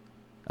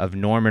of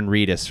Norman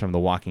Reedus from The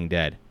Walking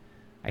Dead.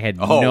 I had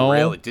no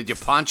really? Did you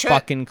punch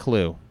fucking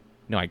clue.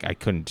 No, I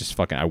couldn't just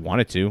fucking. I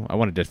wanted to. I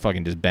wanted to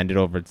fucking just bend it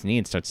over its knee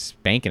and start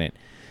spanking it.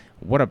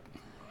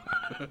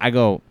 I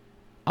go,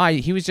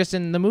 he was just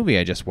in the movie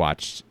I just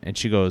watched. And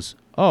she goes,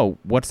 oh,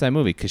 what's that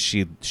movie? Because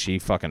she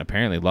fucking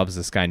apparently loves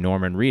this guy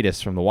Norman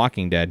Reedus from The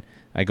Walking Dead.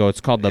 I go,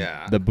 it's called the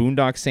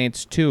Boondock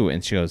Saints 2.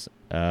 And she goes,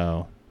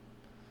 oh.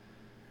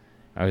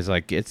 I was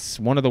like, it's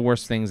one of the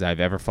worst things I've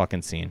ever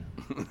fucking seen.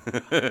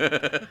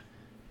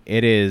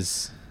 It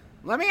is.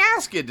 Let me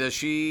ask you, does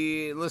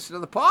she listen to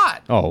the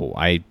pod? Oh,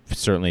 I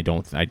certainly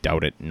don't. I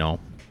doubt it. No.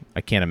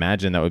 I can't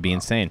imagine. That would be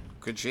insane.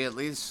 Could she at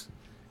least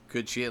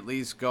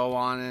go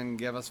on and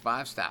give us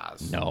 5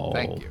 stars? No.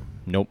 Thank you.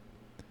 Nope.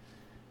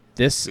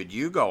 Could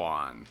you go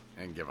on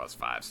and give us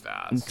 5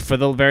 stars? For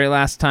the very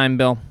last time,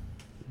 Bill,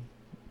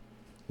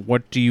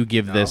 what do you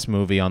give this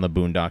movie on the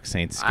Boondock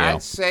Saints scale?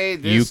 I'd say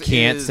this You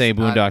can't is say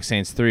Boondock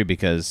Saints 3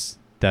 because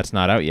that's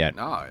not out yet.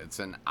 No, it's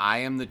an I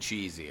am the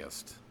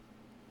cheesiest.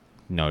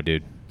 No,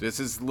 dude. This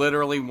is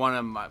literally one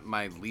of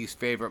my least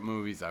favorite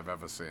movies I've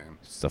ever seen.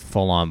 It's a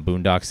full-on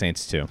Boondock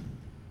Saints 2.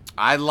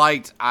 I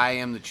liked I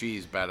Am the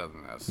Cheese better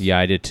than this. Yeah,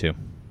 I did too.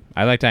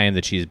 I liked I Am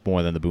the Cheese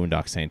more than the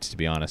Boondock Saints, to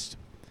be honest.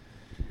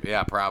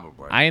 Yeah,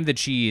 probably. I Am the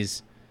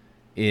Cheese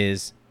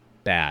is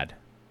bad.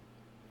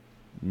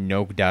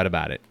 No doubt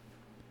about it.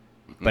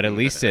 But at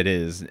least it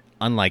is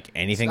unlike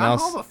anything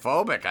else. It's not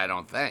homophobic, I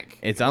don't think.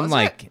 It's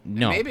unlike...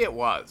 No. Maybe it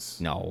was.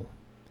 No.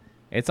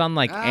 It's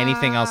unlike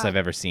anything else I've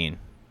ever seen.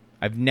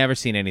 I've never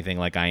seen anything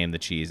like I Am the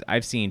Cheese.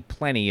 I've seen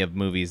plenty of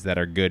movies that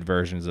are good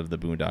versions of the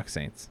Boondock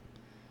Saints.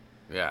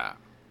 Yeah.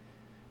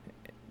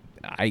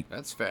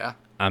 That's fair.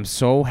 I'm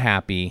so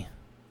happy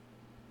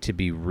to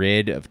be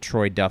rid of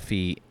Troy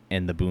Duffy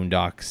and the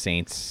Boondock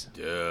Saints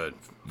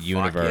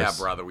universe. Fuck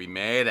yeah, brother, we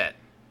made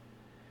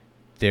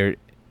it.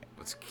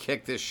 Let's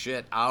kick this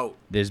shit out.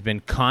 There's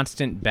been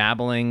constant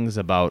babblings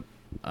about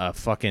a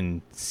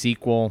fucking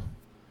sequel.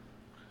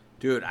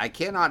 Dude, I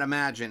cannot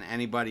imagine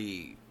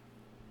anybody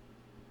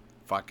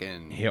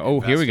fucking here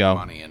we go.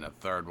 Money in a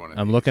third one of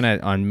I'm these. looking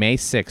at on May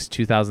 6,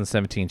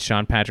 2017,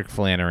 Sean Patrick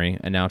Flannery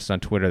announced on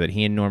Twitter that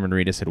he and Norman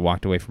Reedus had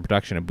walked away from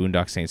production of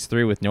Boondock Saints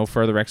 3 with no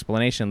further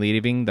explanation,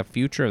 leaving the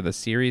future of the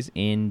series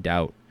in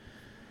doubt.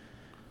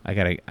 I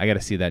gotta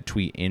see that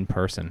tweet in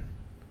person.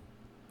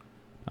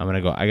 I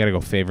gotta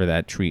go favor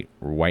that tweet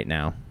right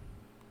now.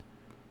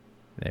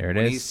 There it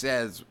is. He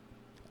says,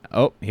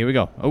 oh, here we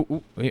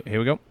go. Here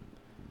we go.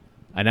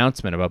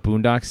 Announcement about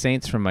Boondock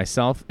Saints from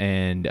myself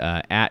and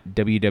at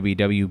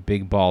WWW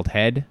Big Bald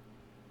Head.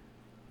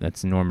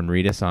 That's Norman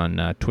Reedus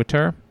on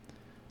Twitter.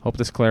 Hope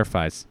this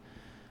clarifies.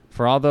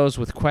 For all those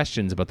with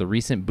questions about the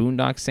recent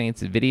Boondock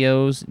Saints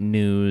videos,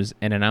 news,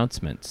 and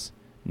announcements,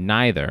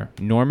 neither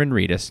Norman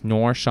Reedus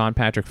nor Sean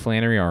Patrick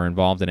Flannery are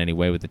involved in any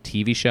way with the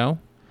TV show,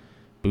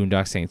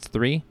 Boondock Saints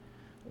 3,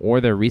 or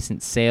their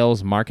recent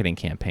sales marketing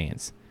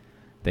campaigns.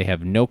 They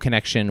have no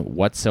connection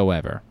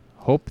whatsoever.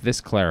 Hope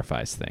this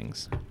clarifies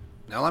things.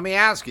 now let me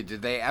ask you,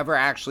 did they ever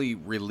actually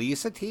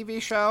release a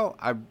TV show?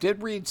 I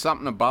did read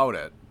something about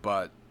it,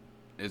 but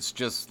it's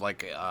just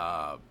like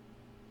a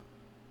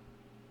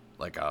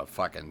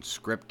fucking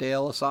script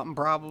deal or something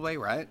probably,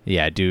 right?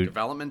 Yeah, dude.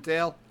 Development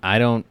deal? I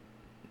don't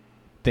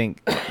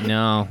think...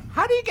 No.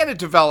 How do you get a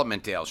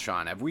development deal,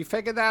 Sean? Have we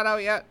figured that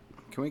out yet?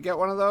 Can we get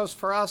one of those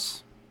for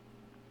us?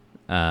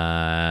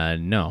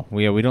 No.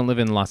 We don't live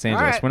in Los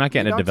Angeles. right, We're not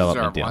getting you a don't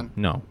development deserve deal. one.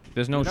 No.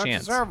 There's no You don't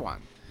chance. deserve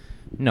one.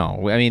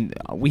 No. I mean,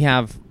 we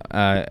have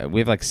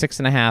like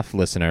 6.5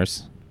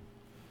 listeners.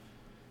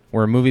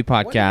 We're a movie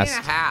What do you podcast. mean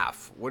a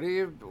half? What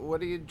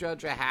do you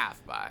judge a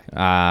half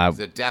by? Is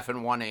it deaf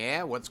in one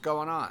ear? What's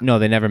going on? No,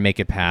 they never make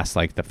it past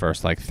like the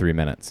first 3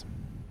 minutes.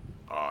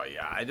 Oh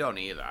yeah, I don't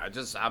either.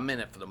 I'm in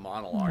it for the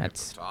monologue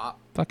That's at the top.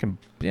 Fucking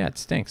yeah, it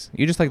stinks.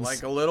 You just like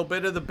Like a little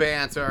bit of the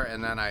banter,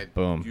 and then I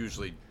Boom.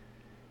 usually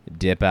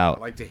dip out.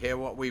 like to hear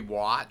what we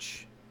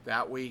watch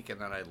that week, and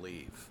then I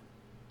leave.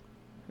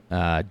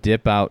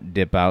 Dip out,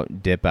 dip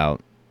out, dip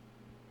out.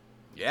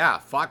 Yeah,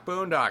 fuck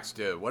Boondocks,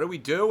 dude. What are we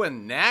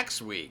doing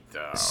next week,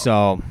 though?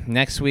 So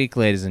next week,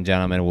 ladies and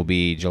gentlemen, will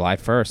be July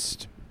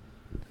 1st.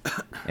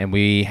 And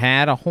we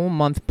had a whole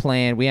month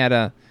planned. We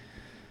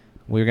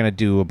were going to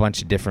do a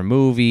bunch of different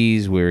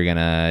movies. We were going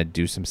to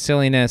do some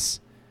silliness.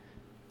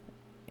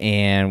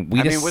 And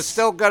we're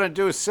still going to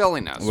do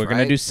silliness, We're going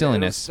to do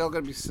silliness. It's still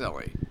going to be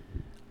silly.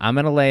 I'm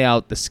going to lay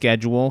out the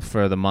schedule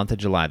for the month of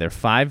July. There are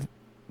 5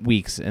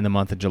 weeks in the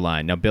month of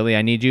July. Now, Billy,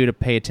 I need you to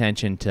pay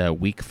attention to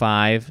week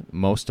 5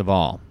 most of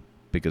all,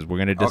 because we're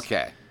going to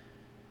Okay.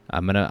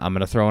 I'm going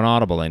to throw an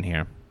audible in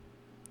here.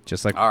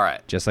 All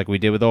right. Just like we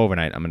did with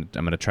Overnight. I'm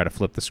going to try to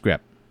flip the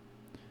script.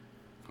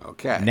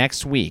 Okay.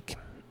 Next week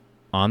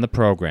on the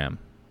program,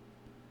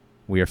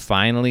 we are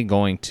finally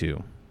going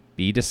to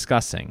be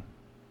discussing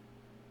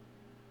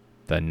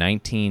the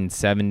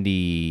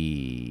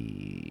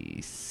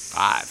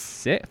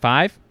 1975.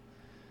 Five.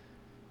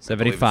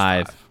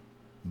 75.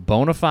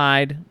 Bona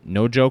fide,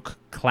 no joke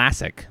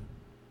classic.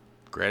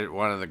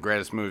 One of the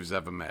greatest movies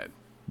ever made.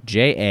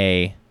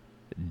 Jaws.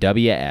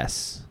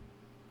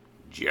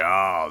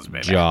 Jaws,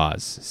 baby.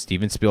 Jaws.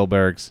 Steven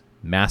Spielberg's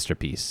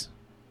masterpiece.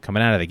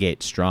 Coming out of the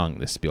gate strong,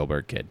 this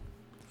Spielberg kid.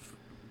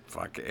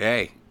 Fuck,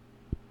 hey.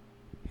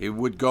 He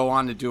would go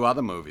on to do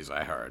other movies,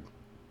 I heard.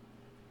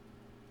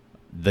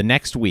 The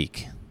next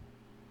week,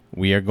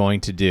 we are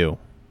going to do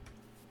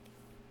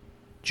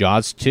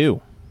Jaws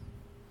 2.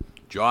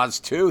 Jaws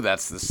 2,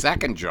 that's the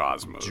second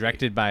Jaws movie.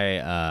 Directed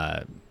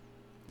by...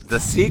 the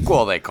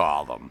sequel, they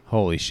call them.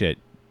 Holy shit.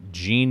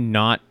 Gene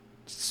Knott...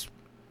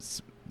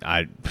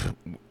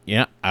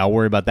 I'll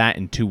worry about that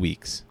in 2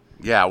 weeks.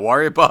 Yeah,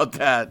 worry about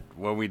that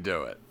when we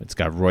do it. It's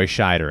got Roy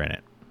Scheider in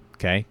it.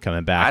 Okay?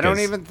 Coming back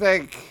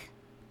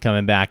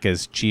Coming back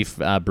as Chief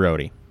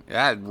Brody.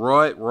 Yeah,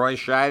 Roy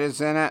Scheider's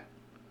in it.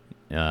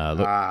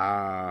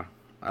 I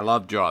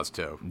love Jaws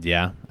too.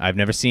 Yeah, I've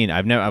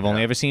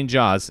only ever seen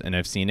Jaws, and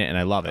I've seen it, and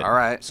I love it. All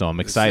right, so I'm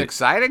excited. It's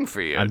exciting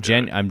for you.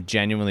 I'm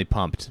genuinely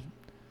pumped.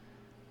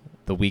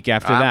 The week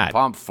after I'm that,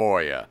 pumped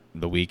for you.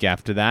 The week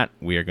after that,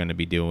 we are going to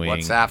be doing.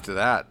 What's after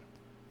that?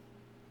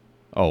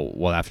 Oh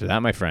well, after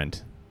that, my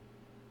friend,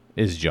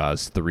 is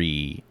Jaws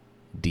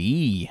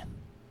 3D.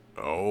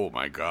 Oh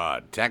my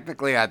God!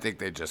 Technically, I think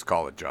they just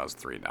call it Jaws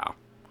 3 now.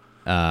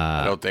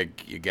 I don't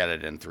think you get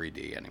it in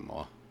 3D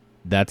anymore.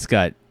 That's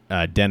got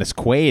Dennis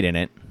Quaid in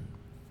it.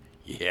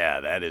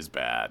 Yeah, that is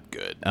bad.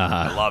 Good.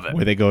 I love it.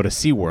 Where they go to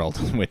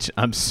SeaWorld, which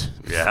I'm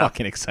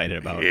fucking excited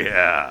about.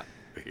 Yeah.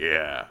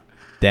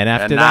 Then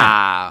after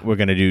that, we're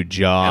going to do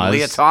Jaws. And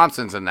Leah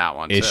Thompson's in that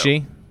one, too. Is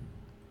she?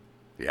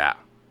 Yeah.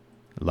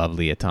 Love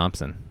Leah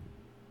Thompson.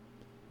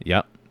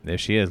 Yep, there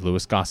she is.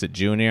 Louis Gossett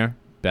Jr.,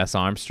 Bess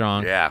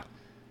Armstrong. Yeah.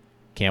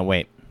 Can't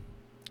wait.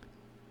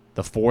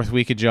 The fourth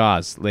week of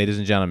Jaws, ladies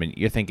and gentlemen,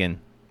 you're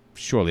thinking,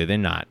 surely they're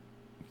not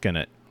going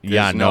to...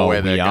 There's no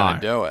way they're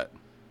going to do it.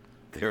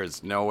 There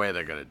is no way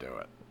they're going to do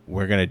it.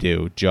 We're going to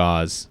do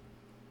Jaws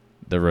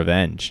the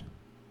Revenge.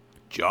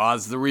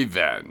 Jaws the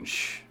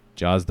Revenge.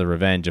 Jaws the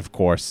Revenge, of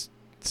course,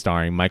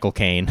 starring Michael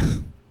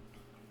Caine,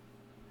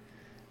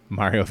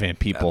 Mario Van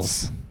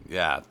Peebles.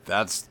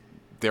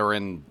 They're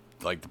in,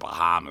 like, the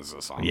Bahamas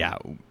or something. Yeah,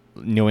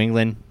 New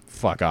England,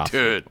 fuck off.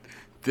 Dude,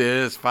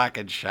 this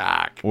fucking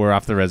shark. We're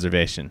off the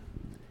reservation.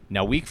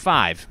 Now, week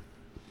 5,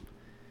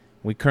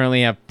 we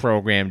currently have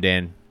programmed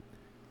in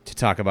to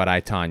talk about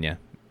I, Tonya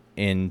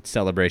in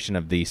celebration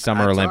of the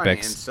Summer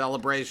Olympics. In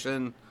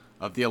celebration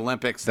of the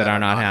Olympics that are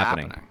not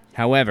happening.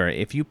 However,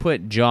 if you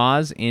put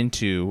Jaws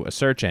into a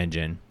search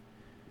engine,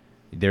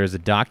 there's a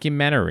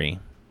documentary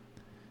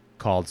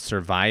called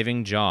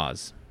Surviving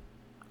Jaws.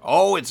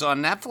 Oh, it's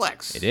on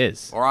Netflix. It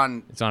is.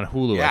 It's on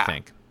Hulu, I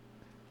think.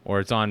 Or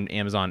it's on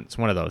Amazon. It's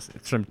one of those.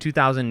 It's from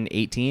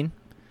 2018.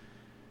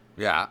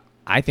 Yeah.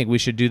 I think we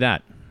should do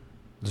that.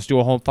 Let's do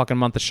a whole fucking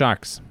month of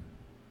sharks.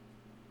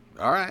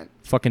 All right.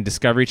 Fucking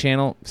Discovery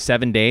Channel,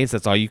 7 days.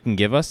 That's all you can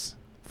give us?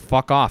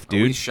 Fuck off,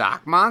 dude. Are we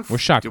Shark Month? We're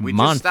Shark Did we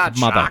Month, just start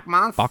Shark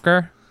Month?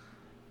 Fucker.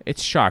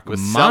 It's Shark We're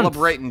Month.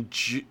 Celebrating...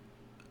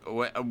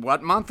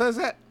 what month is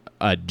it?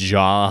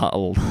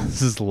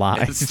 This is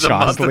lie. It's the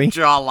month of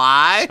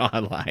July?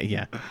 July,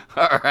 yeah.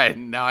 All right.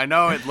 Now, I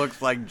know it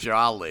looks like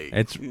Jolly.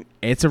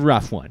 It's a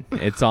rough one.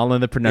 It's all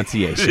in the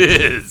pronunciation.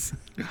 It is.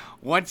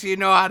 Once you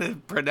know how to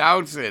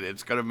pronounce it,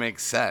 it's going to make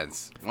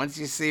sense. Once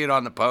you see it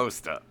on the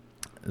poster.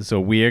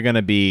 So we are going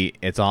to be,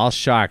 it's all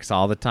sharks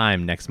all the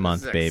time next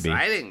month, baby.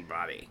 Exciting,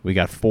 buddy. We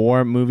got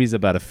 4 movies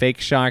about a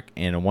fake shark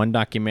and 1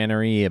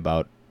 documentary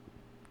about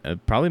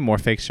probably more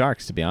fake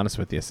sharks, to be honest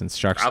with you, since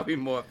sharks... Probably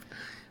more...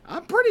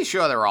 I'm pretty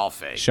sure they're all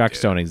fake.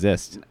 Sharks don't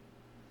exist.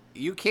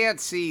 You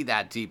can't see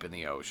that deep in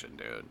the ocean,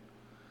 dude.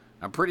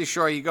 I'm pretty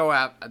sure you go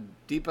out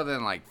deeper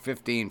than like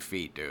 15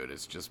 feet, dude.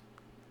 It's just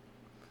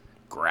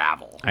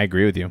gravel. I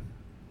agree with you.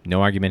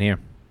 No argument here.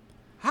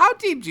 How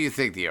deep do you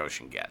think the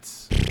ocean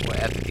gets?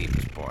 At the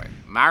deepest point.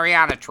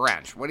 Mariana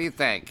Trench. What do you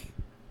think?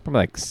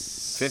 Probably like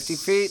 50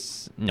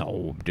 feet?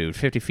 No, dude.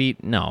 50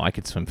 feet? No, I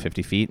could swim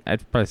 50 feet.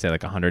 I'd probably say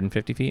like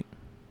 150 feet.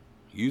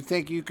 You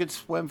think you could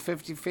swim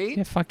 50 feet?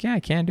 Yeah, fuck yeah, I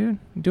can, dude.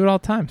 I do it all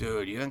the time.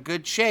 Dude, you're in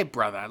good shape,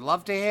 brother. I'd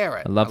love to hear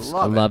it. I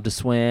love to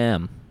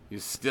swim.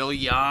 You're still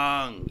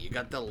young. You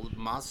got the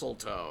muscle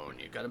tone.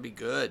 You got to be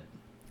good.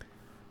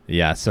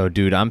 Yeah, so,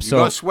 dude, You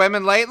go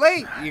swimming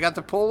lately? You got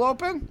the pool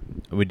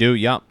open? We do,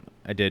 yup.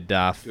 I did...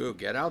 Dude,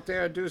 get out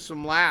there and do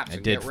some laps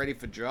and get ready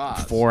for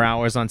Jaws. 4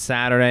 hours on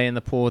Saturday in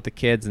the pool with the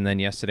kids, and then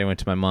yesterday went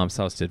to my mom's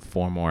house, did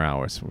 4 more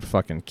hours. We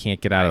fucking can't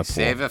get out of the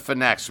pool. Save it for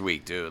next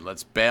week, dude.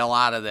 Let's bail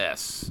out of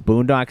this.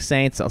 Boondock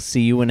Saints, I'll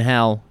see you in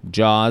hell.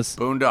 Jaws.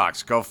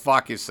 Boondocks, go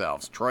fuck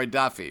yourselves. Troy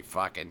Duffy,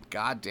 fucking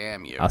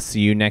goddamn you. I'll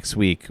see you next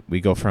week.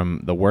 We go from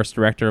the worst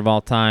director of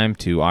all time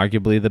to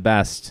arguably the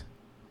best.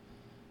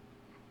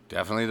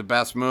 Definitely the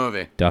best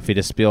movie. Duffy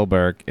to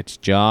Spielberg. It's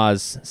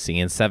Jaws. See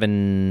you in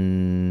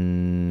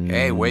 7.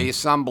 Hey, wear your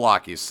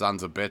sunblock, you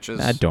sons of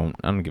bitches. I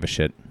don't give a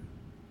shit.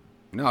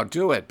 No,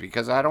 do it,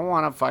 because I don't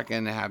want to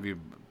fucking have you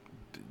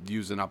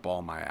using up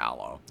all my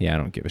aloe. Yeah, I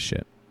don't give a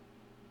shit.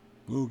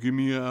 Oh, give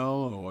me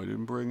aloe. I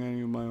didn't bring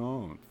any of my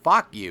own.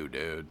 Fuck you,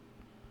 dude.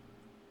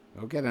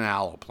 Go get an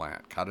aloe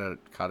plant. Cut it,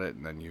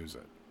 and then use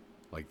it.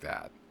 Like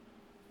that.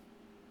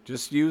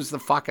 Just use the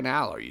fucking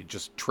aloe. You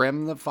just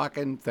trim the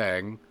fucking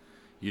thing.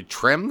 You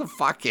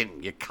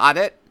cut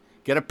it.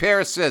 Get a pair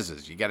of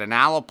scissors. You get an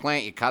aloe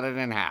plant, you cut it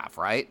in half,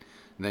 right?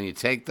 And then you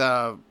take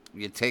the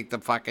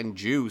fucking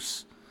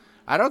juice.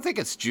 I don't think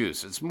it's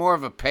juice. It's more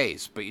of a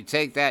paste. But you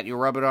take that, you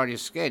rub it on your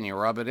skin. You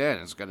rub it in.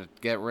 It's going to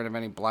get rid of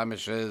any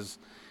blemishes,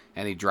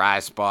 any dry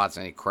spots,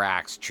 any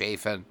cracks,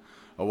 chafing,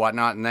 or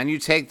whatnot. And then you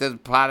take the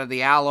part of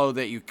the aloe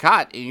that you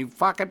cut, and you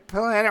fucking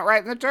plant it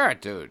right in the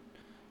dirt, dude.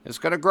 It's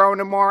going to grow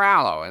into more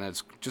aloe, and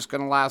it's just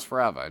going to last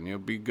forever. And you'll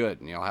be good.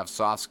 And you'll have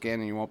soft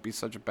skin, and you won't be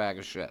such a bag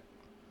of shit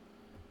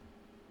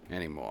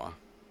anymore.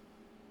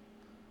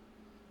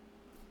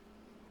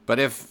 But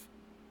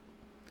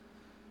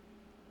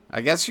I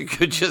guess you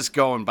could just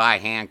go and buy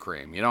hand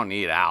cream. You don't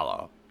need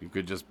aloe. You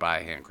could just buy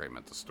hand cream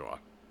at the store.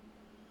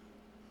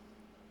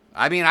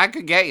 I mean, I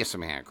could get you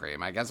some hand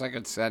cream. I guess I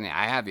could send you.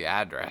 I have your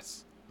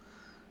address.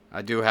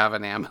 I do have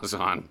an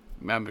Amazon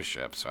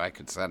membership, so I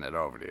could send it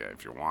over to you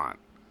if you want.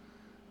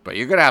 But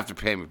you're going to have to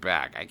pay me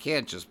back. I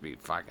can't just be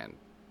fucking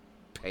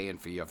paying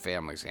for your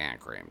family's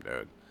hand cream,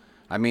 dude.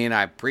 I mean,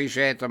 I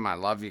appreciate them. I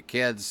love your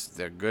kids.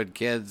 They're good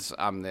kids.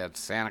 I'm their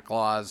Santa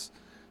Claus.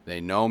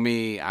 They know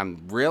me.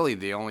 I'm really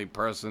the only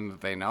person that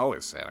they know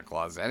is Santa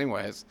Claus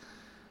anyways.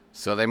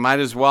 So they might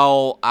as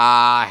well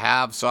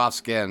have soft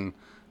skin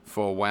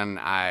for when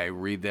I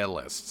read their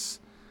lists.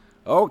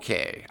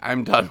 Okay,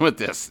 I'm done with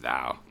this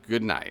now.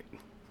 Good night.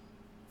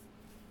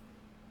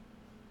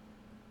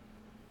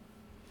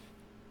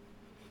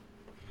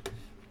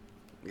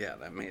 Yeah,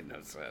 that made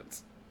no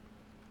sense.